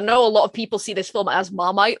 I know a lot of people see this film as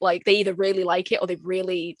Marmite, like they either really like it or they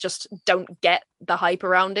really just don't get the hype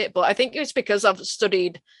around it. But I think it's because I've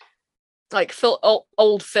studied like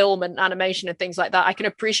old film and animation and things like that. I can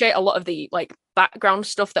appreciate a lot of the like background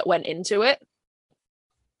stuff that went into it.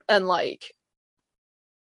 And like,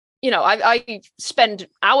 you know, I spend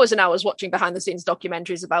hours and hours watching behind the scenes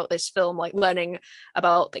documentaries about this film, like learning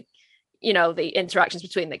about the, you know, the interactions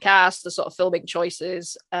between the cast, the sort of filming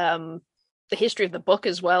choices, the history of the book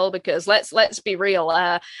as well, because let's be real,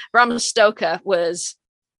 Bram Stoker was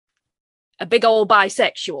a big old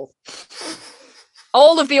bisexual.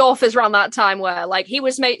 All of the authors around that time were like, he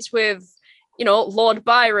was mates with, you know, Lord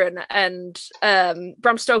Byron, and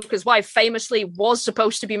Bram Stoker's wife famously was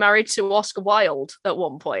supposed to be married to Oscar Wilde at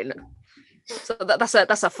one point. So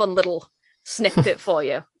that's a fun little snippet for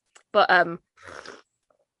you. But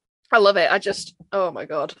I love it. I just, oh my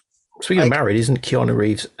God. Speaking of married, isn't Keanu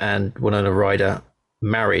Reeves and Winona Ryder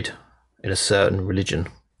married in a certain religion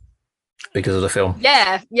because of the film?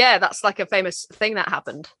 Yeah, that's like a famous thing that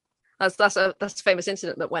happened. That's a famous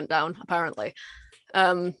incident that went down, apparently.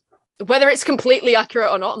 Whether it's completely accurate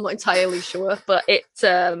or not, I'm not entirely sure, but it,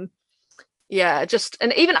 yeah, just,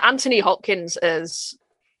 and even Anthony Hopkins as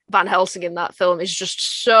Van Helsing in that film is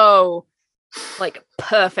just so, like,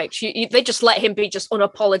 perfect. They just let him be just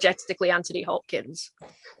unapologetically Anthony Hopkins.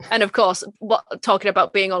 And of course, talking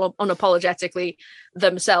about being unapologetically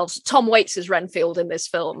themselves, Tom Waits' Renfield in this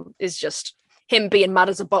film is just him being mad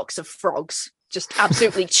as a box of frogs, just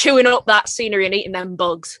absolutely chewing up that scenery and eating them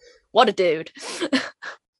bugs. What a dude.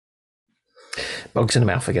 Bugs in the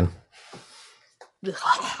mouth again.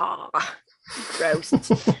 Gross.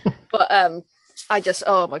 But I just,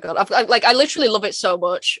 oh my God, I literally love it so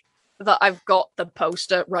much that I've got the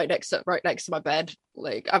poster right next to my bed.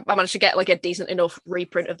 Like I managed to get like a decent enough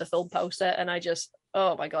reprint of the film poster, and I just,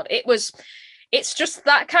 oh my god, it's just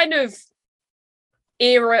that kind of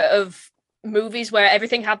era of movies where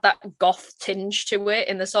everything had that goth tinge to it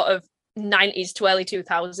in the sort of 90s to early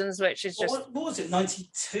 2000s, which is just what was it,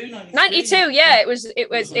 92, 92? Yeah,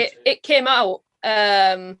 it came out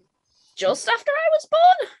just after I was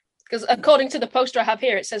born, because according to the poster I have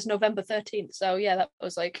here, it says November 13th. So yeah, that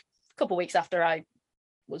was like a couple of weeks after I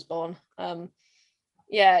was born. I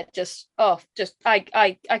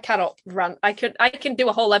cannot rant. I can do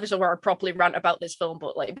a whole episode where I properly rant about this film,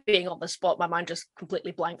 but like being on the spot, my mind just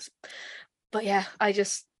completely blanks. But yeah,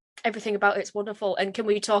 everything about it's wonderful. And can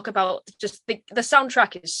we talk about just the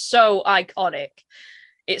soundtrack is so iconic.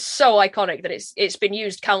 It's so iconic that it's been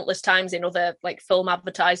used countless times in other like film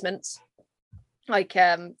advertisements. Like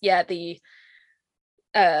the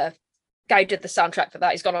guy who did the soundtrack for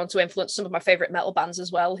that, he's gone on to influence some of my favorite metal bands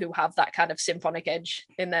as well, who have that kind of symphonic edge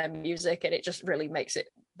in their music, and it just really makes it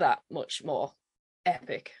that much more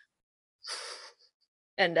epic.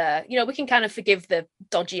 And we can kind of forgive the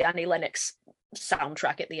dodgy Annie Lennox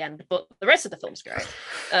soundtrack at the end, but the rest of the film's great.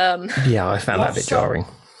 Yeah, I found that a bit jarring.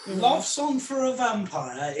 Love Song for a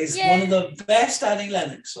Vampire is one of the best Annie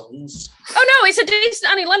Lennox songs. Oh no, it's a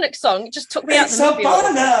decent Annie Lennox song. It just took me out It's the a movie.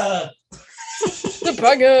 banger! The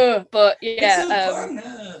banger! But yeah, It's a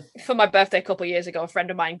banger! For my birthday a couple of years ago, a friend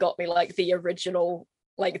of mine got me like the original,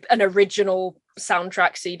 like an original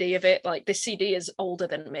soundtrack CD of it. Like this CD is older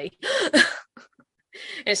than me.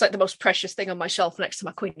 It's like the most precious thing on my shelf next to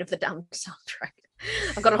my Queen of the Damned soundtrack.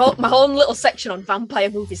 I've got my whole little section on vampire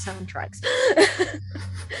movie soundtracks.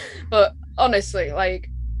 But honestly, like,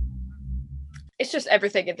 it's just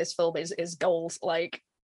everything in this film is gold. Like,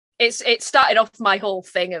 it started off my whole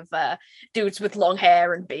thing of dudes with long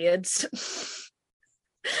hair and beards.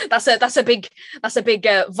 that's a big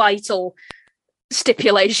vital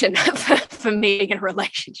stipulation for me in a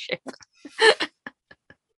relationship.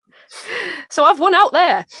 So I've won out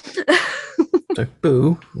there. So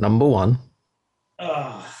boo, number one.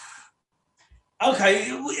 Okay,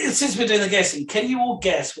 since we're doing the guessing, can you all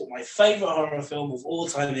guess what my favourite horror film of all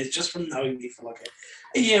time is, just from knowing me for like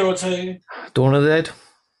a year or two? Dawn of the Dead.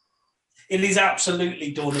 It is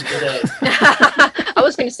absolutely Dawn of the Dead. I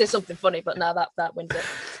was going to say something funny, but now that wins it.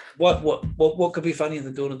 What could be funnier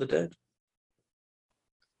than Dawn of the Dead?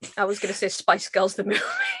 I was going to say Spice Girls the movie.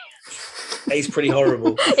 It's pretty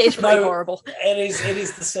horrible. It's pretty horrible. It is the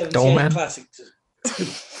 70s classic.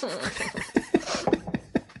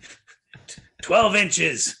 12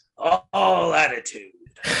 inches, all attitude.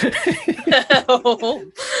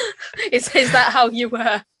 Is that how you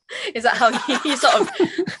were? Is that how you sort of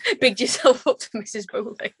bigged yourself up to Mrs.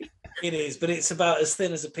 Bowley? It is, but it's about as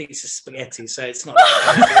thin as a piece of spaghetti, so it's not.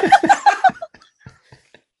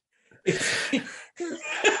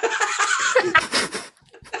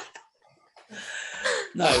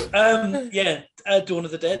 No, Dawn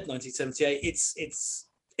of the Dead, 1978. It's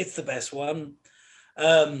the best one.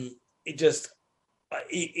 It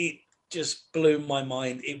just blew my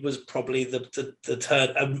mind. It was probably the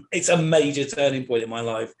turn. It's a major turning point in my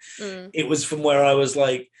life. It was from where I was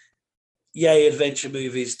like, yay, adventure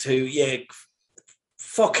movies, to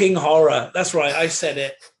fucking horror. That's right, I said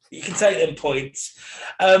it. You can take them points.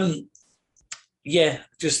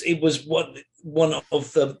 It was one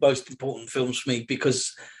of the most important films for me,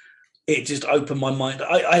 because it just opened my mind.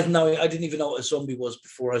 I didn't even know what a zombie was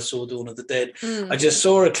before I saw Dawn of the Dead. I just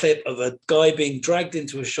saw a clip of a guy being dragged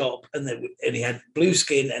into a shop, and he had blue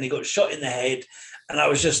skin, and he got shot in the head, and I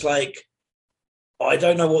was just like, I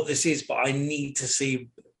don't know what this is, but I need to see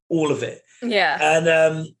all of it. Yeah. And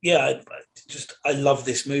I love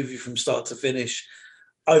this movie from start to finish.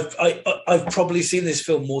 I've probably seen this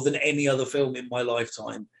film more than any other film in my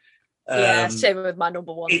lifetime. Same with my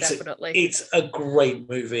number one, definitely. It's a great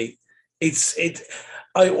movie.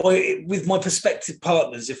 With my prospective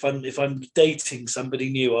partners, if I'm dating somebody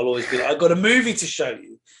new, I'll always be like, I've got a movie to show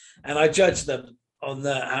you, and I judge them on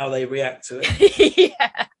how they react to it.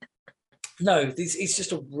 Yeah. No, it's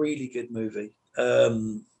just a really good movie.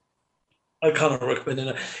 I can't recommend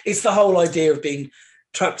it. It's the whole idea of being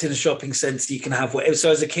trapped in a shopping centre. You can have whatever.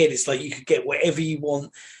 So as a kid, it's like you could get whatever you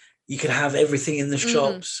want. You could have everything in the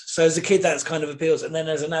shops. So as a kid, that's kind of appeals. And then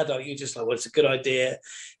as an adult, you're just like, well, it's a good idea.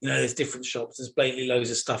 You know, there's different shops. There's blatantly loads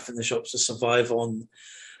of stuff in the shops to survive on.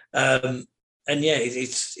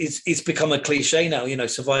 It's become a cliche now, you know,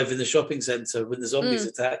 survive in the shopping centre when the zombies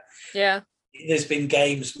attack. Yeah. There's been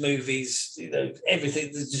games, movies, you know,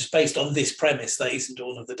 everything that's just based on this premise that isn't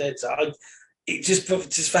Dawn of the Dead. So just for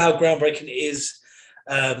how groundbreaking it is,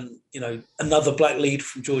 Another black lead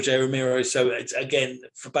from George A. Romero. So it's, again,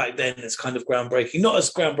 for back then, it's kind of groundbreaking. Not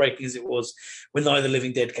as groundbreaking as it was when Night of the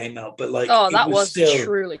Living Dead came out, but like, that it was still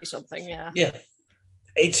truly something. Yeah. Yeah,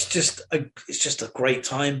 it's just a great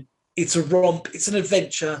time. It's a romp. It's an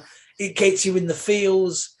adventure. It gets you in the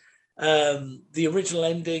feels. The original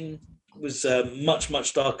ending was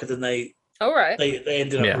much darker than they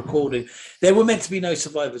ended up recording. There were meant to be no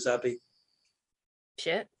survivors, Abby.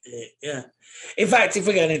 Shit. Yeah. In fact, if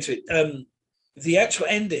we're getting into it, the actual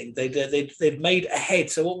ending, they'd made ahead.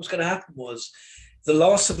 So what was going to happen was the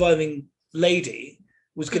last surviving lady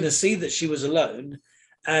was going to see that she was alone,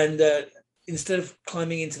 and instead of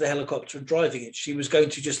climbing into the helicopter and driving it, she was going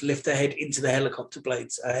to just lift her head into the helicopter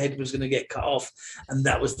blades. Her head was going to get cut off, and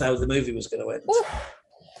that was how the movie was going to end. Ooh.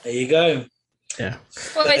 There you go. Yeah.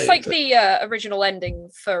 Well, it's like the original ending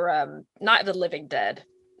for Night of the Living Dead.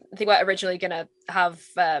 They were originally going to have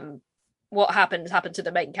what happened to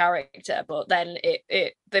the main character, but then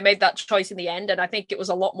they made that choice in the end, and I think it was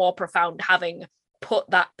a lot more profound having put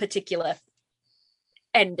that particular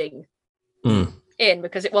ending in,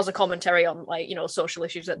 because it was a commentary on, like, social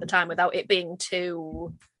issues at the time without it being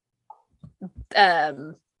too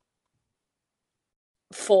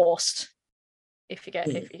forced, if you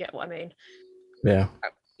get what I mean. Yeah.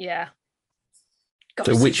 Gosh,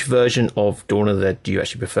 so which version of Dawn of the Dead do you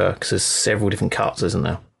actually prefer? Because there's several different cuts, isn't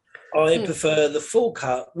there? I prefer the full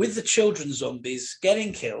cut with the children zombies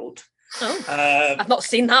getting killed. I've not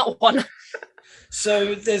seen that one.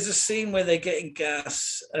 So there's a scene where they're getting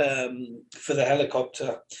gas for the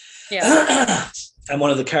helicopter. Yeah. And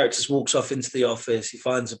one of the characters walks off into the office. He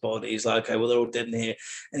finds a body. He's like, okay, well, they're all dead in here.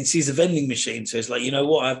 And he sees a vending machine. So he's like, you know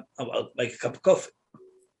what? I'll make a cup of coffee.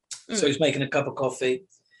 So he's making a cup of coffee,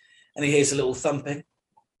 and he hears a little thumping.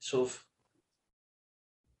 Sort of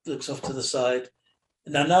looks off to the side.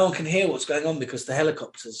 And now no one can hear what's going on because the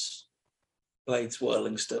helicopter's blades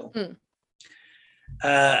whirling still.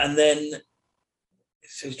 And then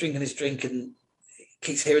so he's drinking his drink and he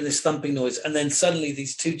keeps hearing this thumping noise. And then suddenly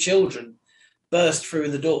these two children burst through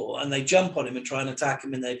the door and they jump on him and try and attack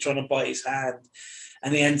him, and they're trying to bite his hand.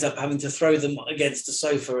 And he ends up having to throw them against the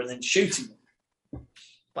sofa and then shooting them.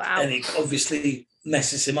 Wow. And it obviously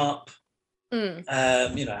messes him up,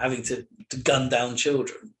 having to gun down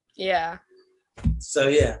children. Yeah. So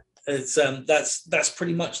yeah, it's that's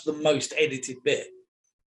pretty much the most edited bit.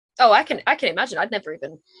 Oh, I can imagine. I'd never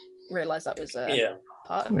even realised that was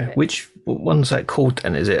part of it. Which one's that called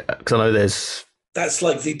then? Is it? Because I know that's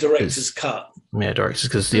like the director's cut. Yeah, director's,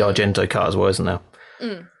 because the Argento cut as well, isn't there?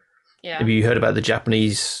 Yeah. Have you heard about the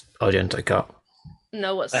Japanese Argento cut?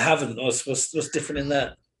 No, I haven't. What's different in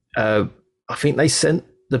that? I think they sent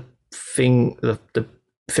the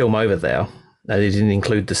film over there. They didn't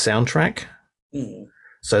include the soundtrack.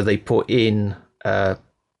 So they put in Argento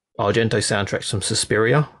soundtracks from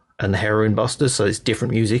Suspiria and the Heroin Busters, so it's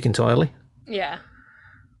different music entirely. Yeah.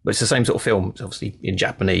 But it's the same sort of film. It's obviously in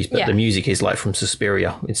Japanese, but the music is like from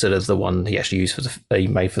Suspiria instead of the one he actually used he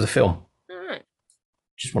made for the film. All right.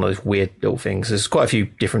 Just one of those weird little things. There's quite a few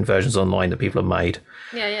different versions online that people have made.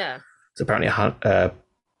 Yeah. It's apparently a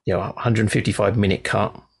 155-minute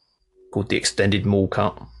cut called the Extended Mall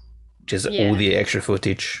Cut, which is all the extra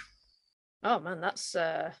footage. Oh man, that's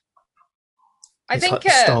I it's think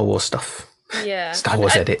like Star Wars stuff. Yeah. Star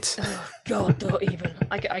Wars edits. Oh God, don't even.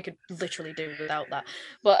 I could literally do without that.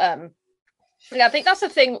 But I think that's the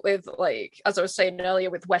thing with, like, as I was saying earlier,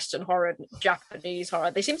 with Western horror and Japanese horror,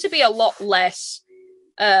 they seem to be a lot less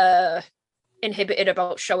inhibited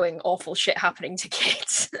about showing awful shit happening to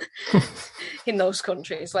kids in those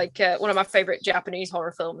countries. Like one of my favorite Japanese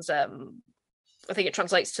horror films, I think it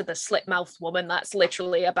translates to The Slit-Mouthed Woman. That's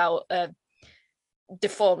literally about a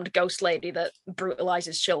deformed ghost lady that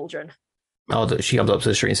brutalizes children. Oh, she comes up to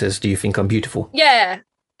the street and says, "Do you think I'm beautiful?" Yeah.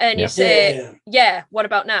 And you say, yeah, what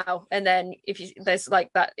about now? And then there's like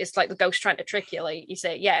that, it's like the ghost trying to trick you. Like you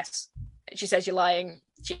say, yes. She says you're lying.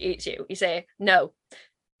 She eats you. You say, no,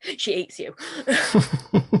 she eats you.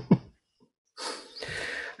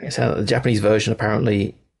 So the Japanese version,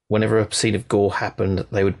 apparently, whenever a scene of gore happened,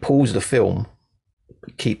 they would pause the film,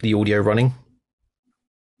 keep the audio running.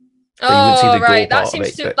 So right. That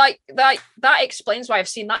seems to that explains why I've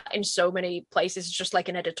seen that in so many places. It's just like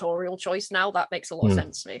an editorial choice now. That makes a lot of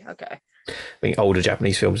sense to me. Okay. I think older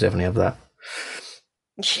Japanese films definitely have that.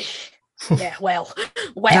 Yeah, well.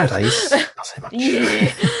 Nowadays, not so much.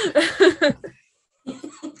 Yeah.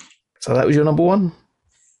 So that was your number one?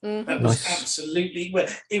 That was absolutely... Well,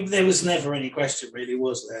 there was never any question, really,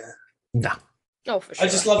 was there? Nah. Oh, for sure. I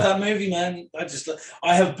just love that movie, man.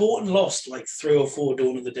 I have bought and lost like 3 or 4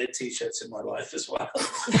 Dawn of the Dead t-shirts in my life as well.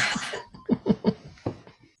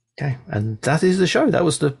 Okay, and that is the show. That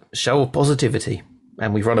was the show of positivity.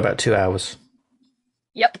 And we've run about 2 hours.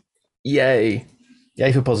 Yep. Yay.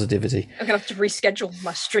 Yay for positivity. I'm going to have to reschedule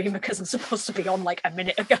my stream because I'm supposed to be on like a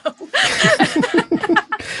minute ago.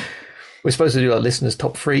 We're supposed to do our listeners'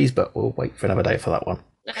 top threes, but we'll wait for another day for that one.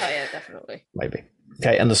 Oh, yeah, definitely. Maybe.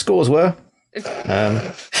 Okay, and the scores were?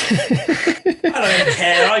 I don't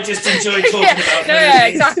care. I just enjoy talking about no, movies. yeah,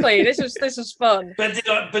 exactly. This was fun. But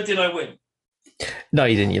did I win? No,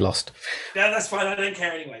 you didn't. You lost. Yeah, that's fine. I don't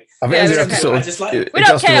care anyway. I think Yeah, we we have don't to care. sort I of just like- We don't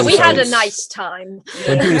adjust the care. We rules. had a nice time.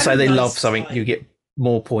 When people say they Nice love something, time. you get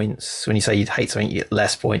more points. When you say you hate something, you get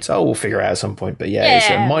less points. Oh, we'll figure it out at some point. But yeah, it's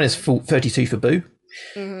Yeah. minus 32 for Boo,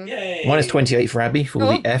 Mhm. Yay. minus 28 for Abby for all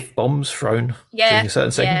Oh. the F bombs thrown Yeah, during a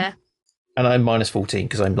certain segment. yeah. And I'm minus 14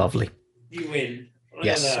 because I'm lovely. You win. Look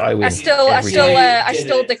Yes, at that. I win. I still every time. I Did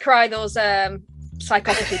still it. decry those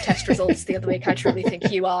psychopathy test results the other week. I truly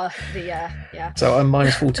think you are the yeah. So I'm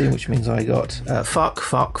minus 14, which means I got fuck,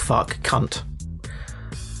 cunt.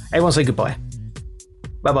 Everyone say goodbye.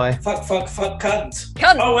 Bye-bye. Fuck, cunt.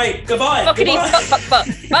 Cunt. Oh, wait, goodbye. Fuckity Goodbye. fuck.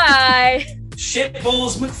 Bye. Shit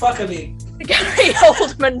balls McFuckamy. Gary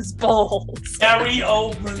Oldman's balls. Gary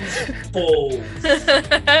Oldman's balls.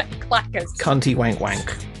 Clackers. Cunty wank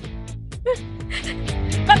wank.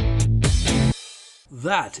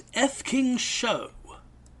 That F King show.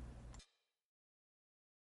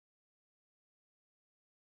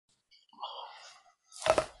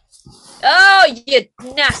 Oh, you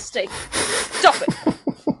nasty. Stop it.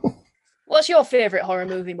 What's your favourite horror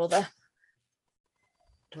movie, Mother?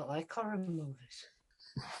 Don't like horror movies.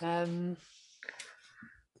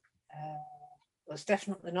 It's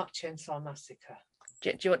definitely not Chainsaw Massacre.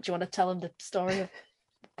 Do you want to tell him the story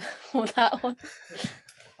of that one?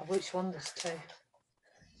 Which one there's two?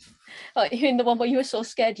 Oh, you mean the one where you were so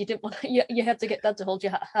scared you didn't want you had to get Dad to hold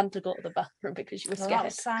your hand to go to the bathroom because you were No, scared. that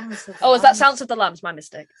was Silence of the Oh, is that Lambs. Silence of the Lambs? My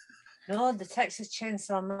mistake. No, the Texas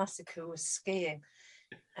Chainsaw Massacre was skiing,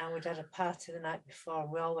 and we'd had a party the night before,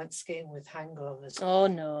 and we all went skiing with hangovers, Oh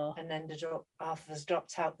no. and ended up half of us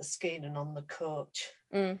dropped out the skiing and on the coach,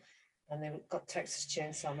 Mm. and they got Texas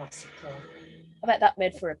Chainsaw Massacre. I bet that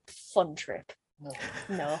made for a fun trip. No.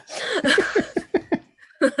 No.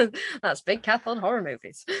 That's Big Kath on horror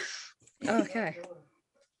movies. Okay.